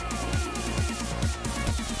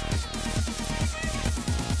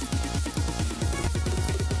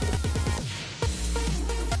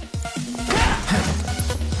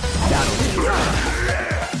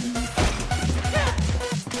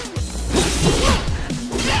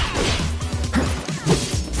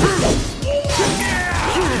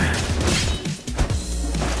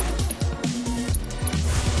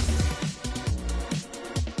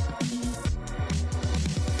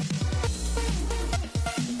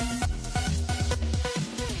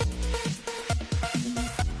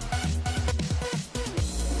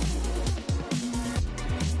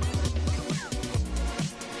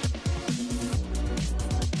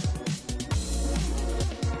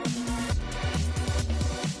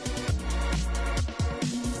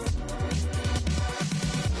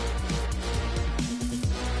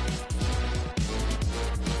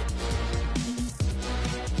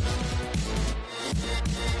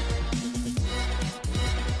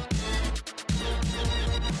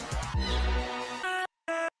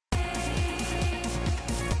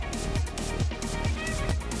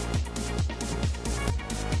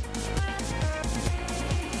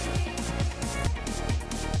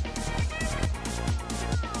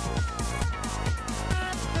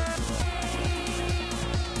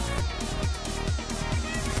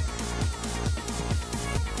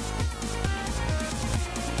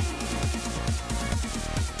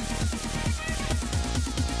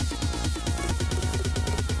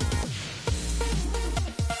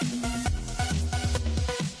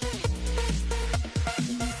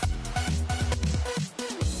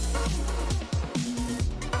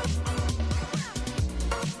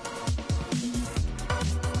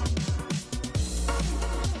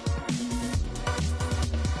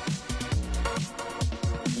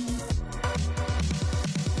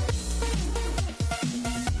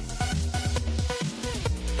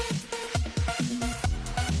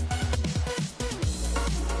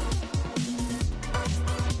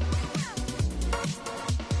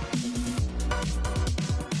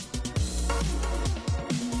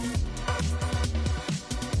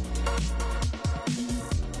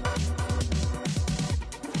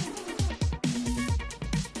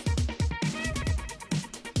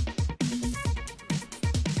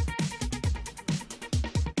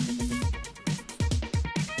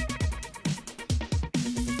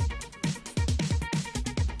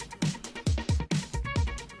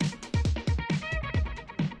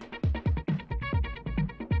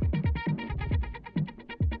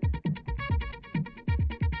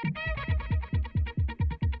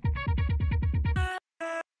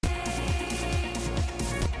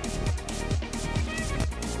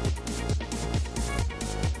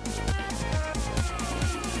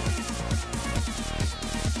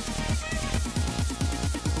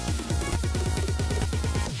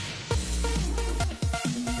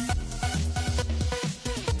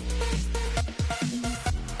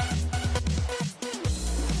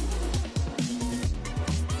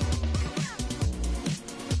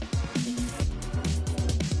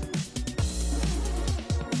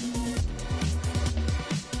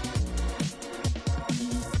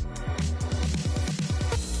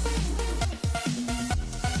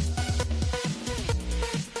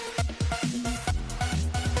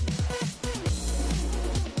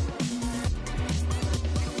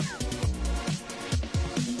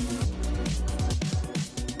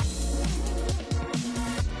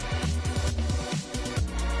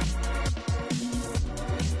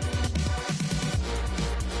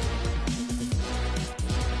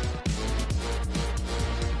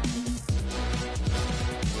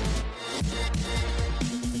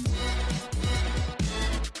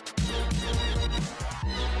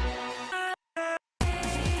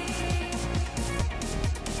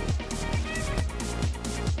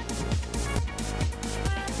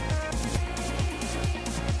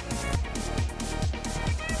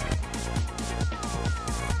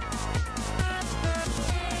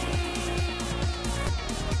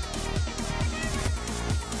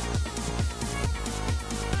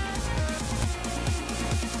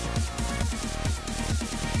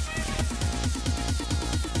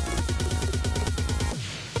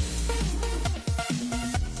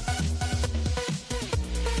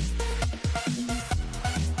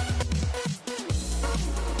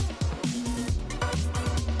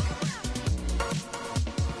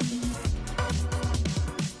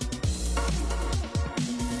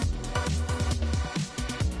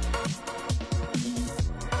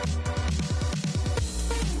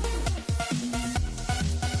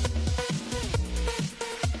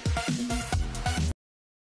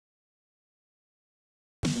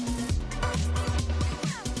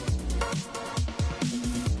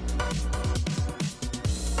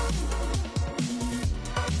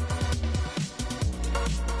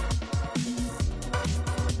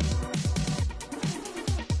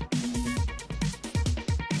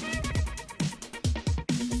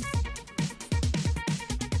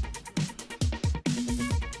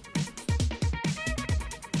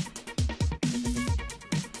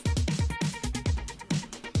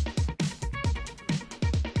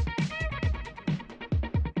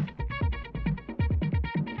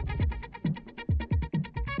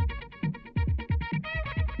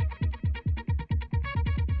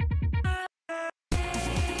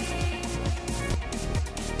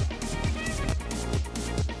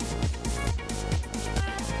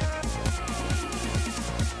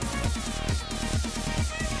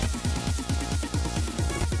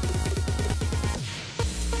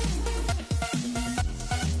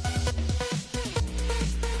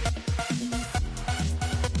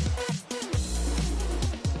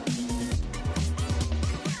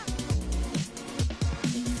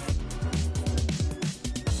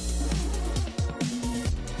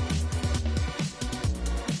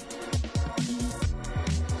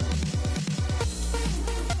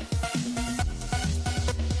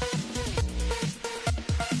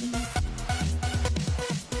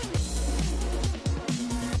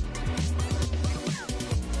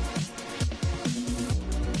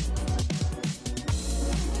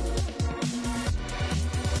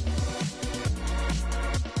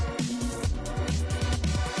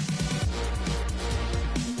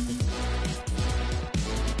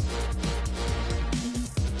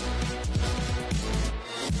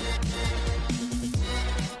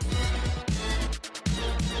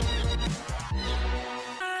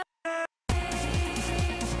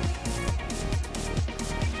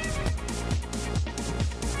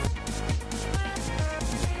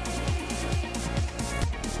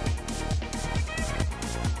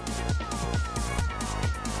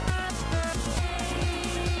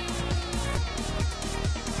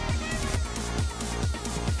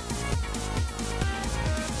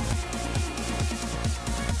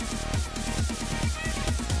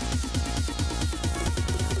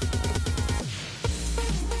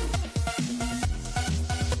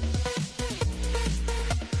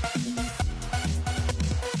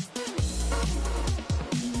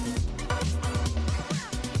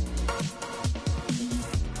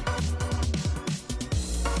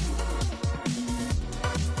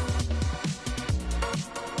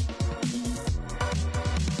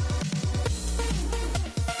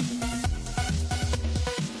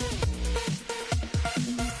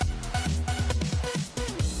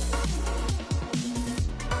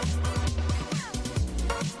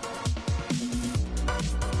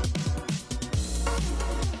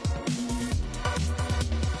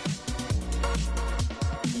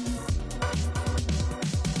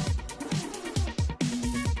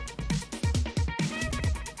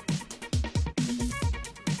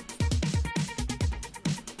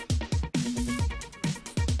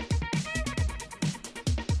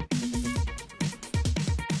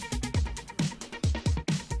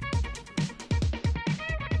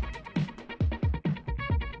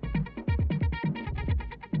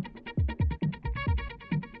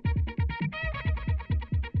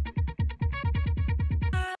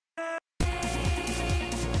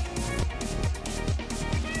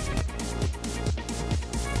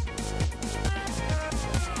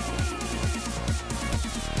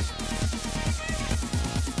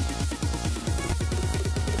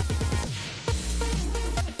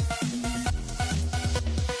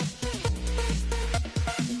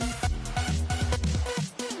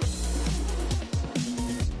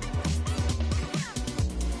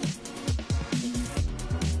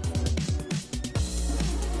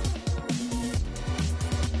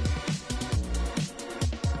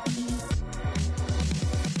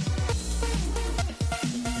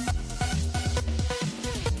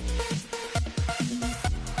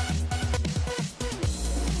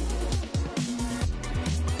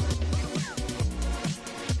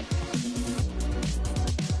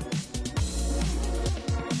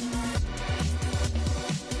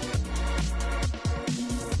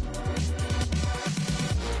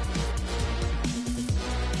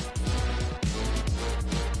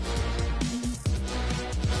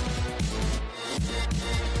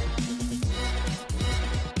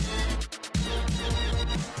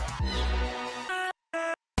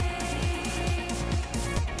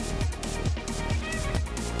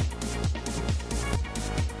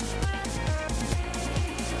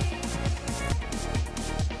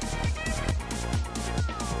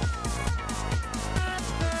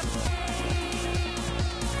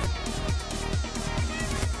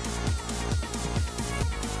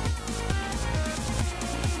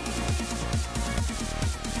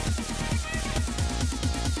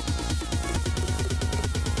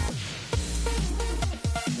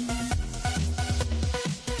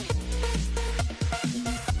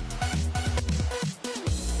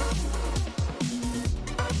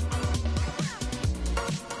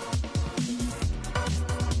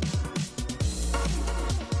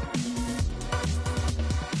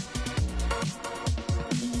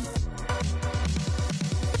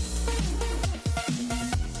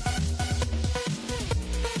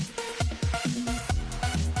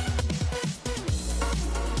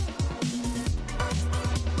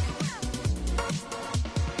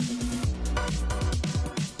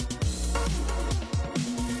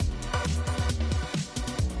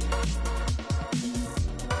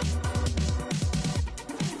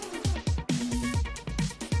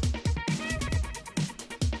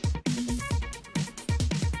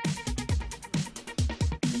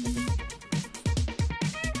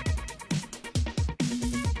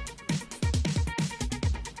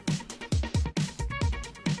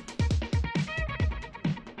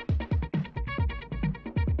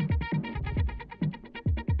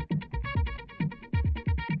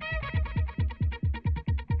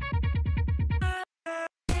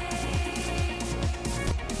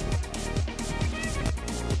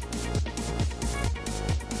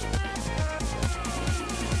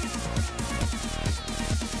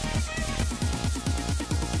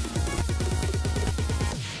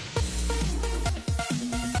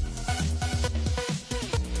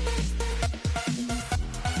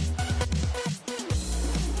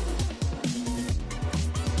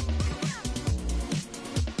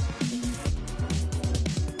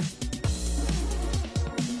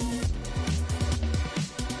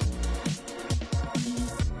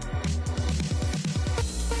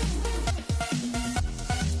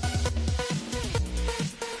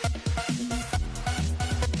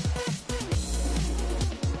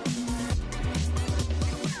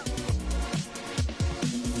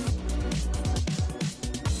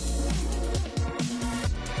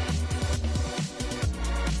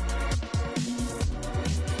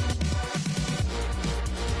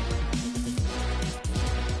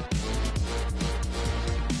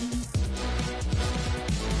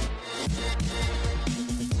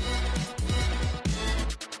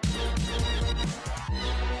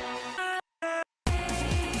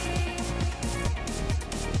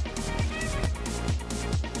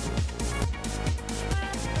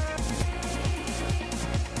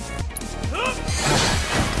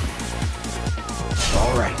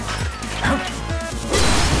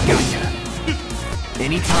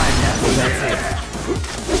 Anytime now. That's it.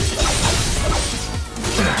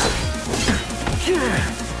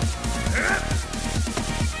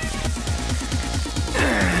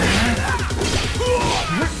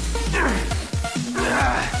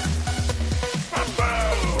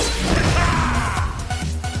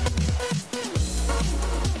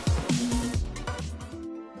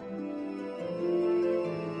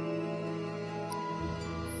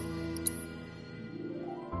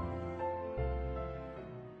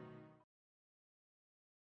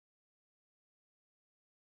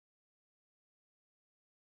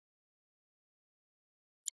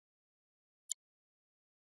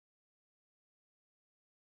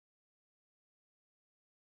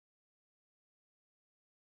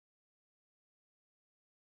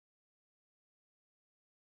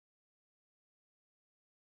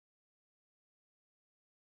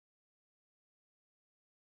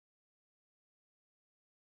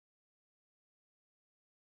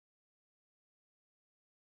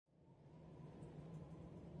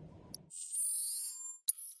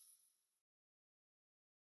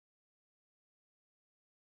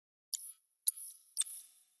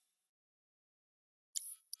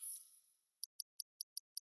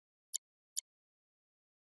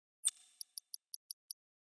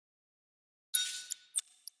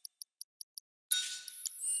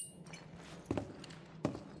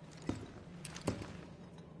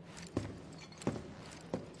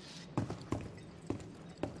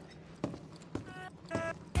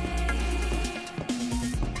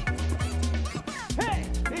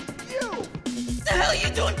 What the hell are you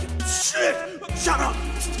doing? Shit! Shut up!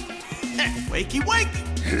 Wakey, wakey!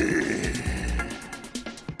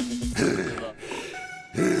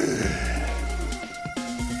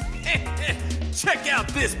 Check out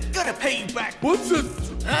this! Gonna pay you back! What's it?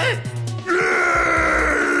 Huh?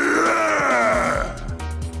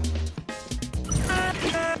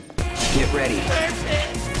 Get ready.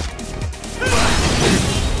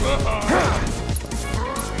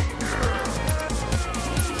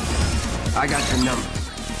 I got your number.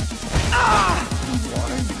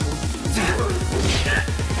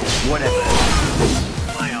 Whatever.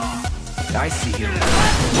 I see you.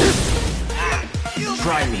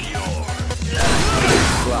 Try me.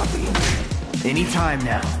 Sloppy. Anytime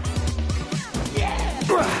now.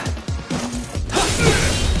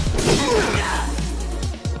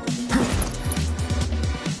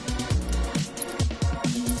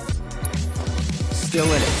 Still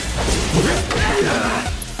in it.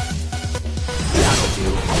 That'll do.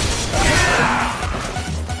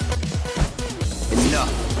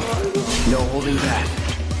 Enough. No holding back.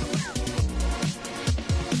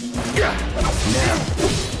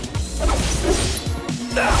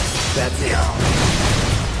 Now. That's it.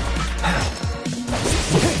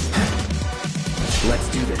 Let's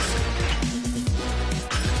do this.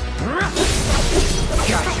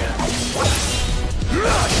 Gotcha.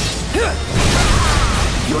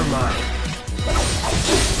 You're mine.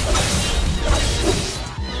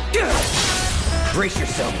 Brace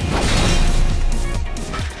yourself.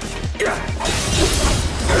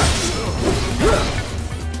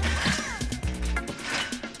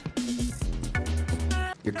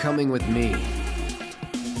 You're coming with me.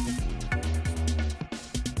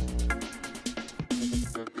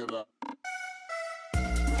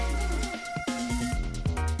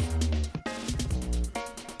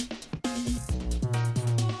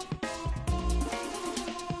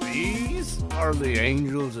 These are the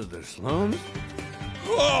angels of the slums?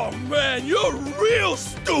 Oh man, you're real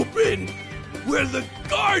stupid! We're the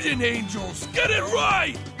Guardian Angels! Get it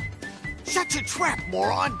right! Shut your trap,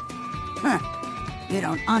 moron! Huh. You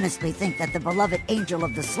don't honestly think that the beloved angel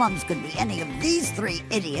of the slums could be any of these three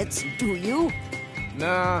idiots, do you?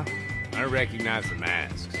 Nah, I recognize the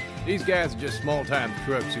masks. These guys are just small-time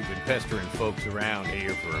crooks who've been pestering folks around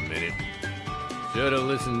here for a minute. Should have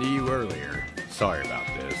listened to you earlier. Sorry about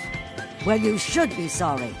this. Well, you should be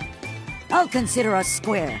sorry. I'll consider us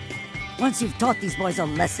square, once you've taught these boys a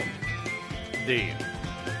lesson. Deal.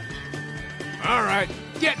 All right,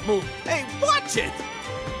 get moving. Hey, watch it!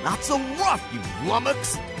 Not so rough, you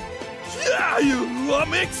lummox! Yeah, you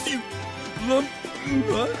lummox, you what?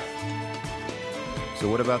 So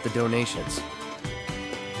what about the donations?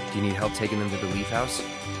 Do you need help taking them to the Leaf House?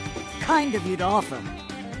 Kind of you to offer,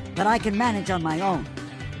 but I can manage on my own.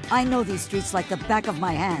 I know these streets like the back of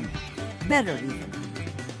my hand. Better, even.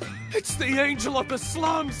 It's the angel of the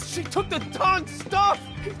slums! She took the darn stuff!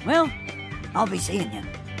 Well, I'll be seeing you.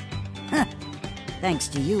 Thanks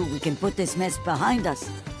to you, we can put this mess behind us.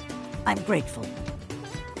 I'm grateful.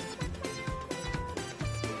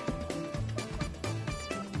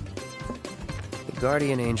 The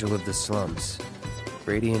Guardian Angel of the Slums.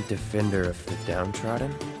 Radiant defender of the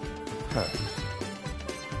downtrodden? Huh.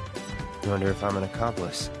 Wonder if I'm an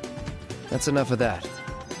accomplice. That's enough of that.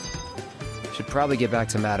 Should probably get back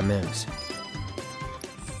to Madame M's.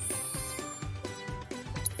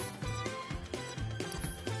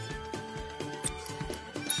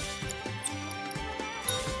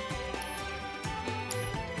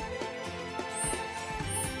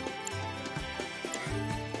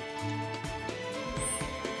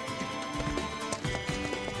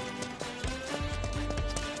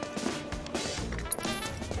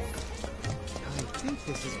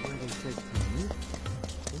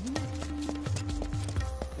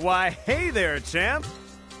 Why, hey there, champ!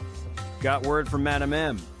 Got word from Madame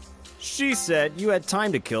M. She said you had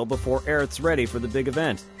time to kill before Aerith's ready for the big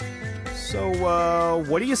event. So,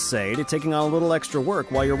 what do you say to taking on a little extra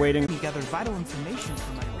work while you're waiting? You gathered vital information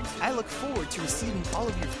for my research. I look forward to receiving all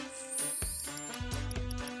of your...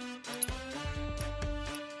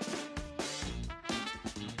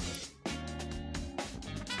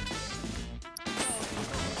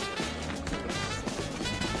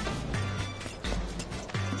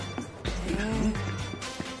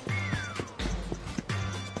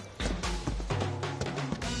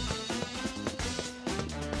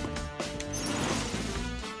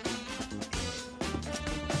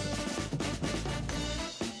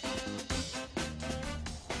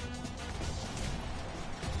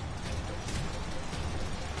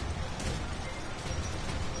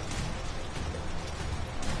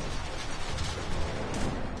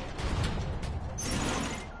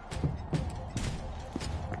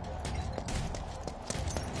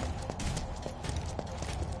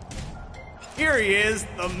 Here he is,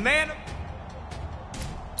 the man of...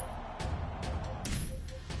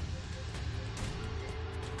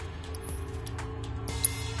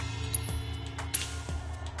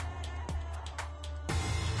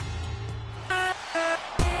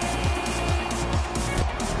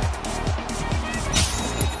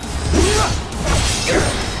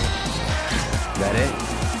 That it?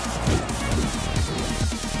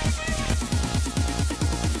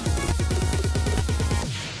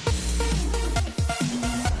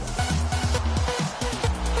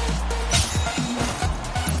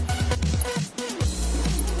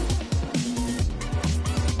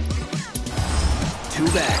 Too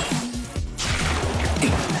bad.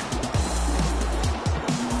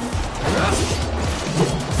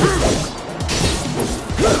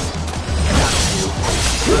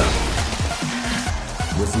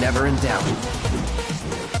 Was never in doubt.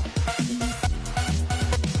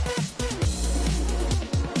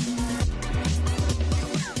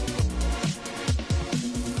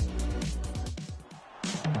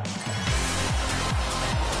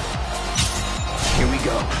 Here we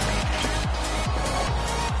go.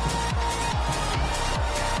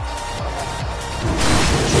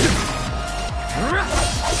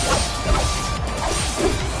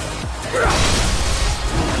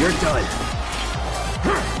 You're done.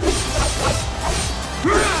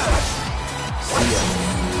 See ya.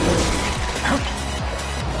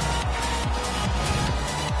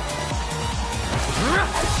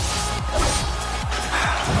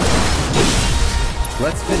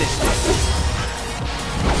 Let's finish this.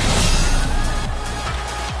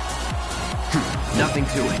 Nothing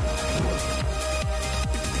to it.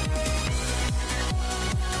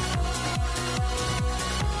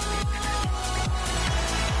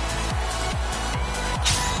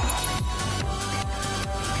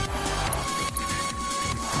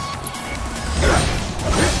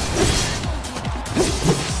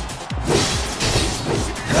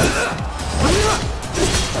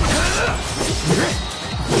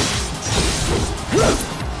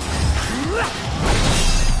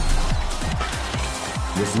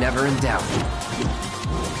 Was never in doubt.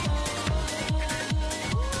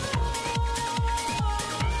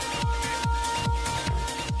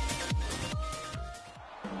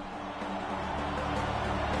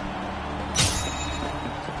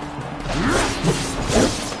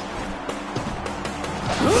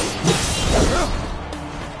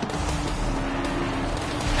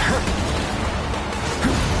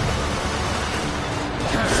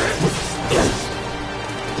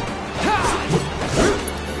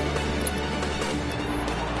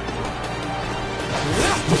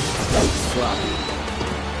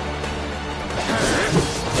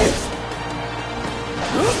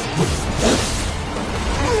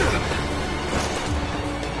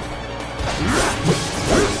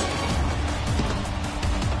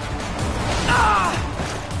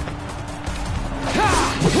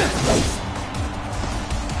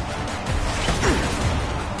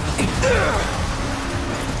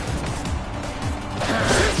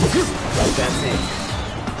 That's it.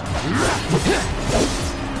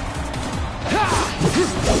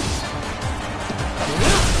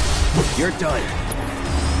 You're done.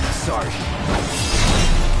 Sorry.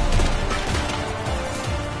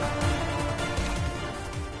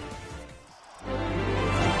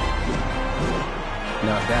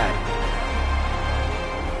 Not bad.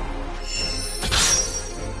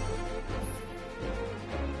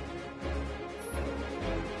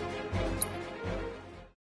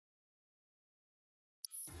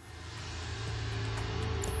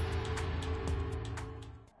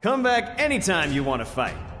 Come back anytime you want to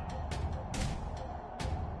fight.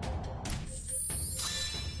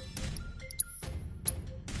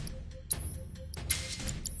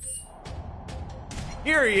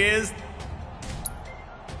 Here he is.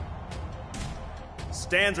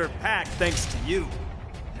 Stands are packed thanks to you.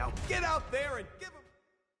 Now get out there and give him...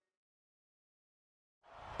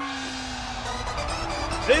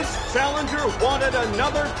 This challenger wanted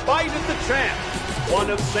another fight at the champ. One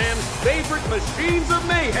of Sam's favorite machines of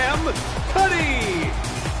mayhem, Cuddy!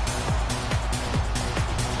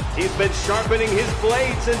 He's been sharpening his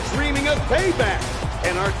blades and dreaming of payback.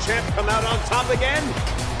 Can our champ come out on top again?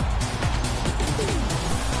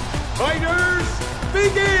 Fighters,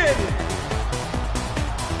 begin!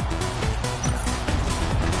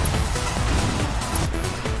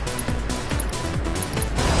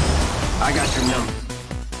 I got your number.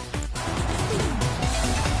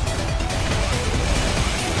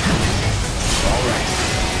 All right.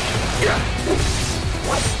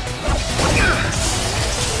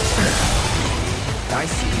 I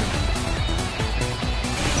see you.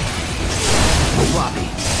 Sloppy.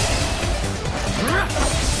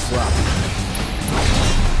 Sloppy.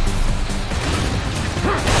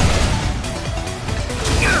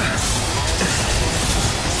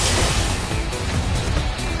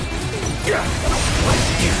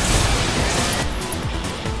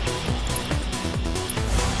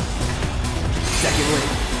 Second win.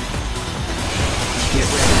 Get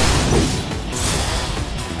ready.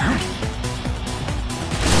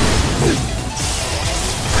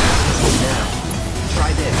 Now, try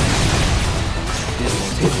this. This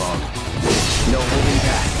won't take long. No holding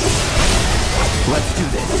back. Let's do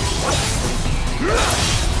this.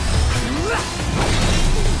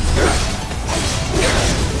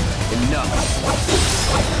 Enough.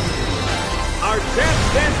 Our champ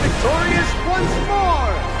stands victorious once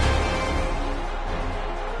more!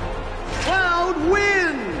 Cloud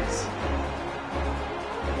wins!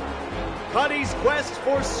 Cuddy's quest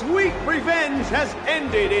for sweet revenge has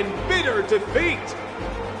ended in bitter defeat!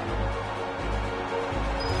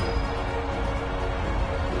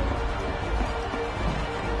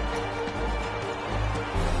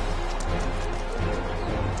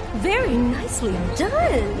 Very nicely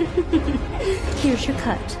done. Here's your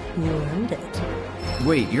cut. You earned it.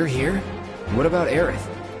 Wait, you're here? What about Aerith?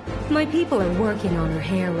 My people are working on her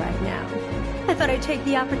hair right now. I thought I'd take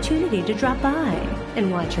the opportunity to drop by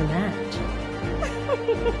and watch her match.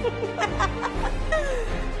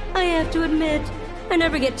 I have to admit, I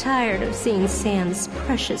never get tired of seeing Sam's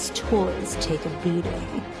precious toys take a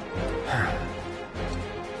beating.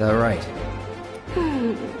 That right?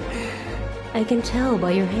 I can tell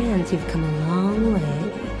by your hands you've come a long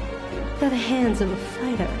way. They're the hands of a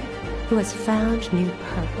fighter who has found new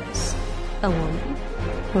purpose. A woman.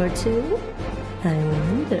 Or two? I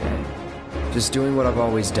wonder. Just doing what I've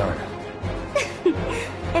always done.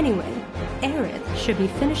 Anyway, Aerith should be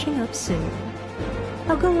finishing up soon.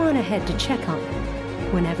 I'll go on ahead to check on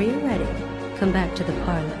her. Whenever you're ready, come back to the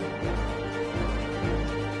parlor.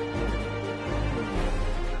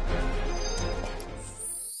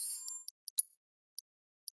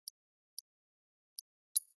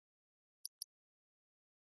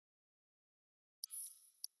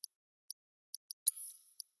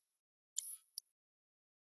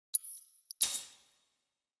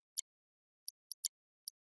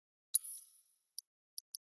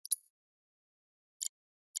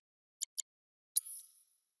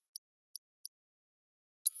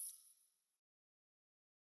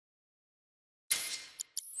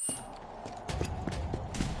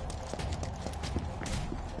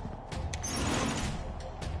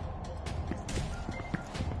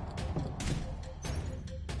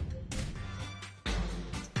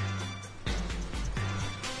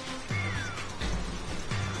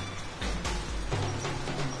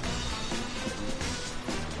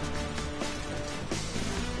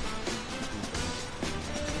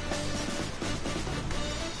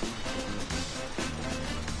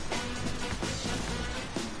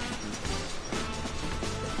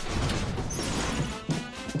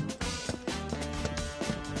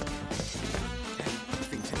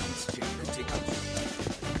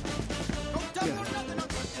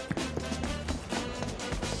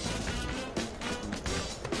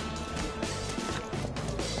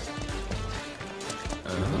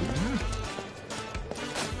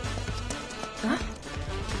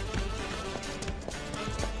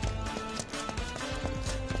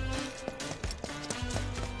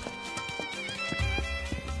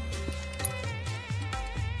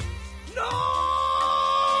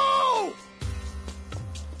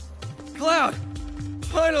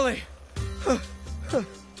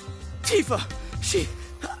 Tifa! She's...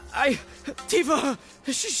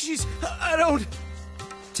 I don't...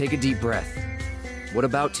 Take a deep breath. What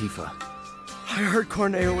about Tifa? I heard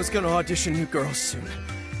Corneo was gonna audition new girls soon.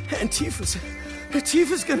 And Tifa's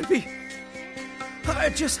gonna be...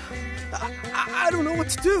 I don't know what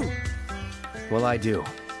to do. Well, I do.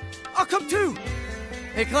 I'll come too!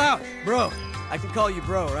 Hey, Cloud, bro. I can call you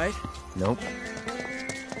bro, right? Nope.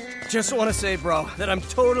 Just want to say, bro, that I'm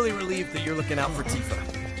totally relieved that you're looking out for Tifa.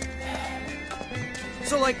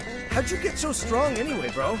 So, like, how'd you get so strong anyway,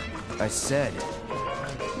 bro? I said...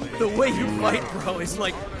 The way you fight, bro, is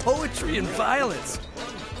like poetry and violence.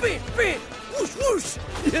 Beat, beat, whoosh, whoosh,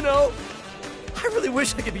 you know? I really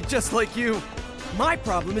wish I could be just like you. My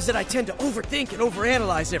problem is that I tend to overthink and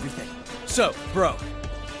overanalyze everything. So, bro,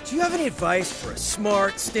 do you have any advice for a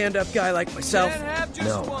smart, stand-up guy like myself? Can't have just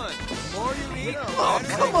No. one. The more you eat, Oh,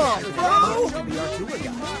 come on, bro!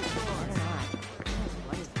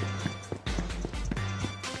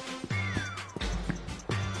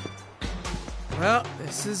 Well,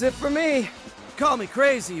 this is it for me. Call me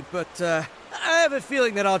crazy, but I have a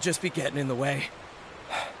feeling that I'll just be getting in the way.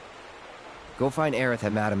 Go find Aerith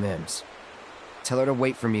at Madame M's. Tell her to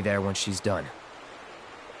wait for me there once she's done.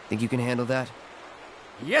 Think you can handle that?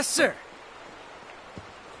 Yes, sir!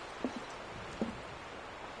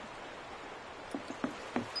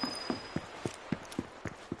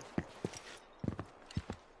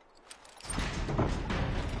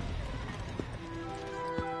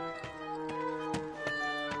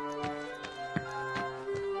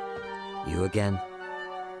 You again?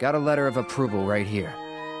 Got a letter of approval right here.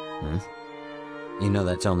 Hmm? You know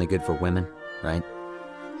that's only good for women, right?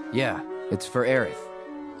 Yeah, it's for Aerith.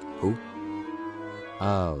 Who?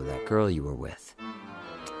 Oh, that girl you were with.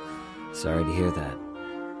 Sorry to hear that.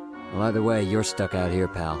 Well, either way, you're stuck out here,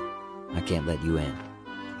 pal. I can't let you in.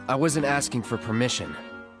 I wasn't asking for permission.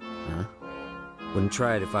 Huh? Wouldn't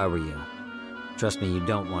try it if I were you. Trust me, you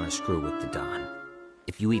don't want to screw with the Don.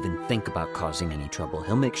 If you even think about causing any trouble,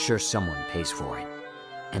 he'll make sure someone pays for it.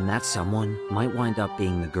 And that someone might wind up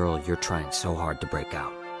being the girl you're trying so hard to break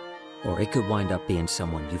out. Or it could wind up being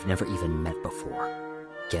someone you've never even met before.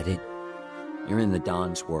 Get it? You're in the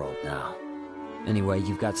Don's world now. Anyway,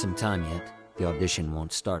 you've got some time yet. The audition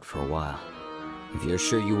won't start for a while. If you're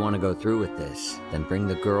sure you want to go through with this, then bring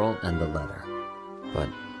the girl and the letter. But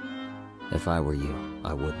if I were you,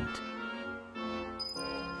 I wouldn't.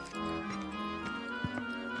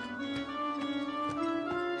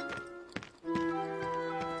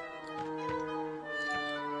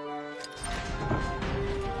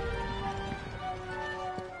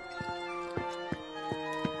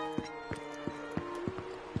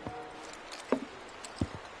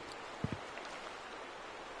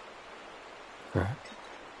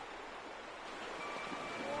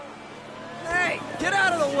 Hey, get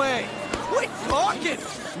out of the way! Quit talking!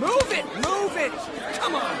 Move it! Move it!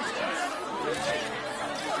 Come on!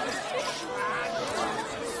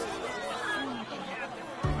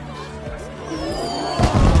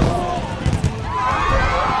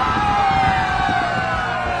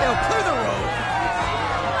 Now clear the road!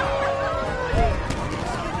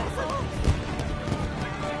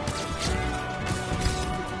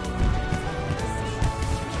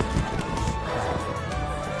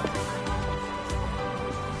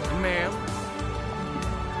 Ma'am?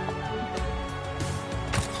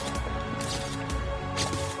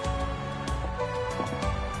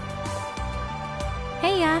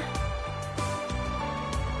 Heya.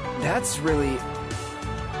 That's really...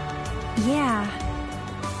 Yeah.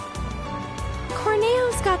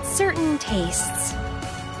 Corneo's got certain tastes.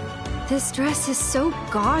 This dress is so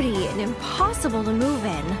gaudy and impossible to move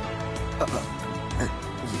in.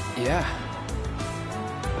 Yeah.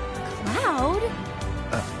 Cloud?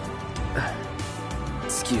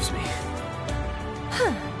 Excuse me.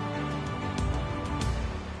 Huh.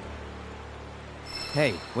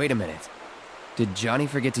 Hey, wait a minute. Did Johnny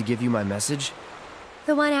forget to give you my message?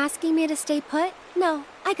 The one asking me to stay put? No,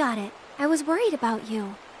 I got it. I was worried about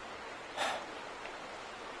you.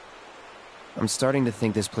 I'm starting to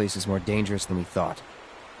think this place is more dangerous than we thought.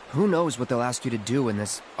 Who knows what they'll ask you to do in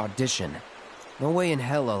this audition? No way in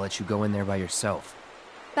hell I'll let you go in there by yourself.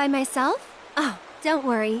 By myself? Oh, don't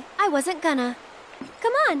worry. I wasn't gonna.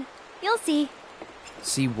 Come on, you'll see.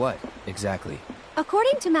 See what, exactly?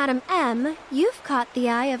 According to Madame M, you've caught the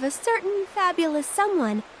eye of a certain fabulous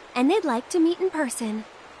someone, and they'd like to meet in person.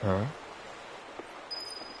 Huh?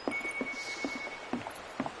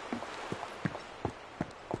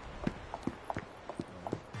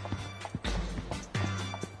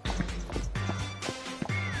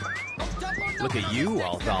 Look at you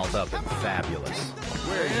all dolled up and fabulous.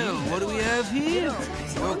 Well, what do we have here?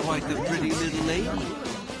 You're quite the pretty little lady.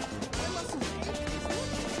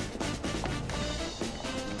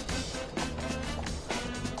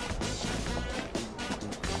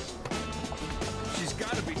 She's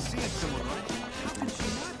gotta be seeing someone, right? How could she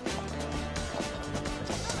not?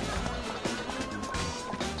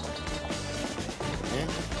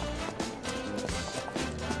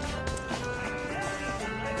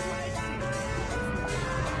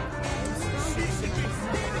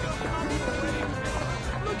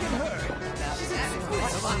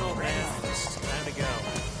 Come on over now. Time to go.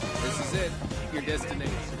 This is it. Your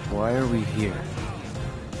destination. Why are we here?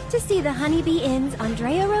 To see the Honeybee Inn's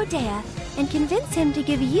Andrea Rodea and convince him to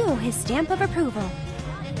give you his stamp of approval.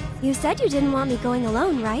 You said you didn't want me going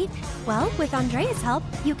alone, right? Well, with Andrea's help,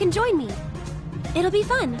 you can join me. It'll be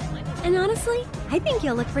fun. And honestly, I think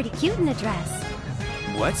you'll look pretty cute in a dress.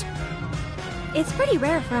 What? It's pretty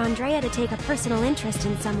rare for Andrea to take a personal interest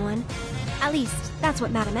in someone. At least, that's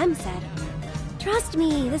what Madame M said. Trust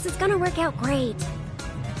me, this is gonna work out great.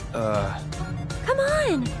 Come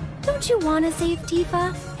on! Don't you want to save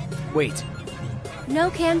Tifa? Wait. No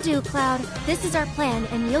can do, Cloud. This is our plan,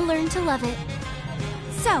 and you'll learn to love it.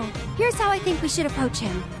 So, here's how I think we should approach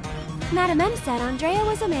him. Madame M said Andrea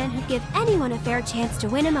was a man who'd give anyone a fair chance to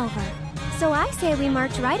win him over. So I say we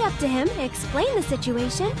march right up to him, explain the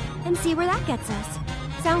situation, and see where that gets us.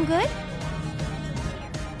 Sound good?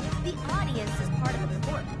 The audience is part of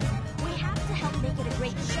the work. We have to help make it a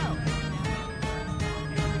great show.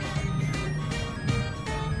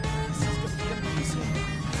 This is gonna be amazing.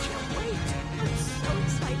 I can't wait. I'm so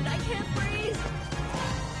excited I can't breathe.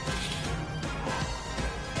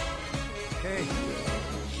 Hey.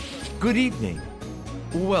 Good evening.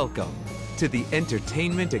 Welcome to the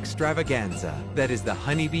entertainment extravaganza that is the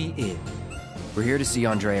Honeybee Inn. We're here to see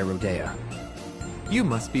Andrea Rodea. You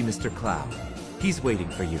must be Mr. Cloud. He's waiting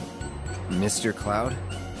for you. Mr. Cloud?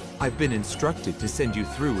 I've been instructed to send you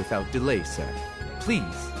through without delay, sir.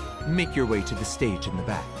 Please, make your way to the stage in the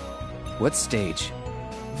back. What stage?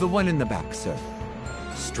 The one in the back, sir.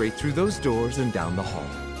 Straight through those doors and down the hall.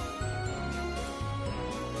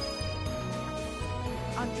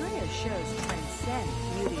 Andrea's shows transcend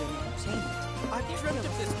beauty and entertainment. I've dreamt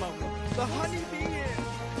of this moment. The Honeybee Inn.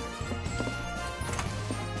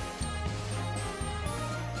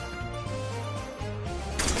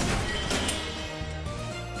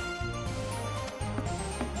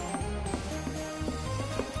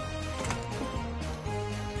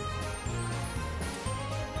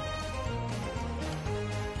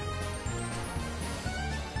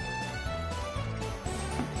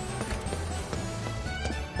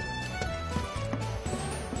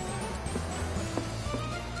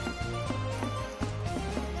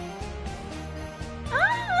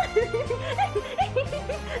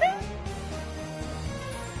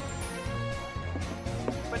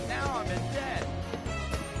 But now I'm in debt.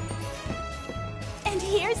 And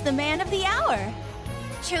here's the man of the hour.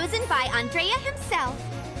 Chosen by Andrea himself.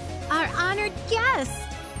 Our honored guest.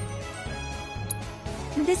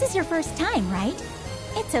 This is your first time, right?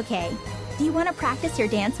 It's okay. Do you want to practice your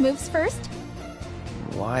dance moves first?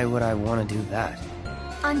 Why would I want to do that?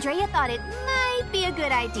 Andrea thought it might be a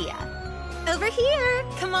good idea. Over here.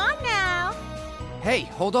 Come on now. Hey,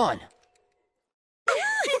 hold on.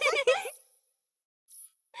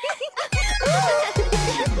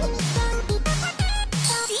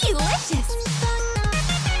 Delicious.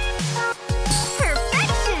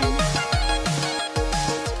 Perfection.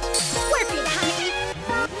 Work it, honey.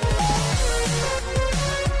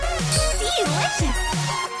 Delicious.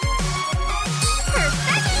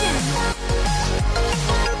 Perfection.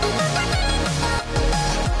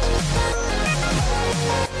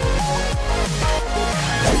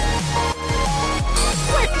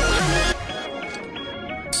 Work it, honey.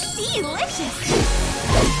 Delicious.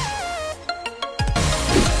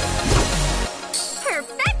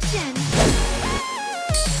 Perfection!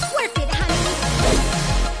 Work it, honey!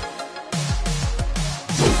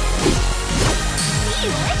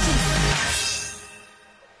 Delicious!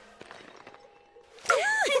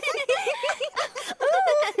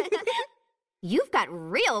 You've got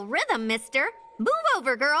real rhythm, mister. Move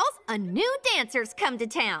over, girls. A new dancer's come to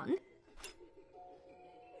town.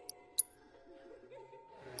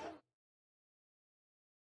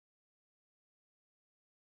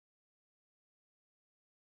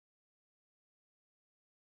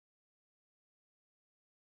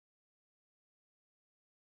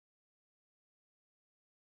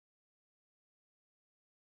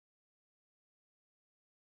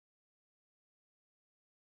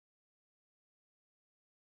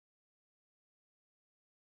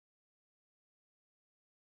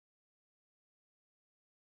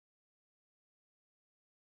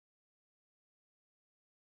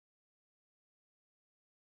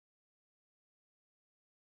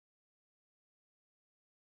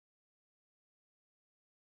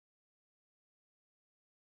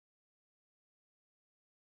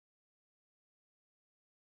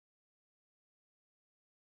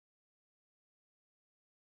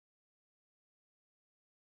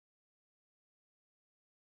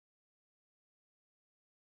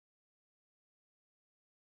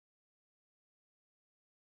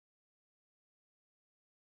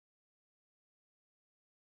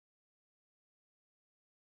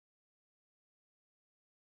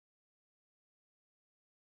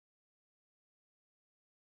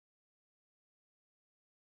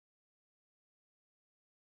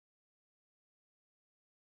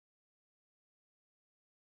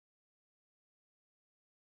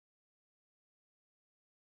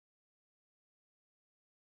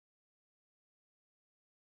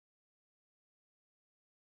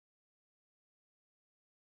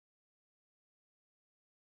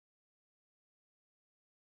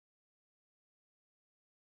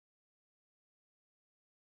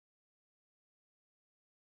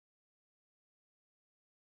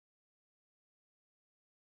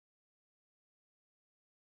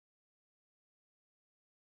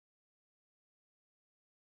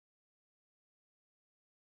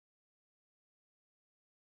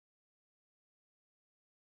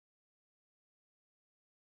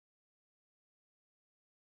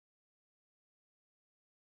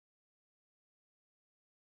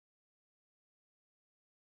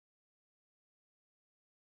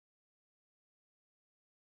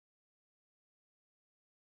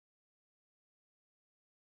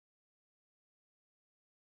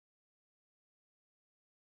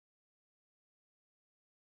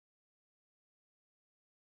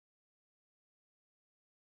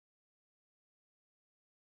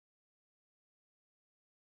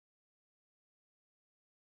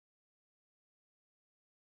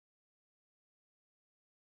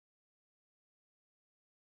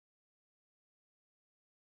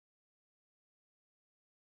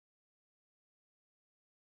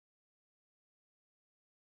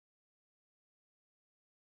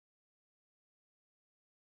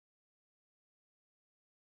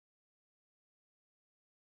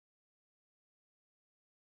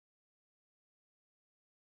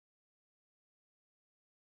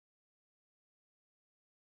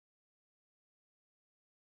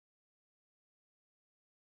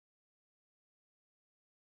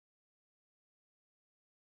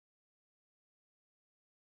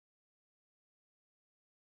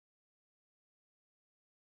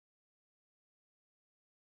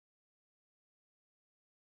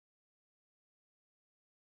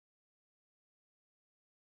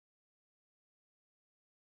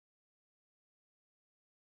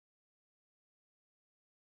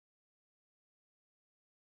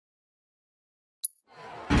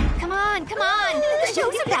 on, come on! The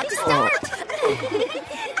show's about to start!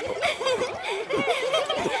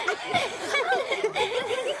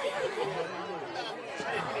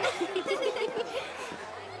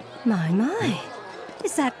 My.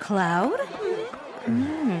 Is that Cloud?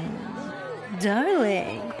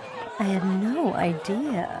 Darling, I had no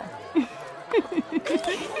idea.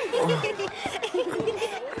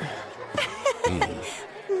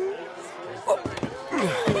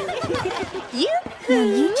 Now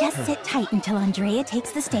you just sit tight until Andrea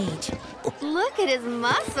takes the stage. Look at his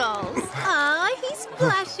muscles. Aw, he's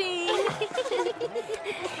blushing.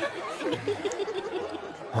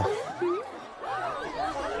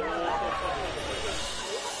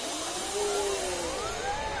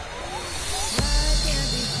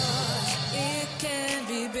 It can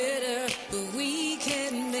be bitter, but we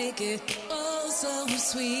can make it oh so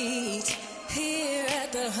sweet. Here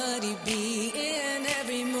at the Honey Bee, in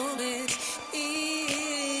every moment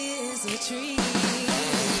is a treat.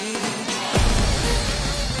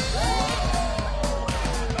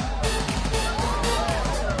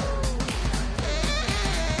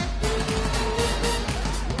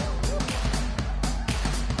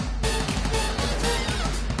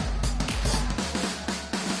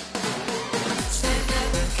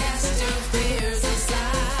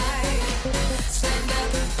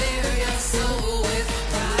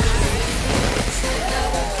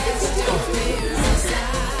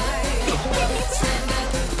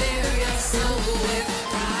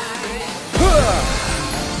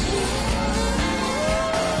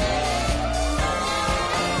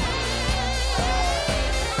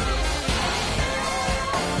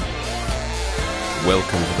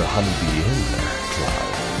 Welcome to the Honeybee Inn,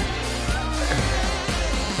 Cloud.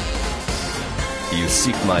 You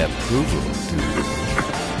seek my approval, do you?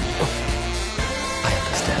 I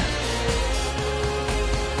understand.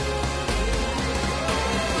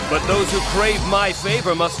 But those who crave my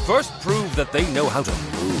favor must first prove that they know how to move.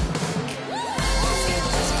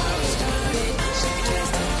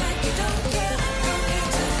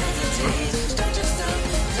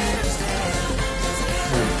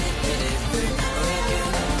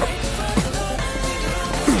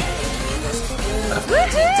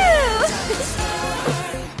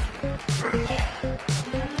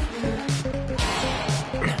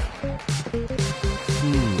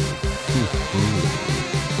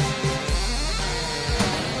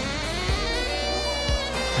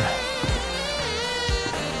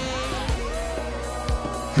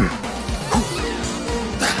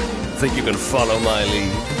 Think you can follow my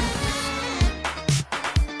lead?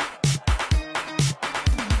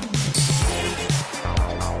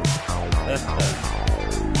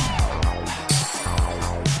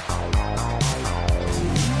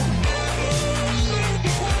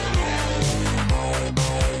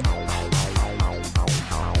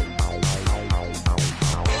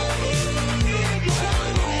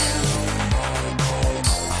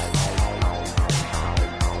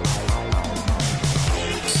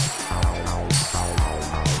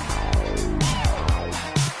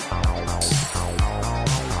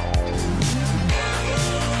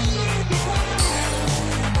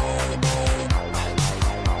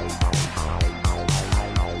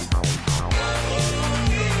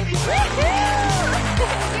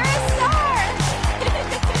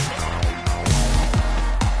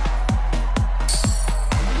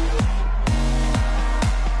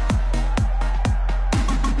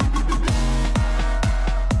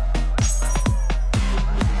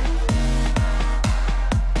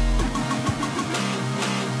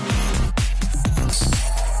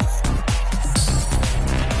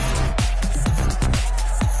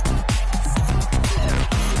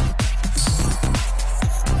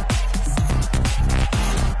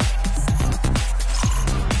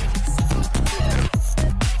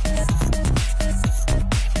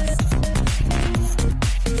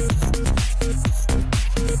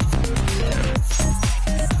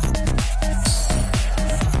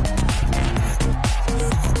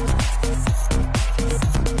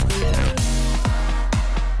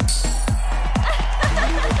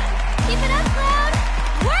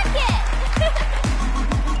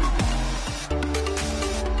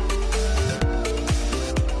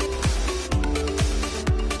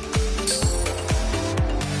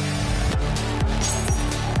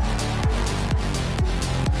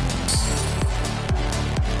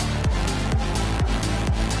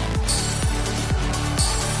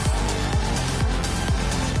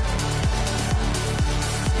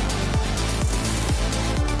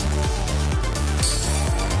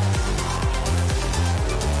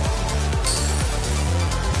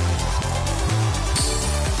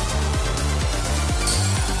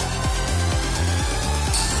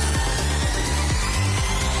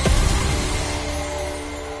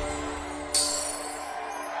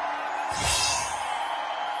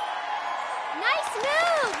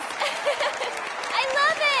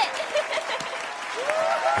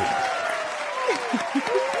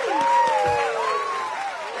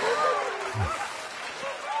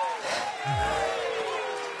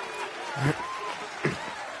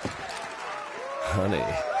 Honey,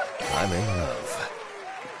 I'm in love.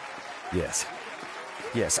 Yes.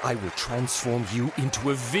 Yes, I will transform you into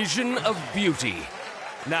a vision of beauty.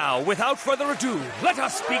 Now, without further ado, let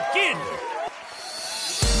us begin!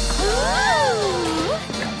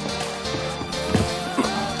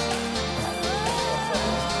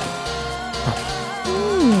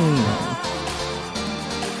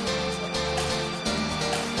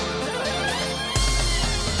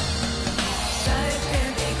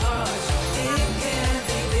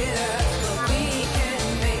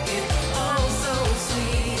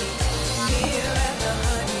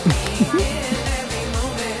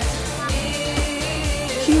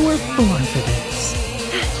 You were born for this.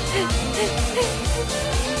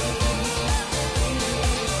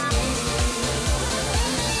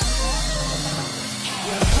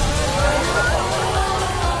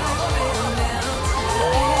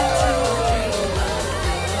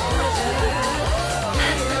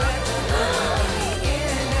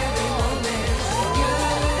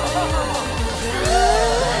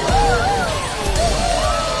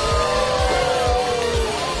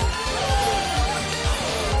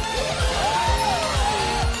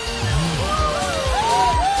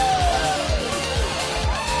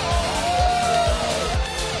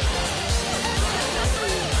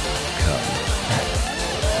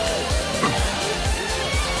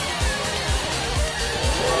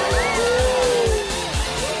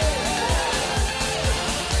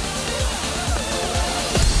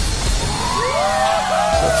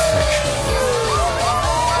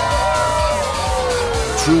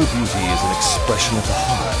 True beauty is an expression of the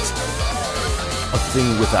heart. A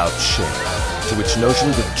thing without shame, to which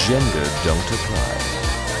notions of gender don't apply.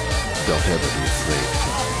 Don't ever be afraid,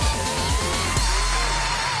 Chloe.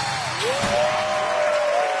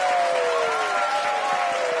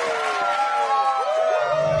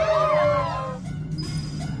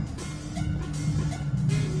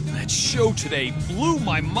 That show today blew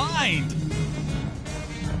my mind!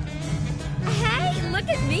 Hey, look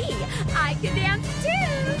at me! I can dance too!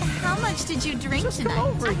 How much did you drink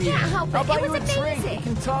tonight? I can't help it. It was amazing. We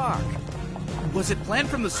can talk. Was it planned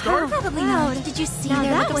from the start? Probably not. Did you see Now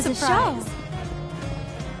their that look was of a surprise? show.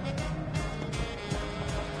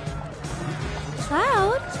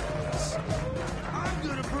 Cloud?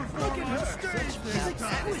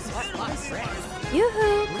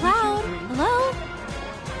 Yoo-hoo, Cloud. Hello?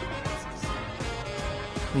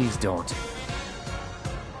 Please don't.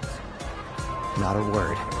 Not a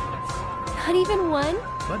word. Not even one?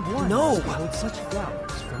 But one No! hold such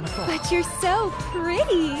flowers from afar. But you're so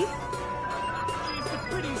pretty.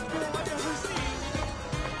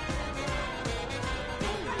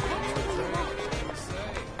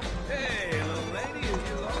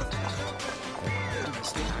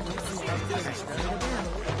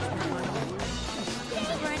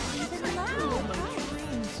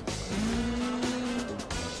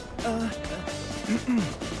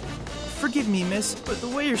 Forgive me, miss, but the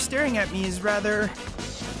way you're staring at me is rather...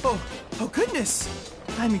 Oh goodness!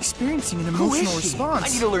 I'm experiencing an emotional response. I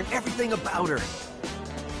need to learn everything about her.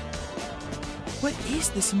 What is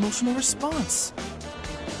this emotional response?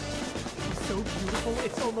 She's so beautiful,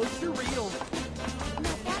 it's almost surreal.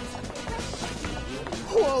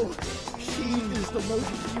 Whoa! She is the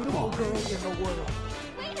most beautiful girl in the world.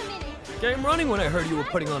 Came running when I heard you were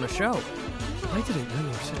putting on a show. I didn't know you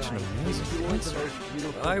were such an amazing dancer.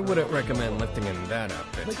 I wouldn't recommend lifting in that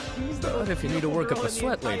outfit. But if you need to work up a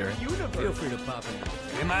sweat later, feel free to pop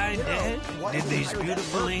in. Am I dead? Did these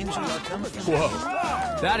beautiful angels come? Whoa,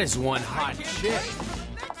 that is one hot chick.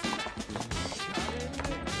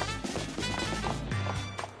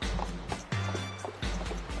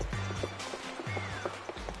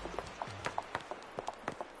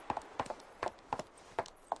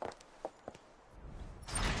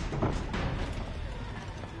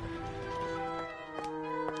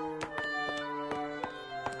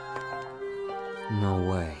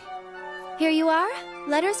 No way. Here you are.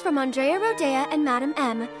 Letters from Andrea Rodea and Madame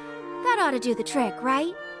M. That ought to do the trick,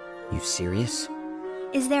 right? You serious?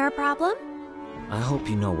 Is there a problem? I hope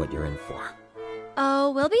you know what you're in for.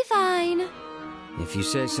 Oh, we'll be fine. If you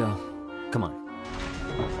say so. Come on.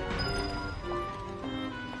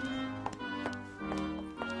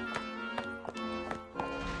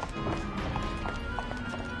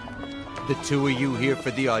 The two of you here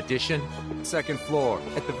for the audition? Second floor,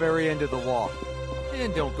 at the very end of the wall.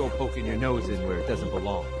 And don't go poking your nose in where it doesn't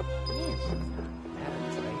belong.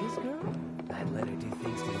 Andrea's girl? I'd let her do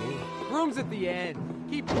things to me. Room's at the end.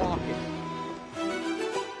 Keep walking.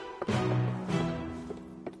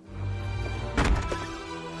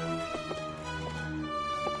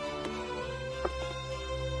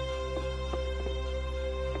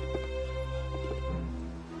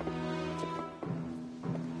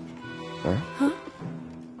 Huh?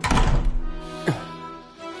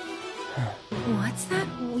 What's that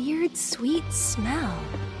weird, sweet smell?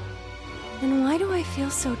 And why do I feel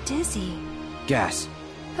so dizzy? Gas.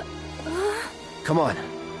 Come on.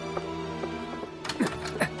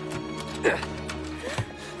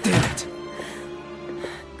 Damn it.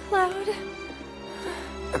 Cloud.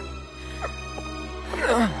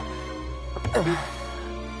 So,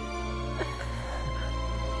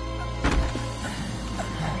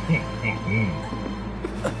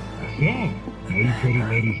 now you pretty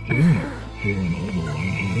ladies doing? Feeling a little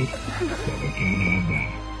lightheaded? So we can't have that.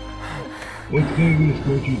 Let's say we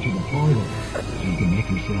escort you to the parlor, so you can make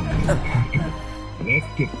yourself more comfortable. Let's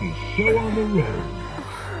get this show on the road.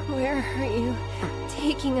 Where are you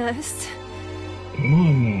taking us? Come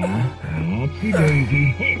on now. Oopsie daisy.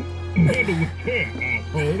 Hey, handle with care,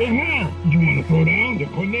 asshole. The hell? You wanna throw down the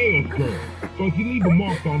Corneo's girl? So if you leave a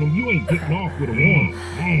mark on him, you ain't getting off with a warrant.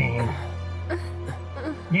 I know.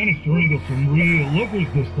 Managed to wrangle some real lookers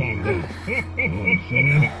this time, though. You know what I'm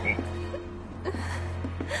saying?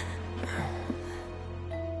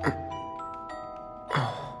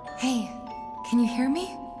 Hey, can you hear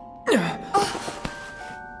me?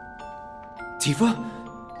 Tifa?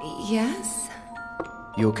 Yes?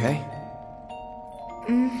 You okay?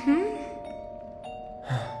 Mm-hmm.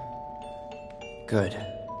 Good.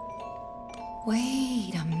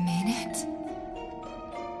 Wait a minute.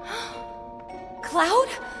 Cloud?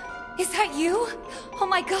 Is that you? Oh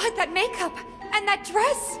my god, that makeup! And that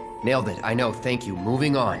dress! Nailed it. I know. Thank you.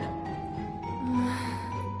 Moving on.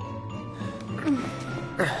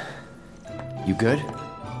 You good?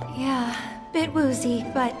 Yeah, bit woozy,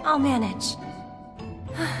 but I'll manage.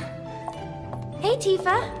 Hey,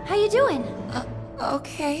 Tifa. How you doing?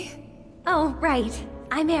 Okay. Oh, right.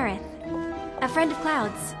 I'm Aerith. A friend of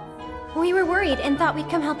Cloud's. We were worried and thought we'd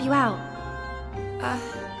come help you out.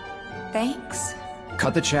 Thanks?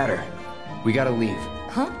 Cut the chatter. We gotta leave.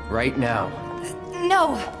 Huh? Right now.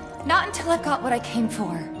 No! Not until I've got what I came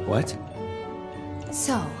for. What?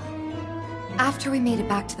 So, after we made it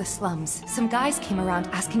back to the slums, some guys came around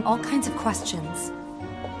asking all kinds of questions.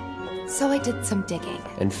 So I did some digging.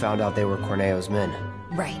 And found out they were Corneo's men.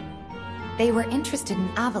 Right. They were interested in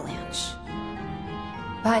Avalanche.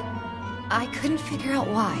 But I couldn't figure out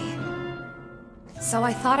why. So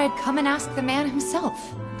I thought I'd come and ask the man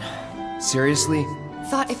himself. Seriously?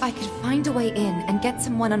 Thought if I could find a way in and get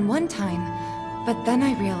some one-on-one time, but then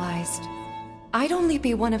I realized I'd only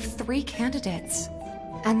be one of 3 candidates.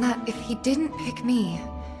 And that if he didn't pick me,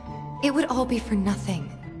 it would all be for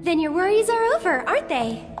nothing. Then your worries are over, aren't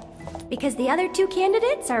they? Because the other 2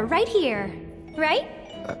 candidates are right here, right?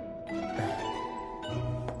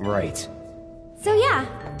 Right. So yeah,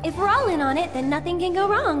 if we're all in on it, then nothing can go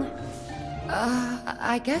wrong.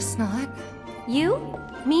 I guess not. You?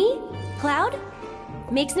 Me? Cloud?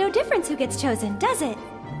 Makes no difference who gets chosen, does it?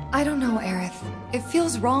 I don't know, Aerith. It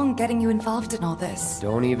feels wrong getting you involved in all this.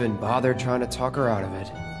 Don't even bother trying to talk her out of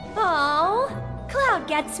it. Aww, Cloud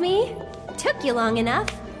gets me. Took you long enough.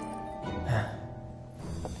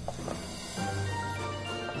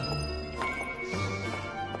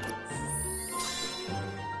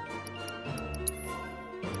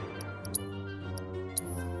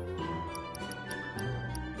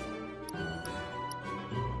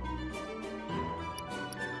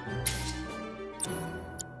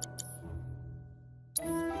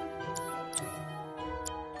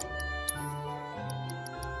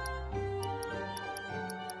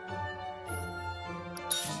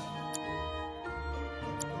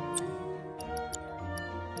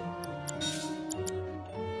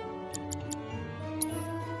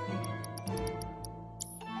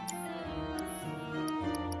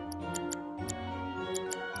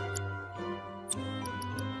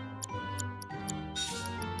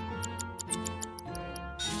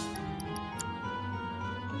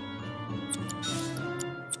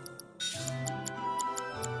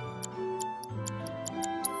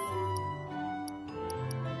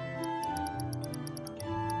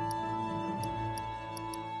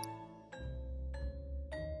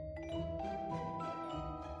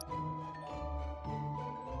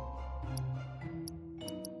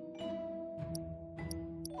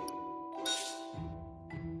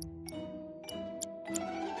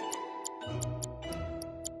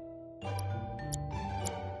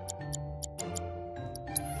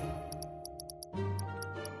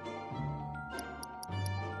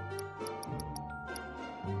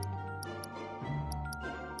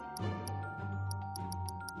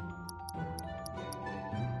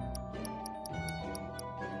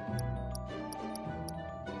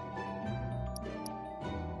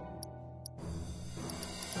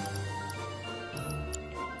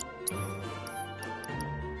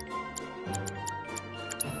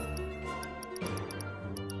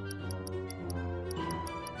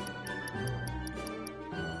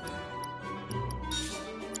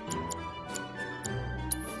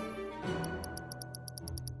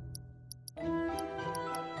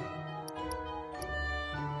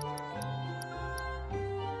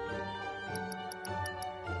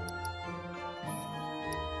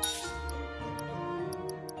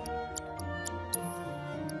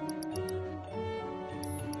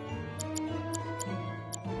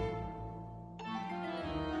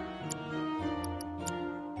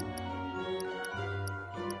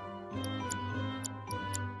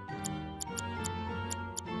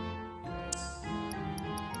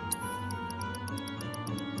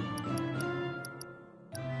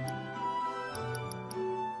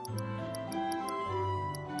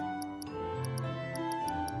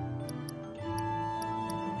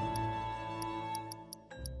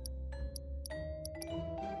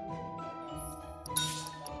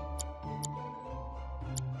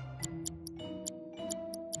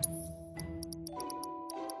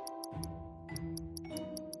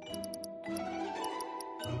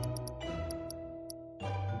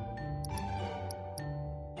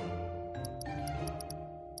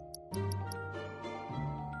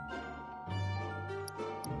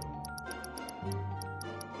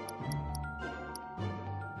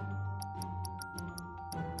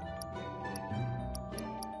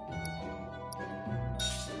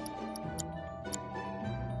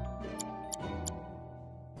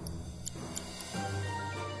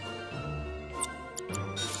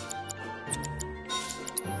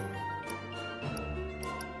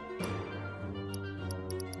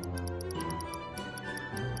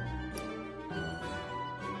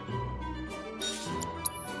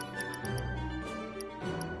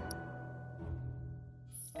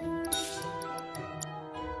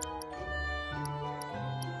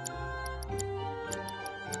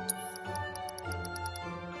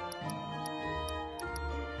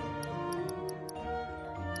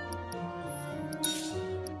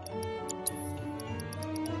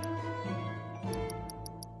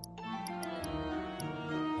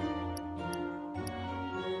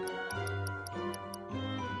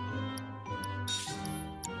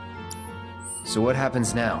 So what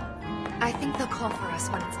happens now? I think they'll call for us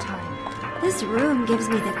when it's time. This room gives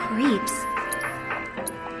me the creeps.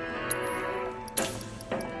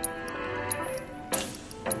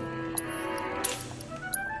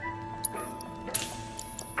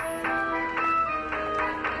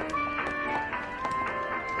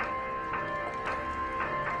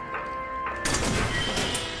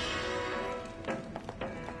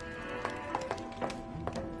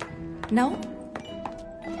 No?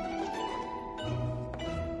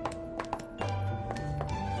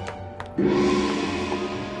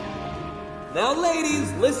 Now,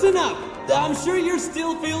 ladies, listen up. I'm sure you're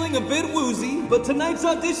still feeling a bit woozy, but tonight's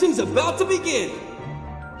audition's about to begin.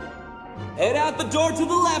 Head out the door to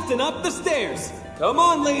the left and up the stairs. Come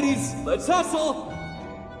on, ladies, let's hustle.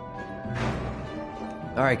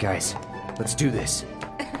 All right, guys, let's do this.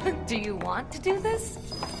 Do you want to do this?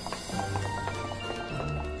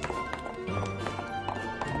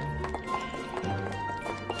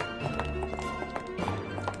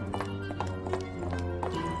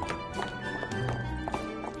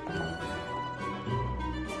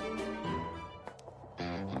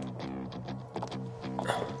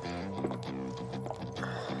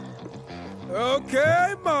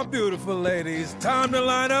 Okay, my beautiful ladies, time to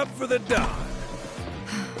line up for the dawn.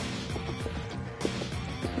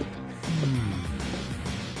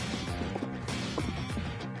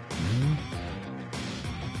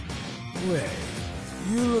 Wait,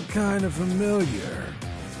 you look kind of familiar.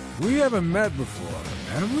 We haven't met before,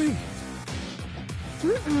 have we?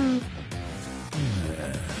 Mm-mm.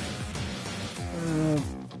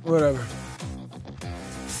 Whatever.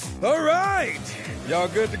 All right, y'all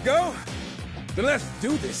good to go? Then let's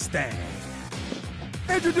do this thing.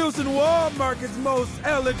 Introducing Wall Market's most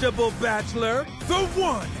eligible bachelor, the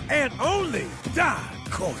one and only Don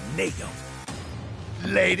Corneo.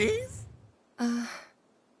 Ladies?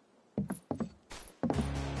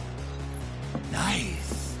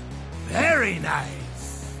 Nice. Very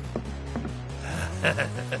nice.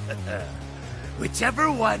 Whichever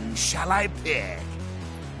one shall I pick?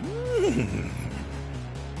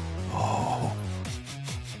 Oh.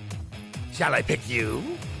 Shall I pick you?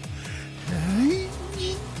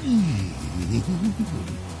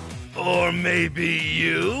 Or maybe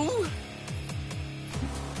you?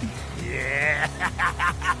 Yeah.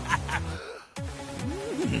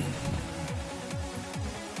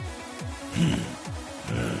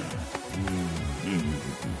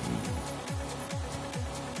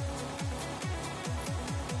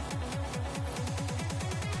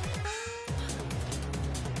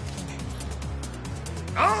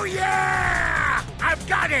 Oh yeah! I've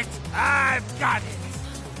got it! I've got it!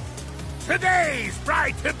 Today's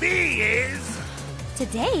bride-to-be is...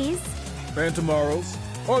 Today's? And tomorrow's,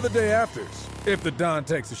 or the day after's, if the Don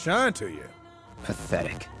takes a shine to you.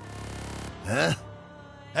 Pathetic. Huh?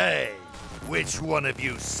 Hey, which one of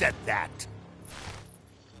you said that?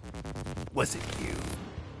 Was it you?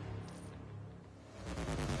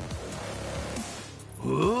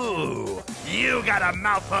 Ooh, you got a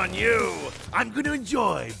mouth on you! I'm gonna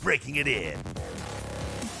enjoy breaking it in.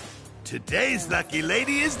 Today's lucky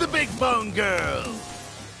lady is the Big Bone Girl.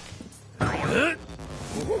 Huh?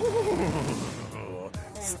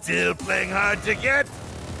 Still playing hard to get?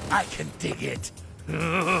 I can dig it.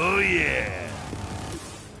 Oh, yeah.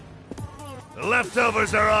 The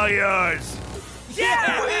leftovers are all yours.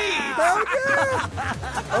 Yeah!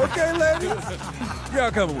 Okay, ladies.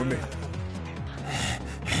 Y'all coming with me.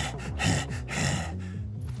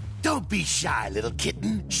 Don't be shy, little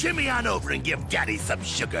kitten. Shimmy on over and give Daddy some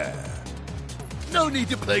sugar. No need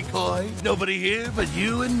to play coy. Nobody here but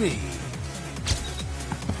you and me.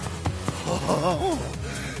 Oh,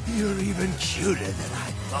 you're even cuter than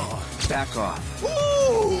I thought. Back off.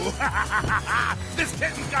 Ooh! This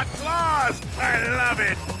kitten's got claws! I love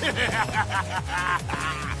it!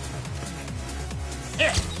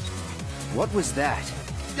 What was that?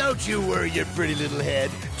 Don't you worry your pretty little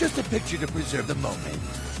head. Just a picture to preserve the moment.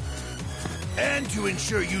 And to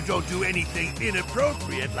ensure you don't do anything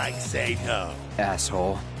inappropriate like say no.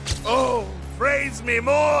 Asshole. Oh, praise me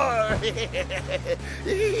more!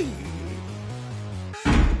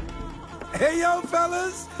 Hey, yo,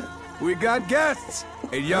 fellas. We got guests,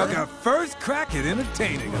 and y'all got first crack at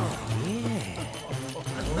entertaining them.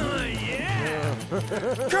 Oh, yeah!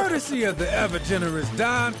 Courtesy of the ever-generous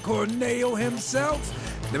Don Corneo himself.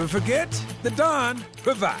 Never forget, the Don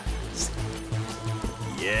provides.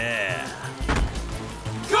 Yeah.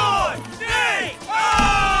 Corneo!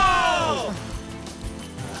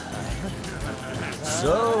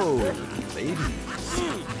 So, ladies,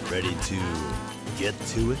 ready to get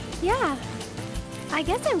to it? Yeah. I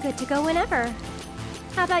guess I'm good to go whenever.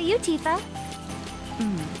 How about you, Tifa?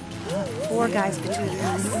 Four guys between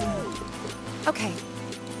us. Okay,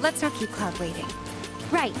 let's not keep Cloud waiting.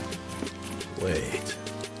 Right. Wait.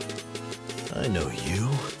 I know you.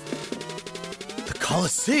 The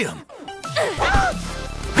Colosseum!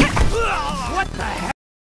 What the heck?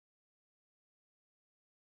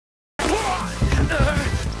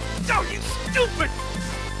 Oh, you stupid!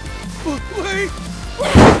 Wait!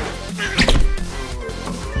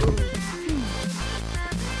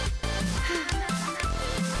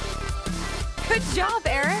 Good job,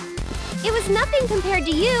 Eric. It was nothing compared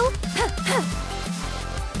to you.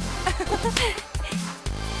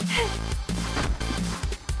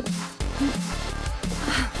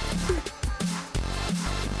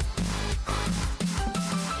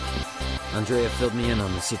 Andrea filled me in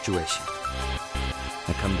on the situation.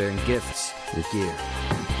 I come bearing gifts with gear.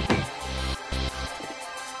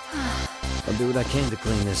 I'll do what I can to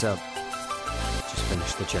clean this up. Just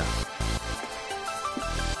finish the job.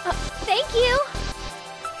 Thank you.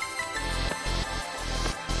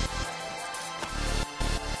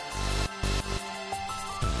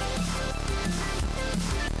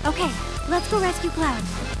 Okay, let's go rescue Cloud.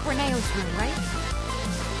 Corneo's room, right?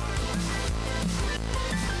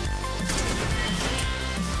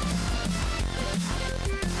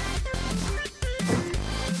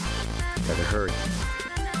 Better hurry.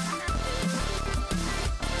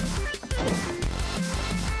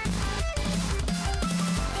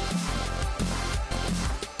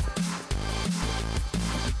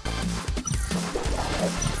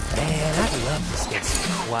 Man, I'd love to get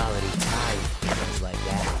some quality Thai things like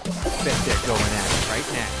that. Bet they're going at it right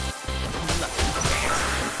now.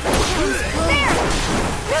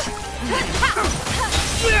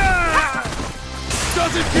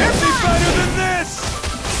 Doesn't get any better than this!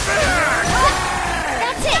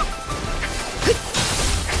 That's it!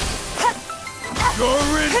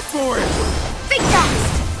 You're in for it! Think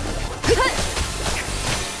fast!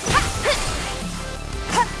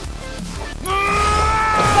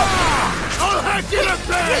 I'll hack you to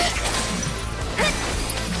bed!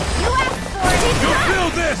 You asked for it! You'll feel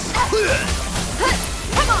this!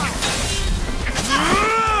 Come on!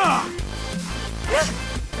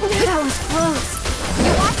 That was close.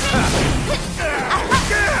 You watching?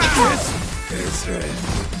 This is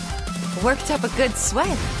it. Worked up a good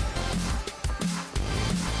sweat.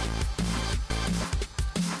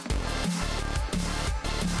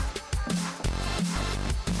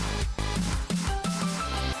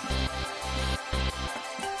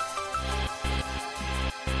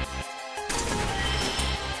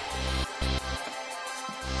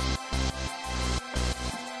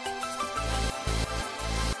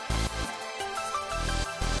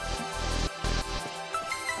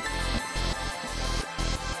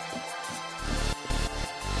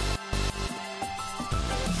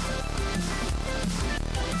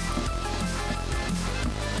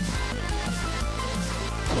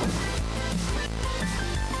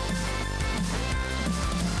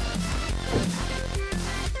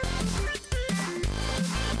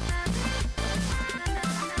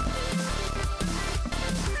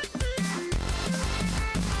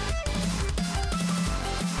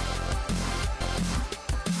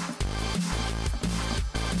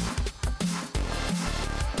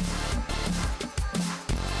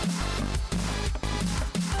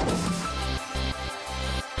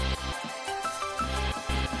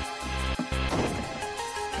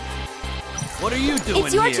 What are you doing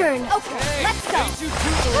It's your here? turn. Okay, let's go.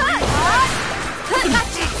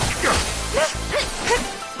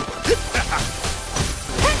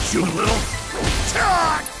 Shoot a little.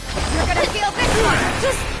 You're gonna feel this one.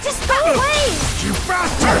 Just go away. You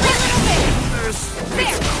bastard!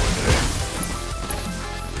 There.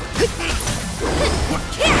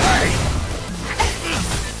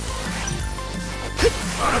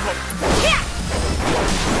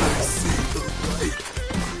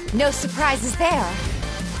 No surprises there.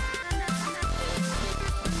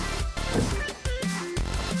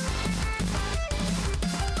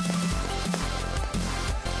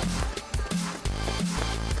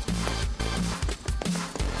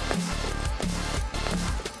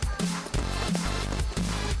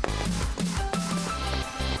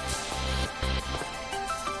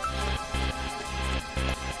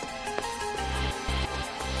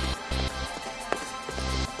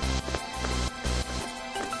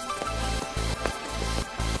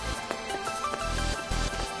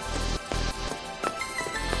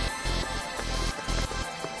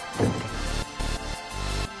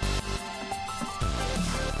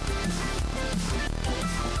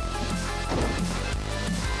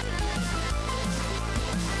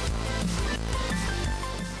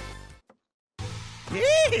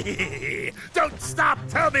 The Don't stop!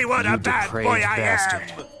 Tell me what You a bad depraved boy I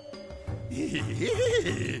bastard. am!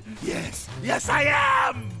 Yes, I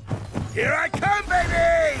am! Here I come,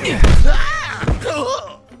 baby!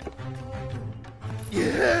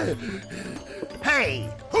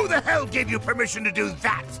 Hey, who the hell gave you permission to do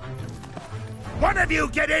that? One of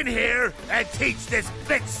you get in here and teach this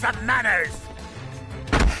bitch some manners!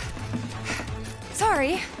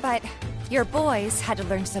 Sorry, but your boys had to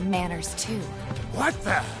learn some manners too. What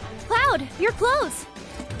the? Cloud, your clothes!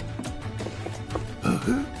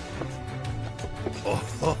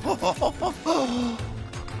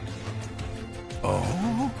 Oh?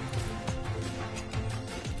 Oh?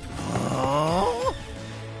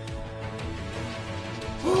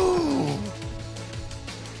 Oh.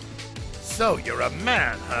 So you're a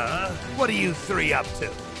man, huh? What are you three up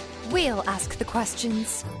to? We'll ask the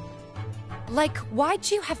questions. Like, why'd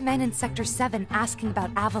you have men in Sector 7 asking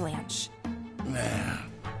about Avalanche? Man.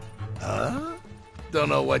 Huh? Don't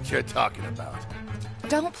know what you're talking about.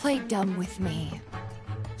 Don't play dumb with me.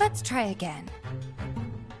 Let's try again.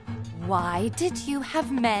 Why did you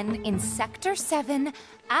have men in Sector 7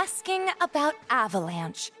 asking about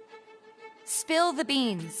Avalanche? Spill the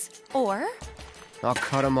beans. Or... I'll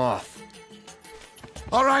cut him off.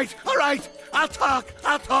 All right. I'll talk.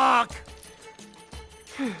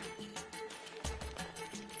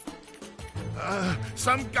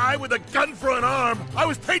 Some guy with a gun for an arm. I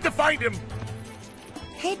was paid to find him.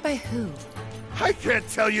 Paid by who? I can't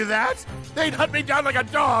tell you that. They'd hunt me down like a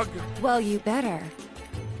dog. Well, you better.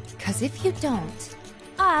 'Cause if you don't...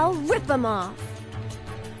 I'll rip him off.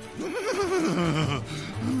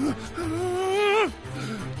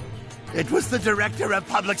 It was the Director of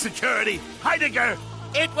Public Security, Heidegger.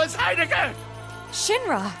 It was Heidegger.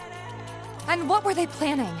 Shinra! And what were they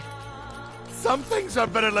planning? Some things are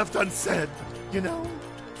better left unsaid, you know?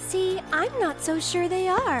 See, I'm not so sure they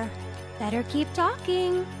are. Better keep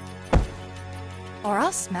talking. Or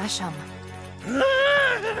I'll smash them.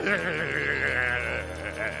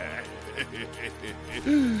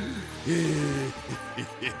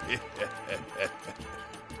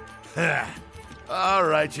 All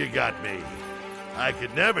right, you got me. I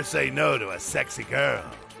could never say no to a sexy girl.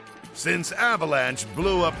 Since Avalanche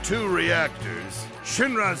blew up 2 reactors,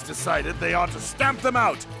 Shinra's decided they ought to stamp them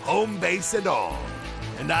out, home base and all.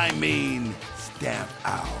 And I mean stamp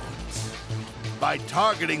out. By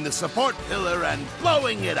targeting the support pillar and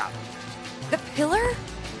blowing it up. The pillar?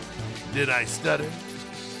 Did I stutter?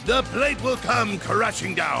 The plate will come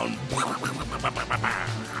crashing down.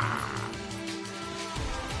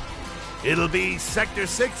 It'll be Sector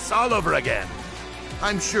 6 all over again.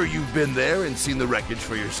 I'm sure you've been there and seen the wreckage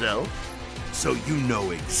for yourself. So you know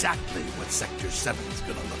exactly what Sector 7's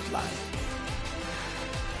gonna look like.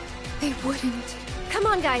 They wouldn't. Come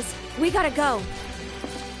on, guys. We gotta go.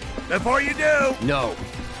 Before you do... No.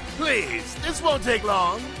 Please, this won't take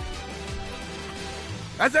long.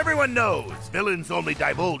 As everyone knows, villains only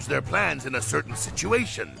divulge their plans in a certain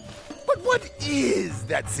situation. But what is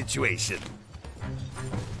that situation?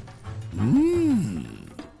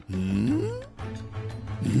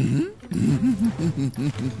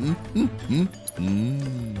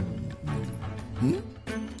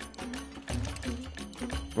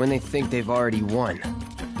 When they think they've already won,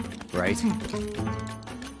 right?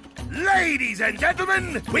 Ladies and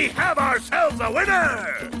gentlemen, we have ourselves a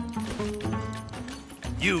winner!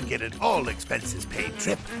 You get an all expenses paid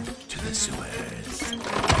trip to the sewers.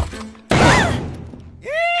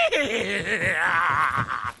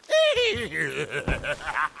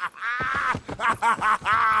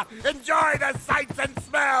 Enjoy the sights and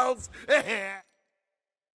smells!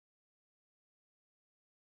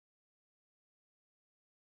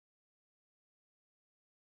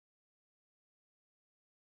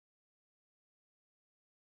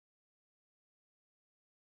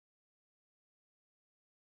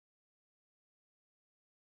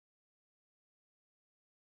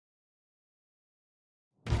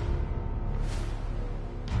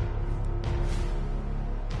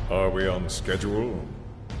 Are we on schedule?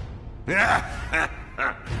 The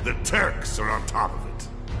Turks are on top of it.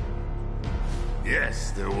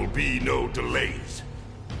 Yes, there will be no delays.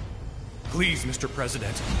 Please, Mr.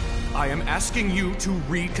 President, I am asking you to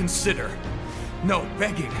reconsider. No,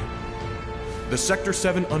 begging. The Sector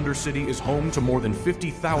 7 Undercity is home to more than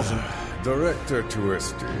 50,000... Director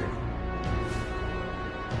Twisty.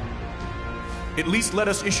 At least let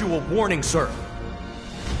us issue a warning, sir.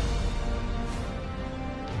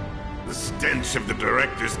 The stench of the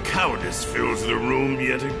Director's cowardice fills the room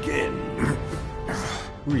yet again.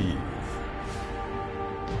 Breathe.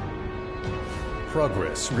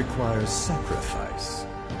 Progress requires sacrifice.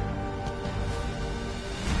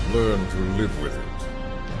 learn to live with it.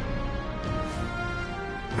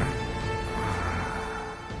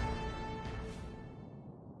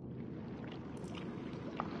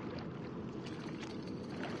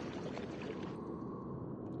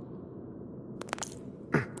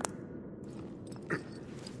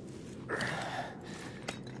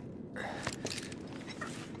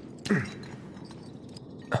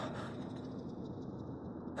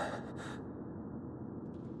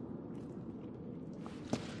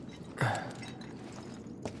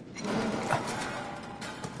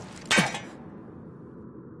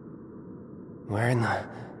 Where in the...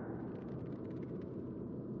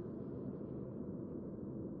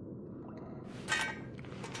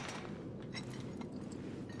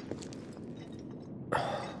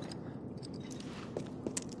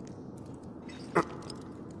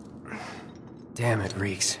 Damn, it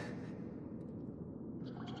reeks.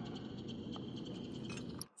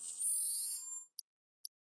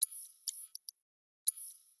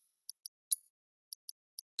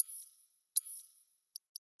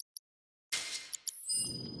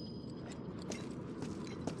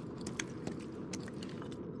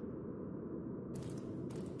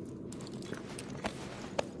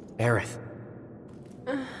 Aerith.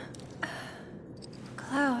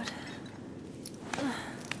 Cloud.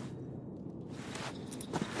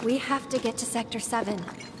 We have to get to Sector 7.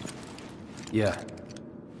 Yeah.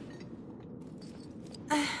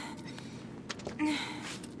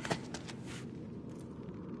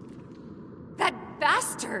 That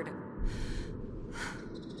bastard!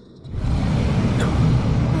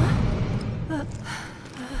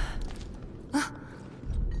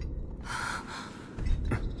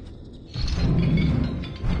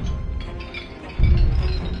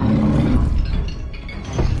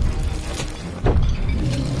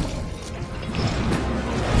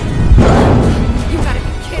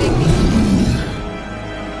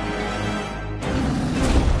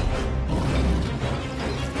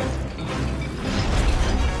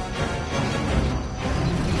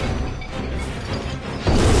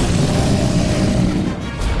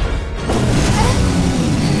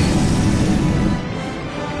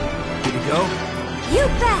 You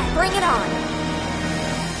bet! Bring it on!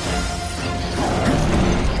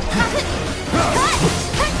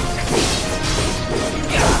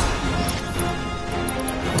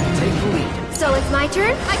 Take the lead. So it's my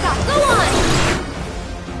turn? I got go on!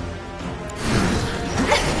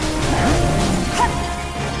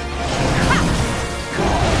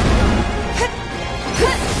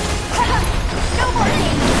 No more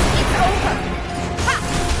games! It's over!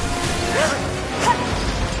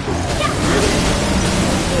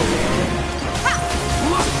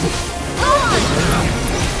 Go on!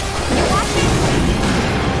 You watching?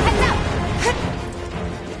 Heads up!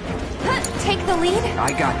 Take the lead?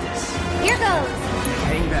 I got this. Here goes!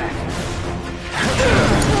 Hang back.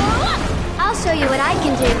 I'll show you what I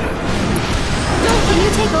can do. Can you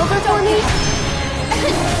take over for me?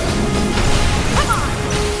 Come on!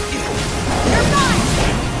 You're fine!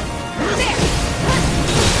 There!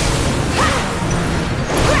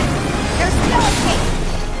 There's still a case!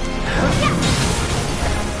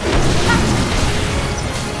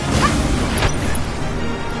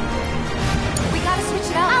 We gotta switch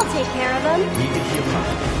it up. I'll take care of them. Need to heal up.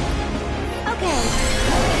 Okay.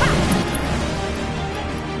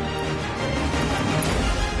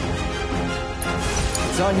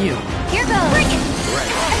 It's on you. Here goes. Bring it.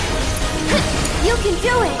 Right. You can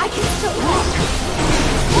do it. I can still walk.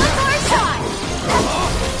 One more shot.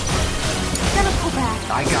 Gonna pull back.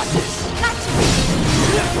 I got this. Gotcha.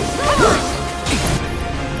 Come on.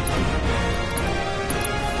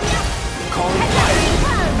 Call it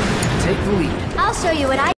fire. Take the lead. I'll show you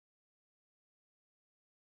what I'll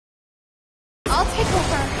take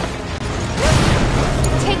over.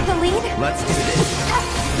 Take the lead. Let's do this.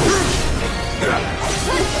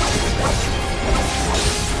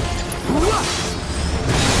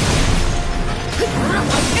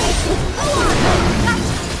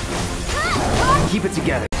 Keep it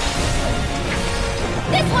together.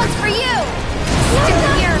 This one's for you. Stick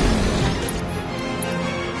here.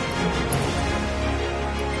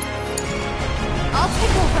 I'll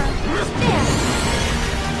take over. There.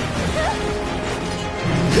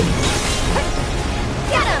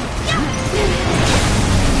 Get him.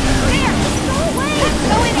 There. Go away.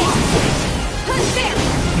 Go in it. There.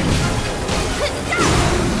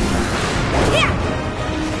 Here.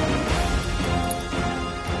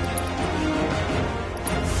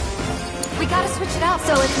 We gotta switch it up.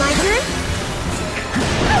 So it's my turn?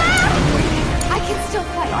 I can still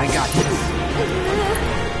fight. I got this.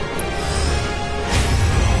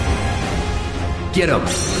 Get him.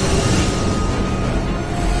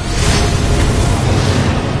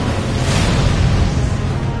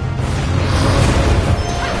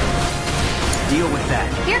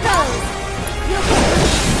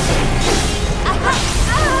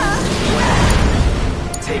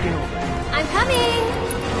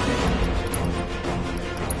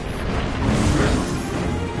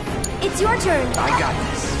 your turn. I got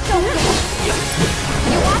this. Don't get it.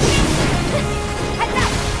 You watching? Heads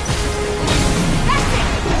up. That's it.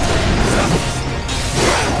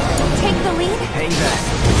 Take the lead. Hang back.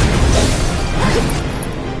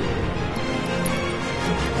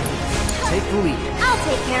 Take the lead. I'll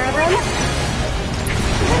take care of him.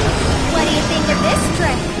 What do you think of this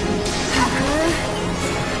trick?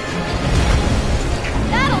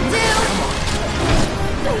 That'll do.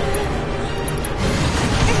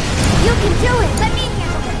 You can do it. Let me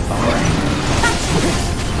handle this. All right.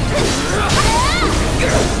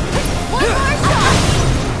 One more shot.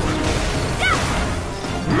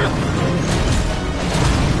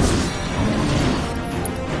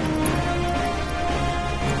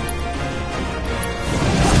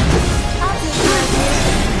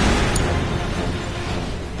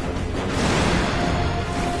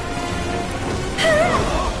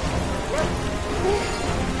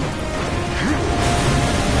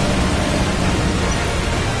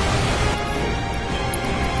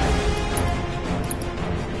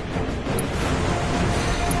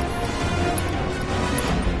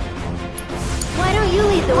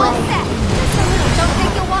 The way. All set. Don't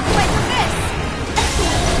think you'll walk away from this.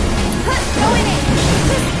 Go in it.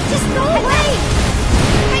 Just go away.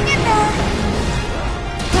 Hang in there.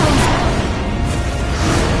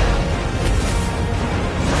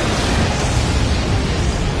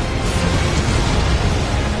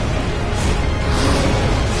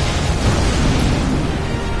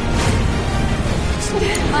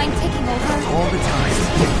 Mind taking over? All the time.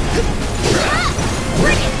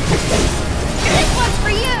 Bring it. This one's for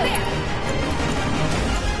you!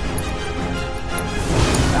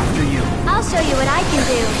 After you. I'll show you what I can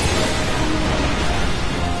do.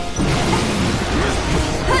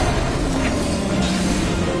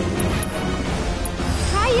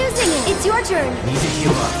 Try using it. It's your turn. Need to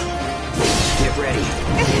heal up. Get ready.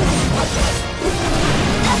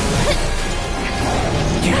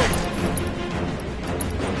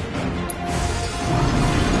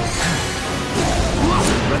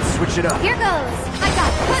 Let's switch it up. Here goes. I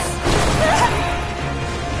got this.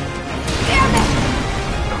 Damn it!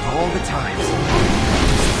 Of all the times.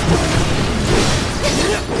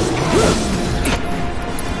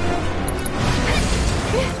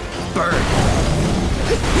 Burn.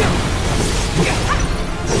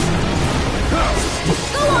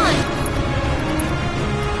 Go on.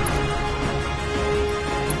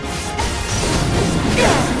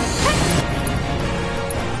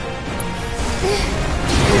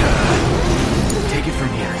 Take it from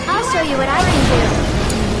here. I'll show you what I can do.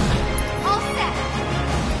 All set.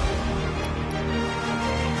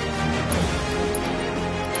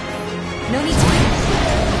 No need to.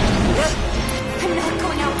 I'm not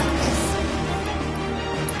going out like this.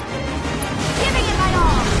 Giving it my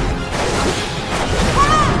all.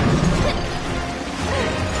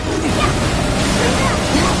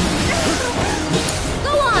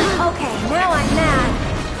 Go on. Okay, now I'm mad.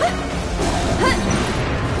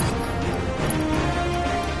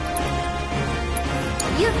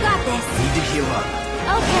 You've got this. Need to heal up.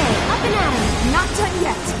 Okay, up and at him. Not done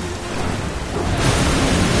yet.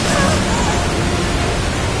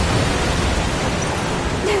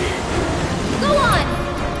 Go on.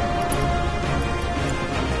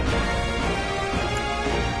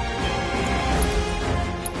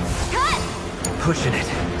 Cut. Pushing it.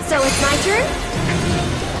 So it's my turn?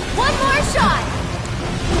 One more shot.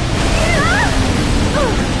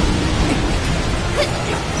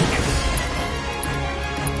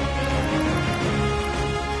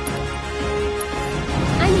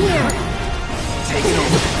 I'm here. Take it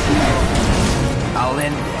over. I'll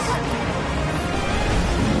end this.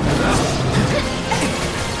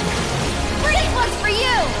 This one's for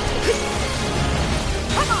you.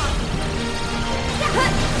 Come on.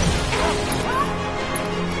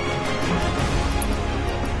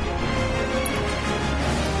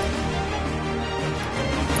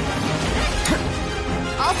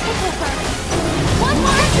 I'll take over. One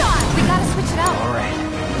more shot. We gotta switch it out. All right.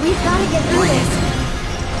 We've gotta get through this.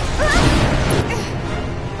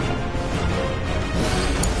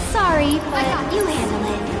 Sorry, but you handle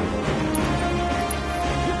it.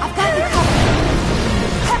 I've got you covered.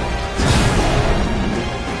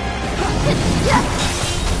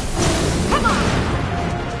 Come on.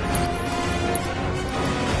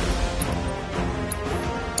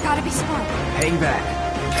 Gotta be smart. Hang back.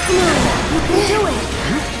 Come on, you can do it.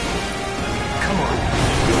 Come on.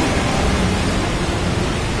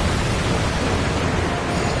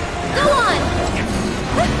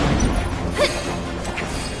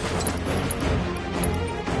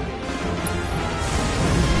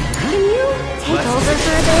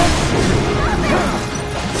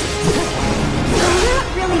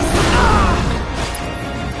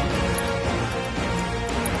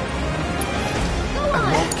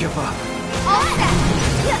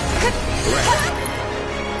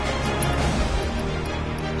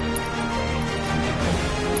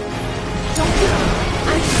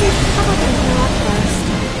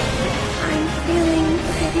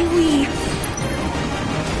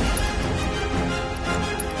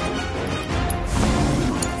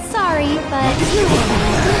 but you ain't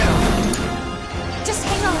bad. Just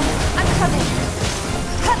hang on. I'm coming.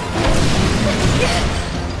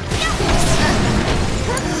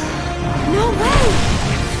 No way!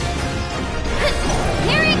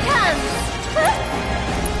 Here he comes!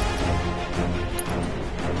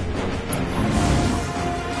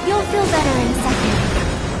 You'll feel better in a second.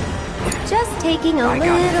 Just taking a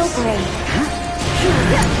little break.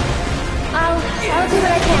 I'll do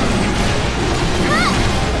what I can.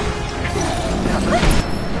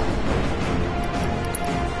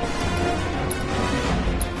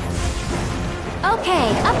 Okay,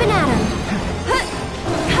 up and at 'em.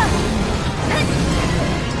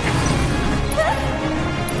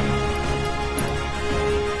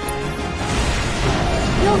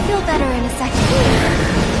 You'll feel better in a second.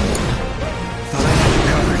 Thought I had you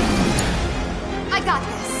covered. I got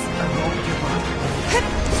this. I won't give up.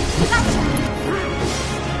 Gotcha.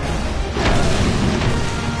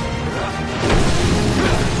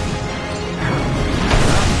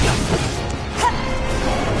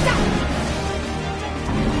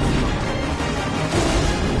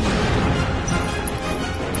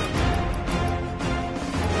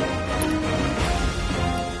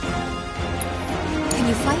 Can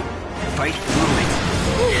you fight? Fight through it.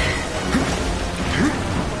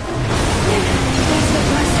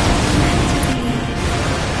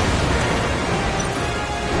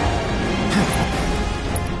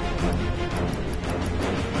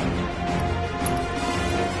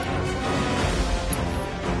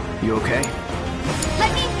 You okay?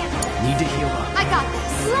 Let me handle it. Need to heal up. I got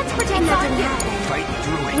this. Let's pretend that didn't happen. Fight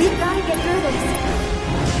through it. We've got to get through this.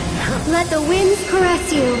 Let the winds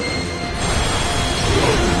caress you.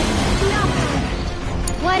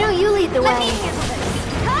 Why don't you lead the way? Let me handle this.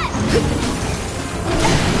 Cut!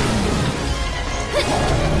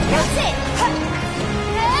 That's it!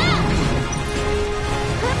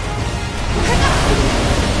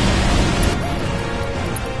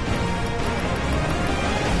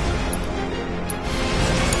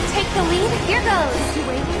 Take the lead. Here goes. You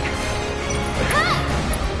waiting?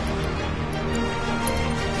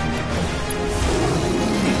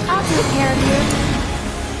 I'll take care of you.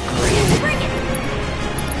 Bring it!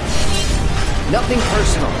 Nothing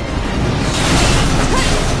personal.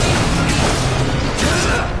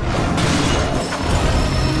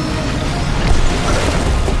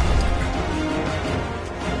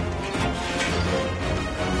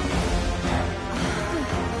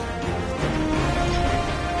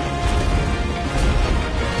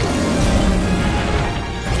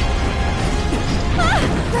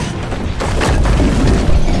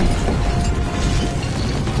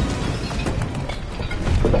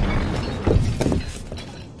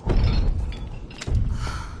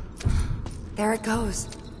 There it goes.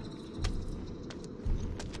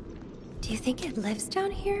 Do you think it lives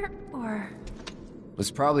down here, or...?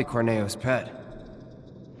 Was probably Corneo's pet.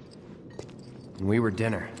 And we were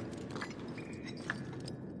dinner.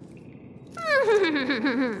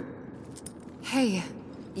 Hey,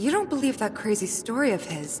 you don't believe that crazy story of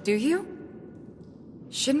his, do you?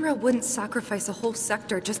 Shinra wouldn't sacrifice a whole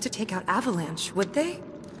sector just to take out Avalanche, would they?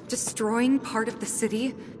 Destroying part of the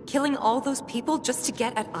city, killing all those people just to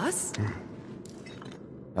get at us?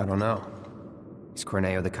 I don't know. Is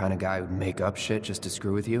Corneo the kind of guy who'd make up shit just to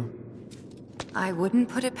screw with you? I wouldn't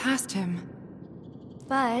put it past him.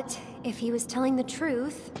 But if he was telling the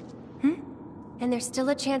truth... And there's still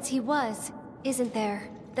a chance he was, isn't there?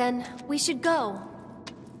 Then we should go.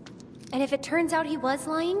 And if it turns out he was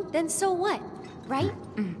lying, then so what? Right?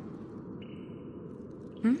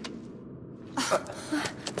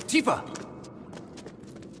 Tifa!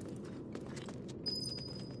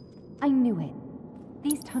 I knew it.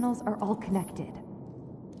 These tunnels are all connected.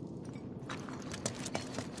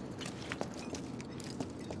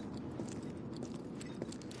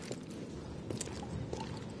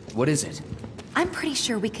 What is it? I'm pretty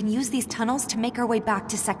sure we can use these tunnels to make our way back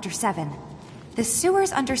to Sector 7. The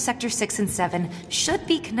sewers under Sector 6 and 7 should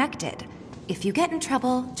be connected. If you get in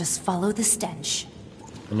trouble, just follow the stench.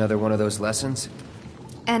 Another one of those lessons?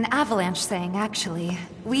 An avalanche thing, actually.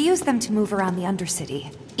 We use them to move around the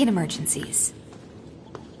Undercity, in emergencies.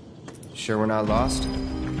 Sure we're not lost?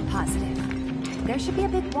 Positive. There should be a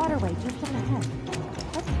big waterway just up ahead.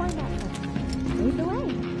 Let's find out first. Lead the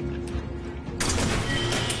way.